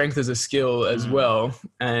 Like strength is a skill as well,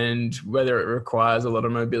 and whether it requires a lot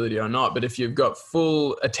of mobility or not, but if you've got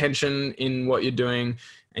full attention in what you're doing,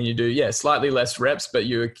 and you do, slightly less reps, but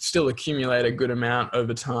you still accumulate a good amount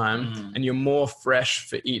over time, and you're more fresh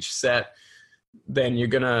for each set, then your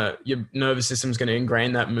nervous system's going to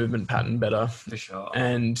ingrain that movement pattern better. For sure.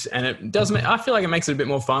 And it does I feel like it makes it a bit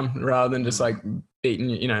more fun rather than just like beating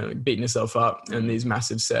yourself up in these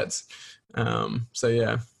massive sets.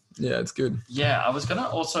 It's good. Yeah. I was going to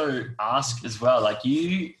also ask as well, like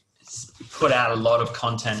you put out a lot of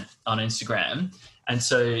content on Instagram, and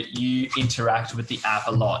so you interact with the app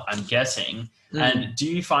a lot, I'm guessing. And do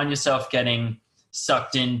you find yourself getting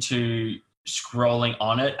sucked into scrolling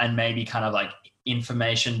on it and maybe kind of like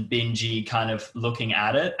information bingey kind of looking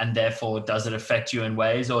at it, and therefore does it affect you in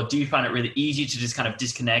ways? Or do you find it really easy to just kind of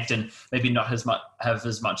disconnect and maybe not have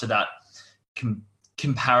as much of that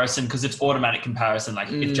comparison, because it's automatic comparison? Like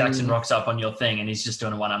if Jackson rocks up on your thing and he's just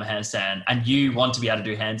doing a 1-arm handstand and you want to be able to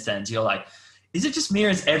do handstands, you're like, is it just me, or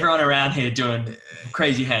is everyone around here doing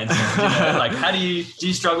crazy handstands? Like, how do you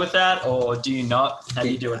struggle with that, or do you not? How do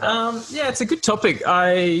you deal with that? It's a good topic.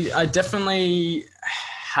 I definitely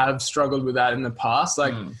have struggled with that in the past.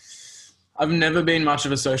 Like, I've never been much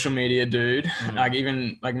of a social media dude. Like,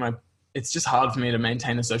 even like it's just hard for me to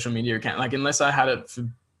maintain a social media account. Like, unless I had it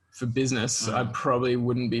for business, I probably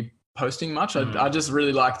wouldn't be posting much. I just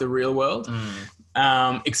really like the real world.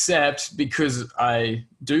 Except because I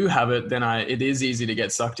do have it, then it is easy to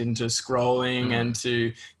get sucked into scrolling and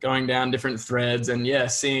to going down different threads and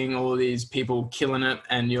seeing all these people killing it,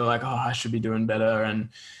 and you're like, oh, I should be doing better. And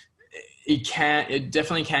it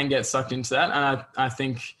definitely can get sucked into that. And I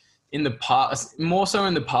think in the past, more so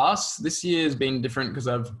in the past, this year has been different because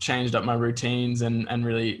I've changed up my routines and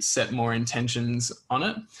really set more intentions on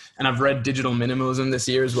it. And I've read Digital Minimalism this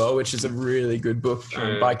year as well, which is a really good book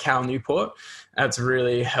by Cal Newport. That's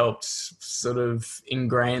really helped sort of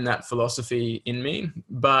ingrain that philosophy in me.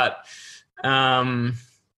 But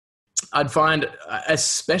I'd find,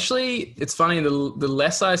 especially, it's funny, the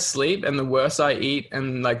less I sleep and the worse I eat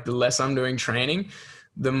and like the less I'm doing training,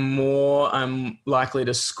 the more I'm likely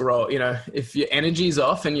to scroll. If your energy's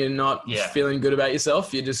off and you're not feeling good about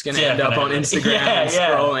yourself, you're just going to end up on Instagram and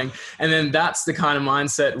scrolling. And then that's the kind of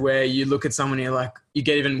mindset where you look at someone and you're like, you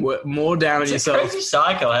get even more down on yourself. It's a crazy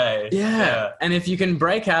cycle, hey? Yeah. And if you can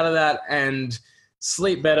break out of that and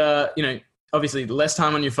sleep better, obviously less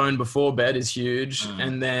time on your phone before bed is huge,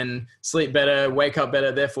 and then sleep better, wake up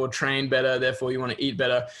better, therefore train better, therefore you want to eat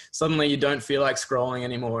better. Suddenly you don't feel like scrolling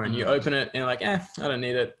anymore, and you open it and you're like, I don't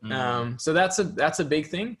need it. So that's a big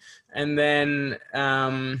thing. And then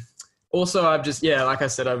also I've just, like I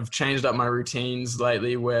said, I've changed up my routines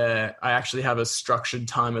lately where I actually have a structured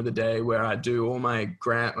time of the day where I do all my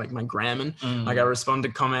gramming. Like I respond to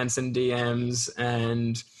comments and DMs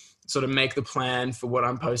and sort of make the plan for what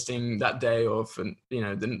I'm posting that day or for,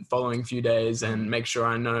 the following few days, and make sure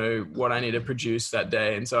I know what I need to produce that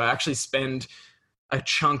day. And so I actually spend a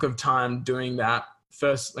chunk of time doing that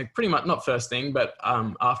first, like pretty much not first thing, but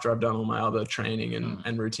after I've done all my other training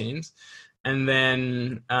and routines. And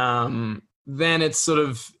then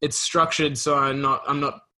it's structured. So I'm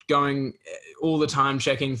not going all the time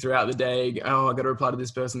checking throughout the day. Oh, I got to reply to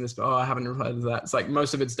this person. I haven't replied to that. It's like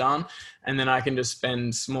most of it's done. And then I can just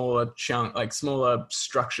spend smaller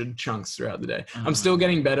structured chunks throughout the day. I'm still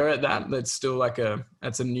getting better at that. That's still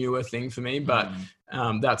that's a newer thing for me, but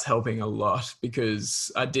that's helping a lot,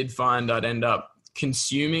 because I did find I'd end up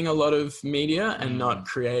consuming a lot of media and not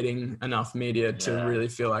creating enough media to really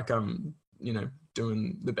feel like I'm,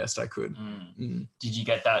 doing the best I could. Did you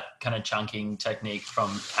get that kind of chunking technique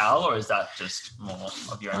from Cal, or is that just more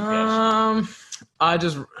of your own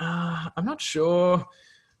creation? I'm not sure.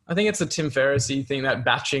 I think it's a Tim Ferriss-y thing, that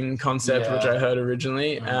batching concept, which I heard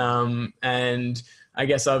originally. And I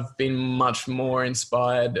guess I've been much more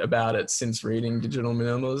inspired about it since reading Digital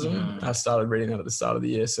Minimalism. I started reading that at the start of the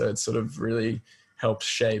year, so it's sort of really helped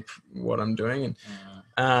shape what I'm doing.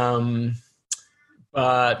 And,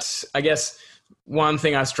 but I guess one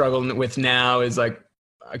thing I struggle with now is I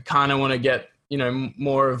kind of want to get,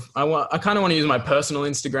 more of, I kind of want to use my personal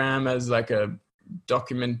Instagram as like a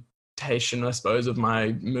documentation, I suppose, of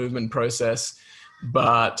my movement process,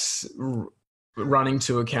 but running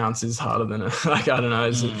 2 accounts is harder than I don't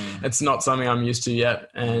know. It's not something I'm used to yet.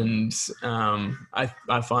 And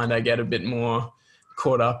I find I get a bit more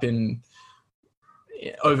caught up in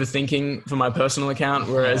overthinking for my personal account,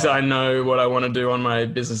 whereas I know what I want to do on my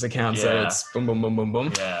business account. So it's boom, boom, boom, boom,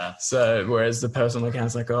 boom. Yeah. So whereas the personal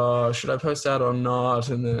account's like, oh, should I post out or not?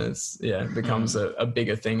 And then it becomes a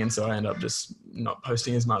bigger thing. And so I end up just not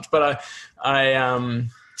posting as much. But I'm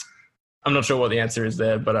not sure what the answer is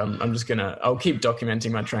there, but I'm just I'll keep documenting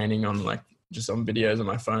my training on just on videos on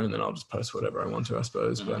my phone, and then I'll just post whatever I want to, I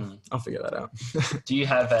suppose, but I'll figure that out. Do you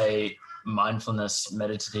have a mindfulness,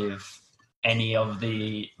 meditative, any of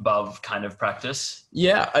the above kind of practice?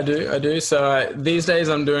 Yeah, I do. So these days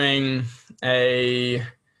I'm doing the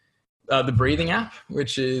breathing app,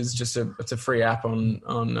 which is just it's a free app on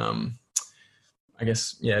I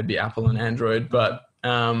guess, it'd be Apple and Android, but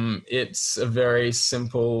it's a very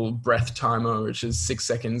simple breath timer, which is 6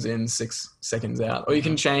 seconds in, 6 seconds out. Or you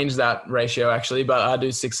can change that ratio actually, but I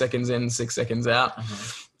do 6 seconds in, 6 seconds out,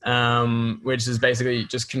 which is basically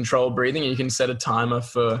just controlled breathing. You can set a timer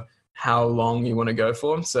for how long you want to go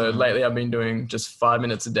for. So lately I've been doing just 5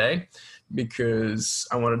 minutes a day because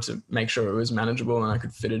I wanted to make sure it was manageable and I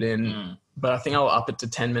could fit it in. But I think I'll up it to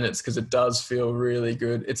 10 minutes because it does feel really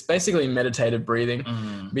good. It's basically meditative breathing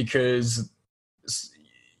because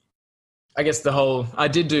I guess I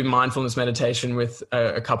did do mindfulness meditation with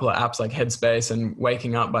a couple of apps like Headspace and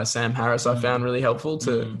Waking Up by Sam Harris. I found really helpful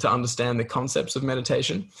to understand the concepts of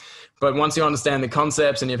meditation. But once you understand the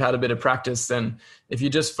concepts and you've had a bit of practice, then if you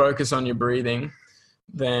just focus on your breathing,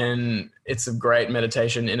 then it's a great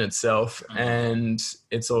meditation in itself. And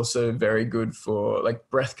it's also very good for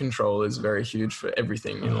breath control is very huge for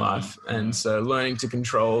everything in life. And so learning to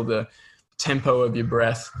control the tempo of your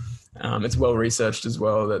breath, it's well researched as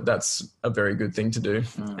well that's a very good thing to do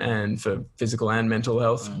and for physical and mental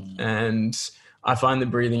health. And I find the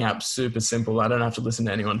breathing app super simple. I don't have to listen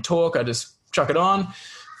to anyone talk. I just chuck it on.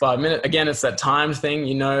 5 minutes. Again, it's that timed thing.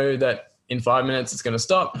 You know that in 5 minutes it's going to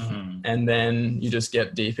stop, and then you just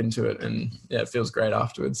get deep into it, and it feels great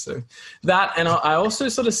afterwards. So that, and I also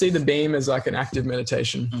sort of see the beam as like an active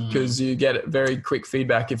meditation because you get very quick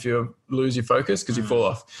feedback if you lose your focus because you fall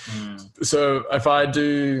off. So if I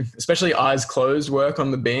do, especially eyes closed work on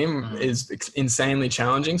the beam is insanely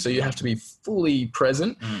challenging. So you have to be fully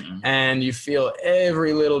present and you feel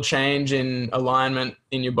every little change in alignment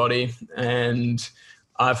in your body, and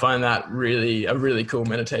I find that a really cool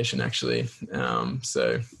meditation, actually.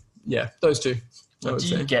 So yeah, those two. What do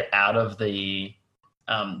you get out of the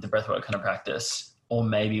breathwork kind of practice, or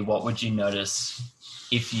maybe what would you notice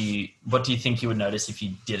what do you think you would notice if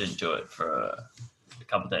you didn't do it for a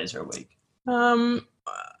couple of days or a week? I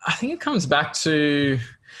think it comes back to,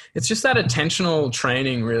 it's just that attentional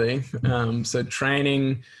training, really. So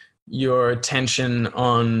training your attention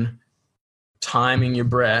on timing your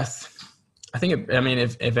breath. I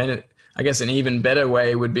guess an even better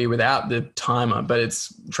way would be without the timer, but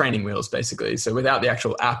it's training wheels basically. So without the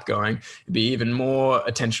actual app going, it'd be even more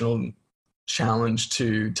attentional challenge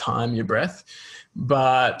to time your breath.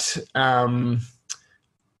 But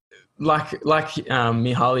like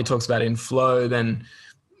Mihaly talks about in flow, then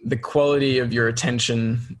the quality of your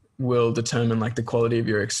attention will determine like the quality of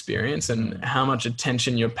your experience and how much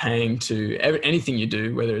attention you're paying to anything you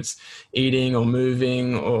do, whether it's eating or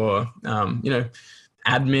moving or,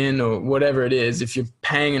 admin or whatever it is. If you're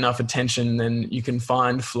paying enough attention, then you can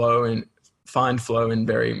find flow in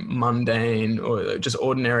very mundane or just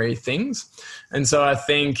ordinary things. And so I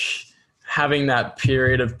think having that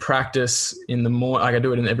period of practice in the morning, like I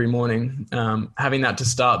do it in every morning, having that to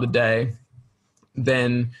start the day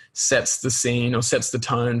then sets the scene or sets the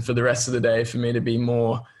tone for the rest of the day for me to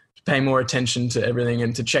pay more attention to everything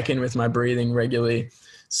and to check in with my breathing regularly,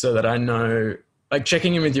 so that I know, like,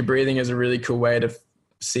 checking in with your breathing is a really cool way to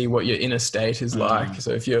see what your inner state is like.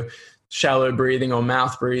 So if you're shallow breathing or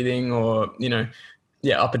mouth breathing or,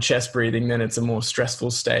 upper chest breathing, then it's a more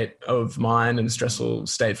stressful state of mind and stressful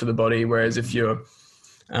state for the body. Whereas if you're,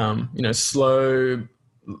 slow,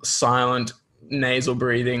 silent, nasal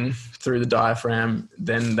breathing through the diaphragm,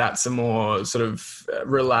 then that's a more sort of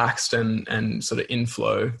relaxed and sort of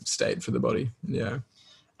inflow state for the body. Yeah.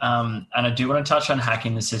 And I do want to touch on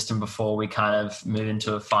hacking the system before we kind of move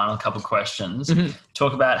into a final couple questions. Mm-hmm.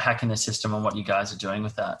 Talk about hacking the system and what you guys are doing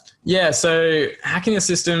with that. Yeah. So hacking the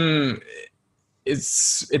system, it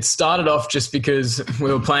started off just because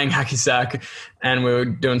we were playing hacky sack and we were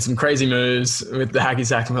doing some crazy moves with the hacky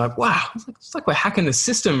sack, and we're like, wow, it's like we're hacking the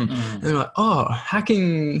system. And we're like, oh,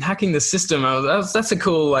 hacking the system. That's a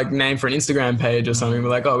cool like name for an Instagram page or something. We're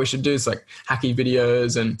like, oh, we should do like hacky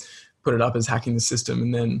videos and put it up as hacking the system.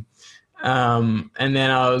 And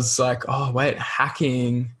then I was like, oh wait,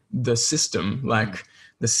 hacking the system, like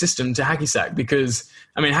the system to hacky sack, because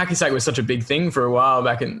I mean, hacky sack was such a big thing for a while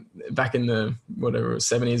back in the whatever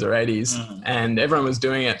 70s or 80s, and everyone was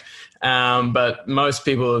doing it. But most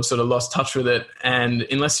people have sort of lost touch with it, and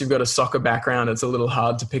unless you've got a soccer background, it's a little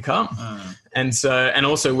hard to pick up. And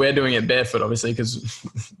also we're doing it barefoot, obviously, because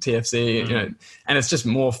TFC, and it's just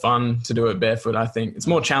more fun to do it barefoot. I think it's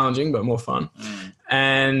more challenging, but more fun.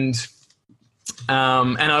 And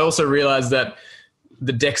I also realized that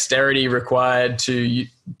the dexterity required to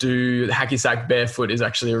do the hacky sack barefoot is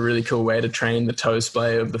actually a really cool way to train the toe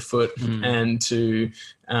splay of the foot and to,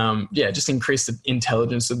 just increase the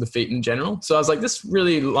intelligence of the feet in general. So I was like, this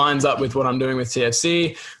really lines up with what I'm doing with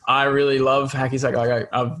TFC. I really love hacky sack.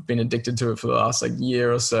 I've been addicted to it for the last like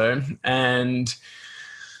year or so. And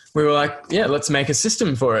we were like, yeah, let's make a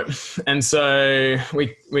system for it. And so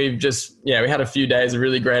we had a few days of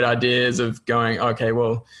really great ideas of going, okay,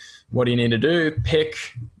 well, what do you need to do?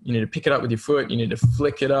 You need to pick it up with your foot. You need to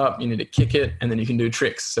flick it up. You need to kick it, and then you can do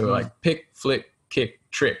tricks. So we're like pick, flick, kick,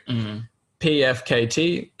 trick.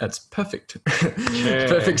 PFKT. That's perfect.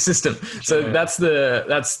 Perfect system. So that's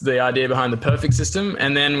the idea behind the perfect system.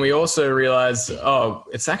 And then we also realized,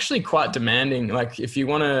 it's actually quite demanding. Like if you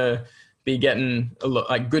want to be getting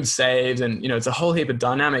like good saves, and it's a whole heap of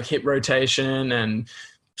dynamic hip rotation and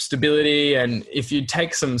stability. And if you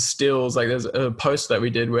take some stills, like there's a post that we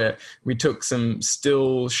did where we took some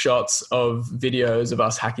still shots of videos of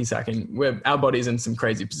us hacky sacking where our body's in some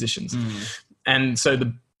crazy positions. And so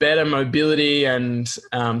the better mobility and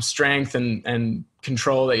strength and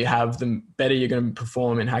control that you have, the better you're going to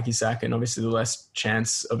perform in hacky sack, and obviously the less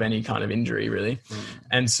chance of any kind of injury really.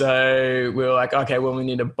 And so we were like, okay, well, we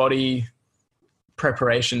need a body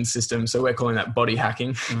preparation system. So we're calling that body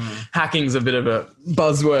hacking. Hacking's a bit of a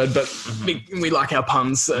buzzword, but we like our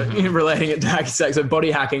puns, so relating it to hacky sack. So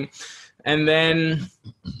body hacking. And then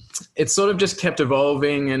it sort of just kept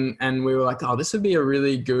evolving, and we were like, oh, this would be a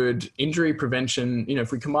really good injury prevention.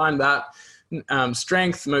 If we combine that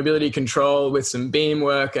strength, mobility, control with some beam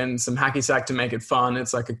work and some hacky sack to make it fun,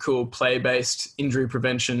 it's like a cool play-based injury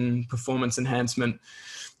prevention, performance enhancement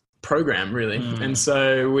program really. And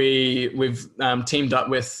so we've teamed up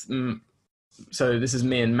with so this is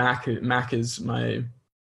me and Mac. Mac is my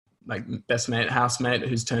like best mate, housemate,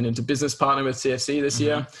 who's turned into business partner with CFC this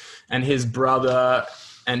year, and his brother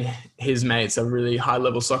and his mates are really high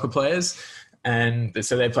level soccer players, and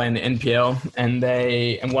so they play in the NPL,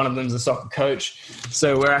 and one of them's a soccer coach.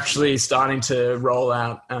 So we're actually starting to roll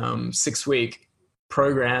out 6-week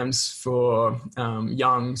programs for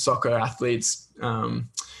young soccer athletes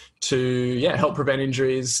to help prevent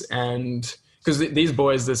injuries. And because these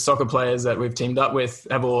boys, the soccer players that we've teamed up with,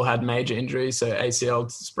 have all had major injuries, so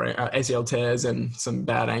ACL tears and some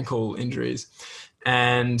bad ankle injuries,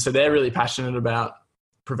 and so they're really passionate about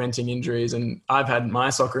preventing injuries. And I've had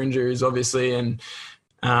my soccer injuries obviously, and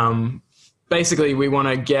basically we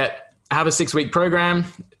want to have a 6-week program,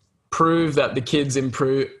 prove that the kids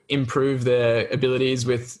improve their abilities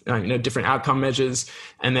with different outcome measures,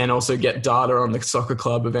 and then also get data on the soccer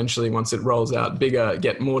club eventually once it rolls out bigger,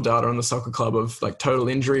 get more data on the soccer club of like total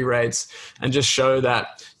injury rates, and just show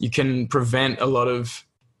that you can prevent a lot of,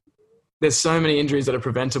 there's so many injuries that are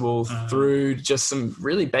preventable through just some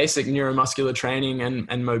really basic neuromuscular training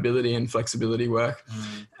and mobility and flexibility work.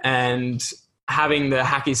 And having the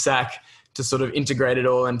hacky sack to sort of integrate it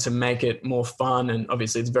all and to make it more fun. And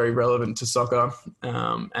obviously it's very relevant to soccer,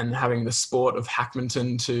 and having the sport of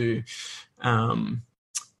hackmanton to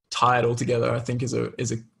tie it all together, I think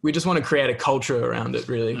we just want to create a culture around it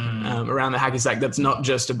really, around the hacky sack. That's not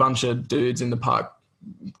just a bunch of dudes in the park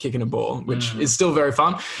kicking a ball, which is still very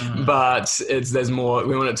fun, but there's more.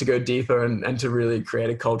 We want it to go deeper and to really create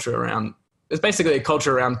a culture around. It's basically a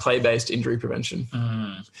culture around play-based injury prevention.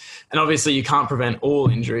 And obviously you can't prevent all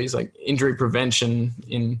injuries, like injury prevention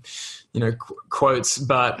in, quotes,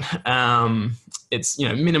 but it's,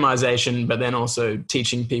 minimization, but then also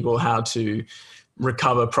teaching people how to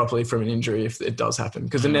recover properly from an injury if it does happen,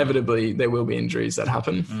 because inevitably there will be injuries that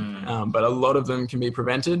happen. But a lot of them can be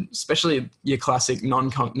prevented, especially your classic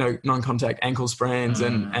non-contact ankle sprains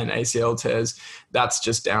and ACL tears. That's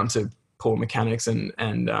just down to poor mechanics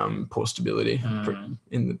and poor stability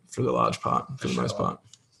for the large part, for the most part.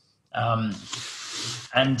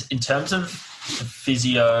 And in terms of the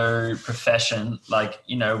physio profession, like,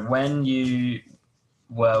 when you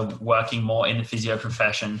were working more in the physio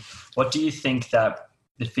profession, what do you think that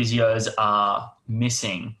the physios are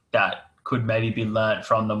missing that could maybe be learnt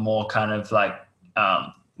from the more kind of like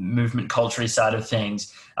movement culture side of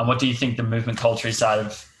things? And what do you think the movement culture side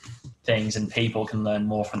of things and people can learn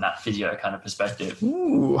more from that physio kind of perspective?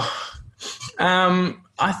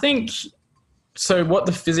 I think so. What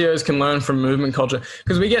the physios can learn from movement culture,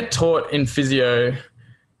 because we get taught in physio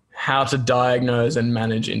how to diagnose and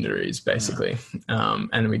manage injuries, basically,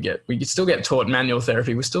 and we still get taught manual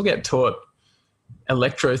therapy. We still get taught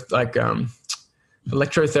electrotherapy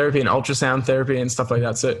and ultrasound therapy and stuff like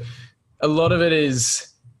that. So a lot of it is,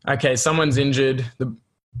 okay, someone's injured,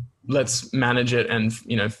 let's manage it and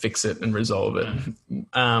fix it and resolve it.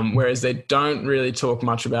 Whereas they don't really talk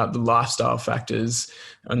much about the lifestyle factors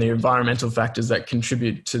and the environmental factors that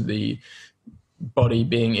contribute to the body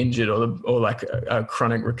being injured or like a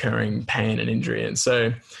chronic recurring pain and injury. And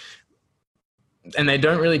they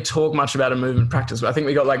don't really talk much about a movement practice. I think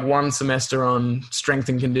we got like one semester on strength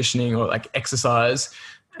and conditioning or like exercise,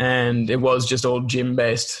 and it was just all gym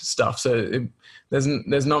based stuff. So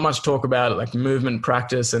there's not much talk about it, like movement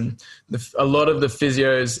practice. And a lot of the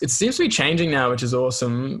physios, it seems to be changing now, which is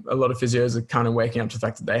awesome. A lot of physios are kind of waking up to the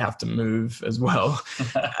fact that they have to move as well.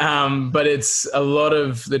 But it's a lot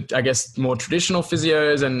of the, I guess, more traditional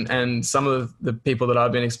physios and some of the people that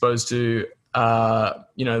I've been exposed to,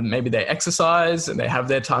 maybe they exercise and they have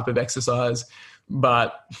their type of exercise,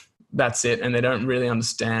 but that's it. And they don't really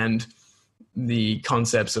understand the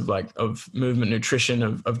concepts of movement nutrition,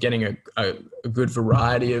 of getting a good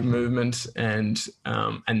variety of movement and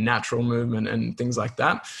natural movement and things like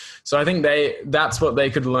that. So I think that's what they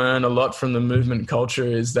could learn a lot from the movement culture,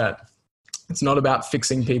 is that it's not about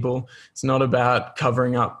fixing people. It's not about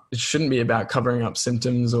covering up. It shouldn't be about covering up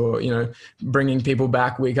symptoms or, bringing people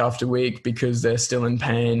back week after week because they're still in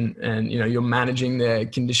pain and, you're managing their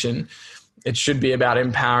condition. It should be about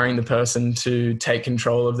empowering the person to take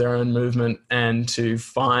control of their own movement and to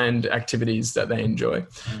find activities that they enjoy.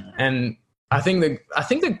 And I think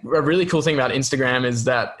a really cool thing about Instagram is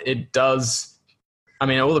that it does,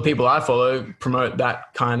 all the people I follow promote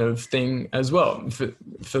that kind of thing as well for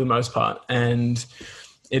the most part. And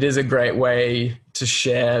it is a great way to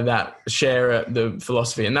share the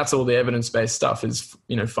philosophy. And that's all the evidence-based stuff is,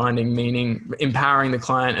 finding meaning, empowering the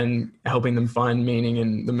client and helping them find meaning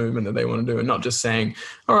in the movement that they want to do, and not just saying,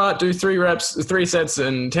 all right, do 3 sets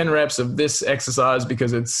and 10 reps of this exercise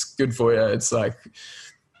because it's good for you. It's like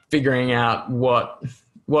figuring out what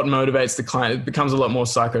motivates the client. It becomes a lot more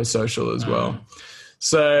psychosocial as well.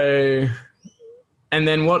 So, and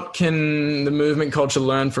then what can the movement culture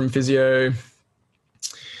learn from physio?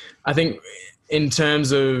 I think in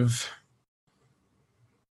terms of,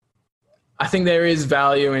 I think there is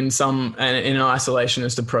value in an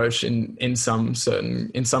isolationist approach in some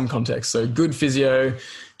contexts. So good physio,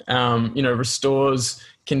 restores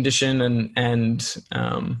condition and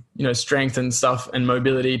strength and stuff and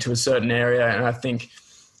mobility to a certain area. And I think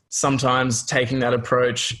sometimes taking that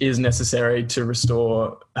approach is necessary to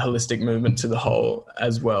restore holistic movement to the whole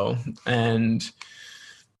as well. And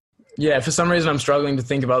yeah, for some reason I'm struggling to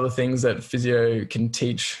think of other things that physio can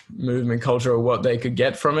teach movement culture or what they could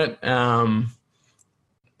get from it.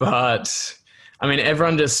 But I mean,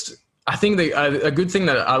 everyone just, I think a good thing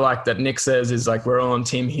that I like that Nick says is like, we're all on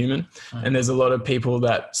team human. And there's a lot of people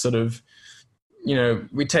that sort of, you know,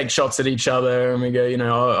 we take shots at each other and we go, you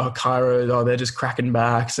know, chiro, they're just cracking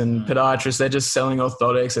backs, and podiatrists, they're just selling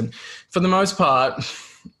orthotics. And for the most part,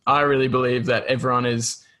 I really believe that everyone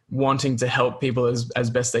is wanting to help people as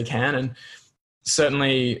best they can. And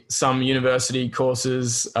certainly some university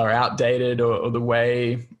courses are outdated, or the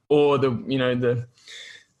way, or the, you know,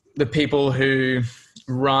 the people who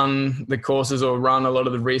run the courses or run a lot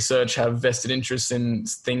of the research have vested interest in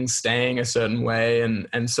things staying a certain way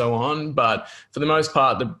and so on. But for the most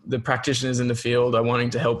part, the practitioners in the field are wanting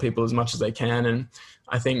to help people as much as they can. And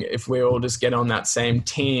I think if we all just get on that same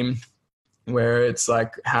team where it's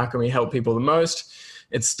like, how can we help people the most?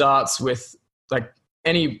 It starts with like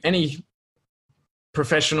any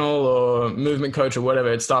professional or movement coach or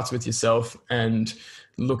whatever, it starts with yourself and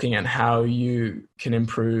looking at how you can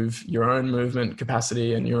improve your own movement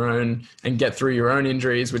capacity and get through your own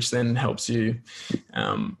injuries, which then helps you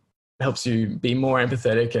be more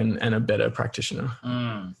empathetic and a better practitioner.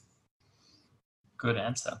 Good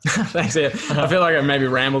answer. Thanks. Yeah. I feel like I maybe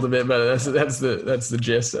rambled a bit, but that's the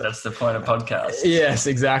gist. That's the point of podcasts. Yes,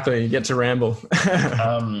 exactly. You get to ramble.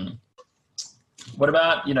 What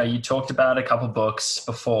about, you know, you talked about a couple books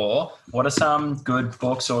before. What are some good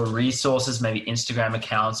books or resources, maybe Instagram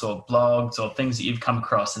accounts or blogs or things that you've come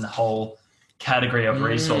across in the whole category of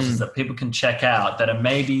resources that people can check out that are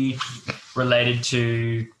maybe related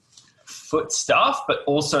to foot stuff, but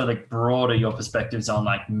also like broader your perspectives on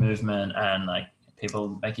like movement and like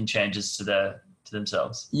people making changes to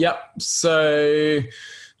themselves? Yep. So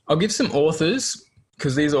I'll give some authors,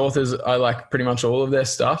 because these authors, I like pretty much all of their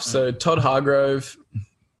stuff. So Todd Hargrove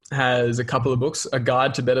has a couple of books, A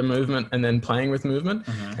Guide to Better Movement and then Playing with Movement.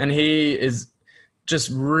 And he is just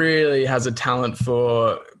really has a talent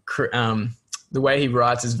for the way he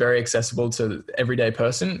writes is very accessible to the everyday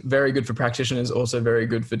person, very good for practitioners, also very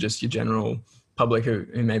good for just your general public who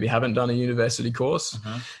maybe haven't done a university course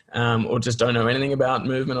or just don't know anything about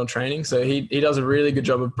movement or training. So he does a really good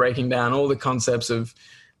job of breaking down all the concepts of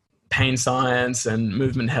pain science and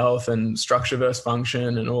movement health and structure versus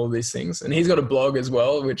function and all of these things. And he's got a blog as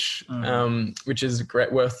well, which is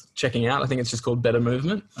great, worth checking out. I think it's just called Better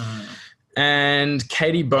Movement. And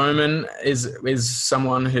Katie Bowman is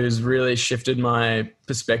someone who's really shifted my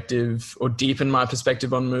perspective or deepened my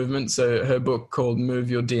perspective on movement. So her book called Move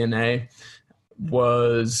Your DNA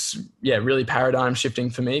was really paradigm shifting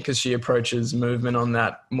for me, because she approaches movement on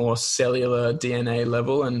that more cellular DNA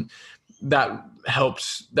level, and that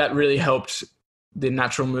really helped the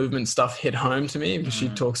natural movement stuff hit home to me, because she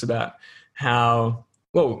talks about how,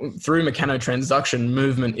 well, through mechanotransduction,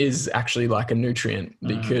 movement is actually like a nutrient,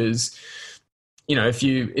 because, you know, if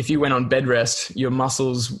you went on bed rest, your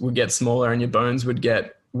muscles would get smaller and your bones would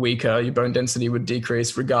get weaker, your bone density would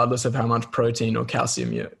decrease regardless of how much protein or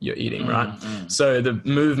calcium you're eating, right? So the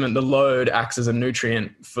movement, the load acts as a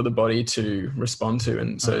nutrient for the body to respond to.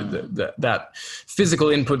 And so that physical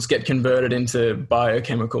inputs get converted into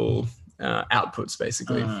biochemical outputs,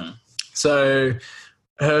 basically. So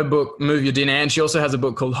her book, Move Your DNA, and she also has a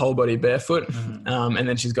book called Whole Body Barefoot. And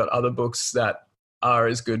then she's got other books that are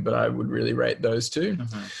as good, but I would really rate those two.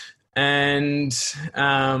 And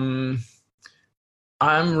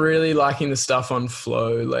I'm really liking the stuff on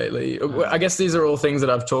flow lately. I guess these are all things that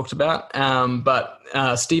I've talked about. But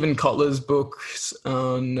Stephen Kotler's book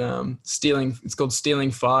on it's called Stealing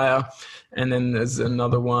Fire. And then there's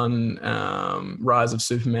another one, Rise of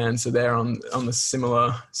Superman. So they're on the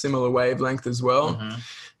similar wavelength as well.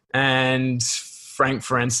 And Frank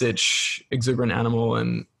Francich, Exuberant Animal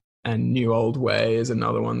and New Old Way is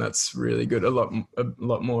another one that's really good. A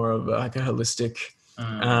lot more of like a holistic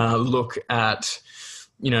look at,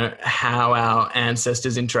 you know, how our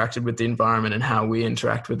ancestors interacted with the environment and how we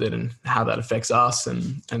interact with it and how that affects us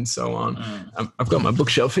and so on. I've got my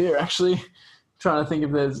bookshelf here, actually, trying to think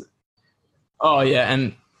if there's,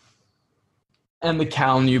 and the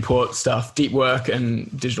Cal Newport stuff, Deep Work and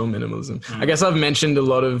Digital Minimalism. I guess I've mentioned a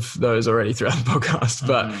lot of those already throughout the podcast,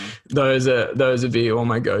 but those would be all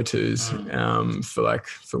my go-tos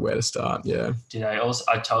for where to start. Yeah. Did I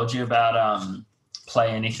told you about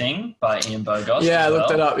Play Anything by Ian Bogost? Yeah, I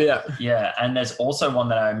looked it up. Yeah. Yeah. And there's also one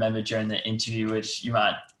that I remember during the interview, which you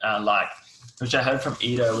might like, which I heard from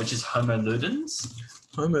Ito, which is Homo Ludens.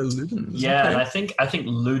 Homo Ludens. Yeah. Okay. And I think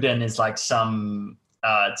Luden is like it's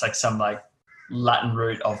like some like Latin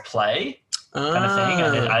root of play kind of thing.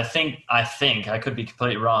 And then I think I could be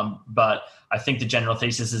completely wrong, but I think the general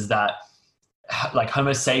thesis is that like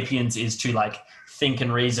Homo sapiens is to like think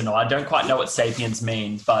and reason, or I don't quite know what sapiens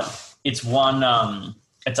means, but it's one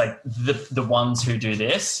it's like the ones who do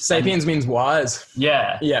this. Sapiens means wise.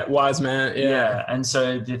 Yeah. Yeah, wise man. Yeah. And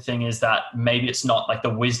so the thing is that maybe it's not like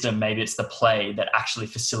the wisdom, maybe it's the play that actually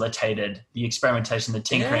facilitated the experimentation, the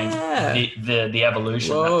tinkering, the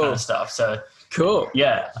evolution, that kind of stuff. So cool.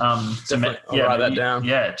 Yeah. I'll write that down.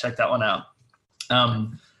 Yeah, check that one out.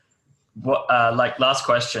 What last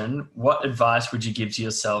question, what advice would you give to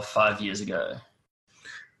yourself 5 years ago?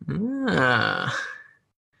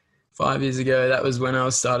 5 years ago, that was when I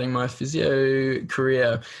was starting my physio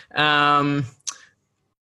career.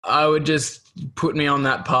 I would just put me on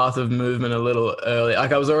that path of movement a little early.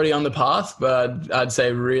 Like I was already on the path, but I'd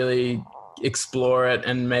say really explore it,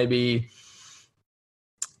 and maybe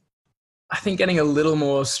I think getting a little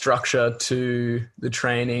more structure to the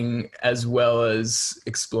training, as well as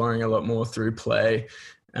exploring a lot more through play.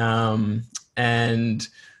 And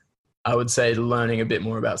I would say learning a bit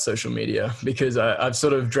more about social media, because I've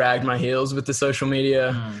sort of dragged my heels with the social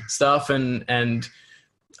media stuff, and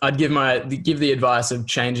I'd give the advice of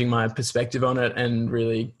changing my perspective on it and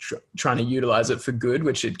really trying to utilize it for good,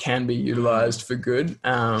 which it can be utilized for good.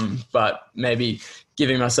 But maybe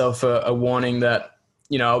giving myself a warning that,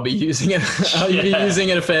 you know, I'll be using it. I'll be using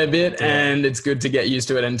it a fair bit, and it's good to get used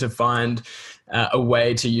to it and to find a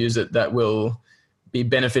way to use it that will be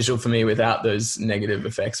beneficial for me without those negative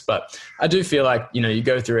effects. But I do feel like, you know, you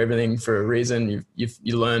go through everything for a reason.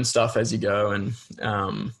 You learn stuff as you go, and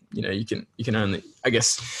you know, you can only, I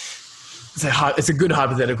guess, it's a good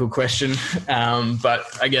hypothetical question. But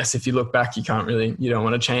I guess if you look back, you don't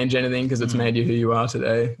want to change anything, because it's made you who you are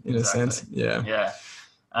today, in a sense. Yeah. Yeah.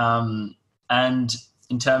 And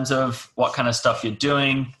in terms of what kind of stuff you're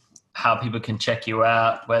doing, how people can check you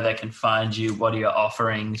out, where they can find you, what are your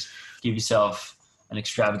offerings? Give yourself an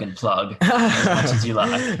extravagant plug as much as you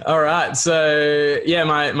like. All right. So yeah,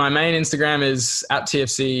 my main Instagram is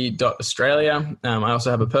 @tfc.australia. I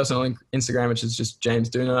also have a personal Instagram, which is just James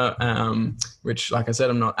Dooner, which, like I said,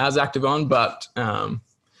 I'm not as active on, but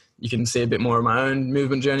you can see a bit more of my own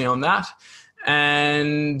movement journey on that.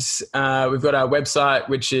 And we've got our website,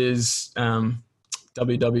 which is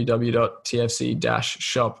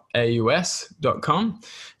www.tfc-shopaus.com.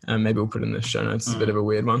 Maybe we'll put it in the show notes. It's a bit of a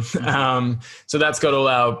weird one. So that's got all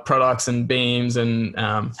our products and beams and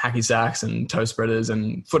hacky sacks and toe spreaders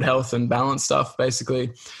and foot health and balance stuff,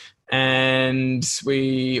 basically. And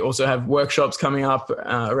we also have workshops coming up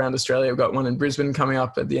around Australia. We've got one in Brisbane coming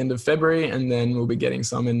up at the end of February, and then we'll be getting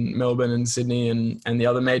some in Melbourne and Sydney and the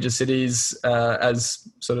other major cities as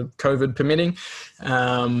sort of COVID permitting.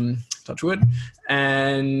 Touch wood.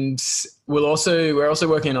 And we're also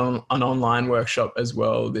working on an online workshop as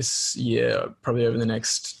well this year, probably over the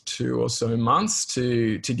next 2 or so months,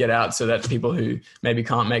 to get out, so that people who maybe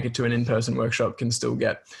can't make it to an in-person workshop can still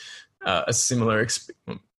get a similar experience.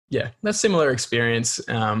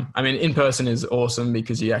 I mean, in person is awesome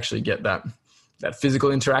because you actually get that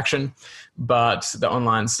physical interaction, but the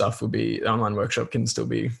online workshop can still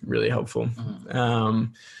be really helpful.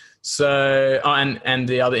 And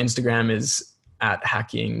the other Instagram is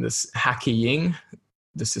 @hacking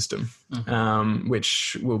the system,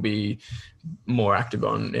 which will be more active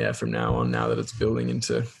on from now on, now that it's building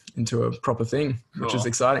into a proper thing, which is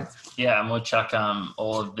exciting. Yeah, and we'll chuck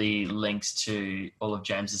all of the links to all of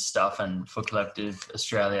James's stuff and Foot Collective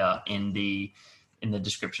Australia in the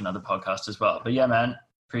description of the podcast as well. But yeah, man,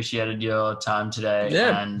 appreciated your time today.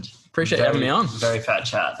 Yeah, and appreciate having me on. Very fat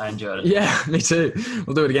chat. I enjoyed it. Yeah, me too.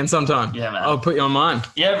 We'll do it again sometime. Yeah, man. I'll put you on mine.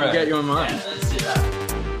 Yeah, bro. I'll get you on mine. Yeah, let's do that.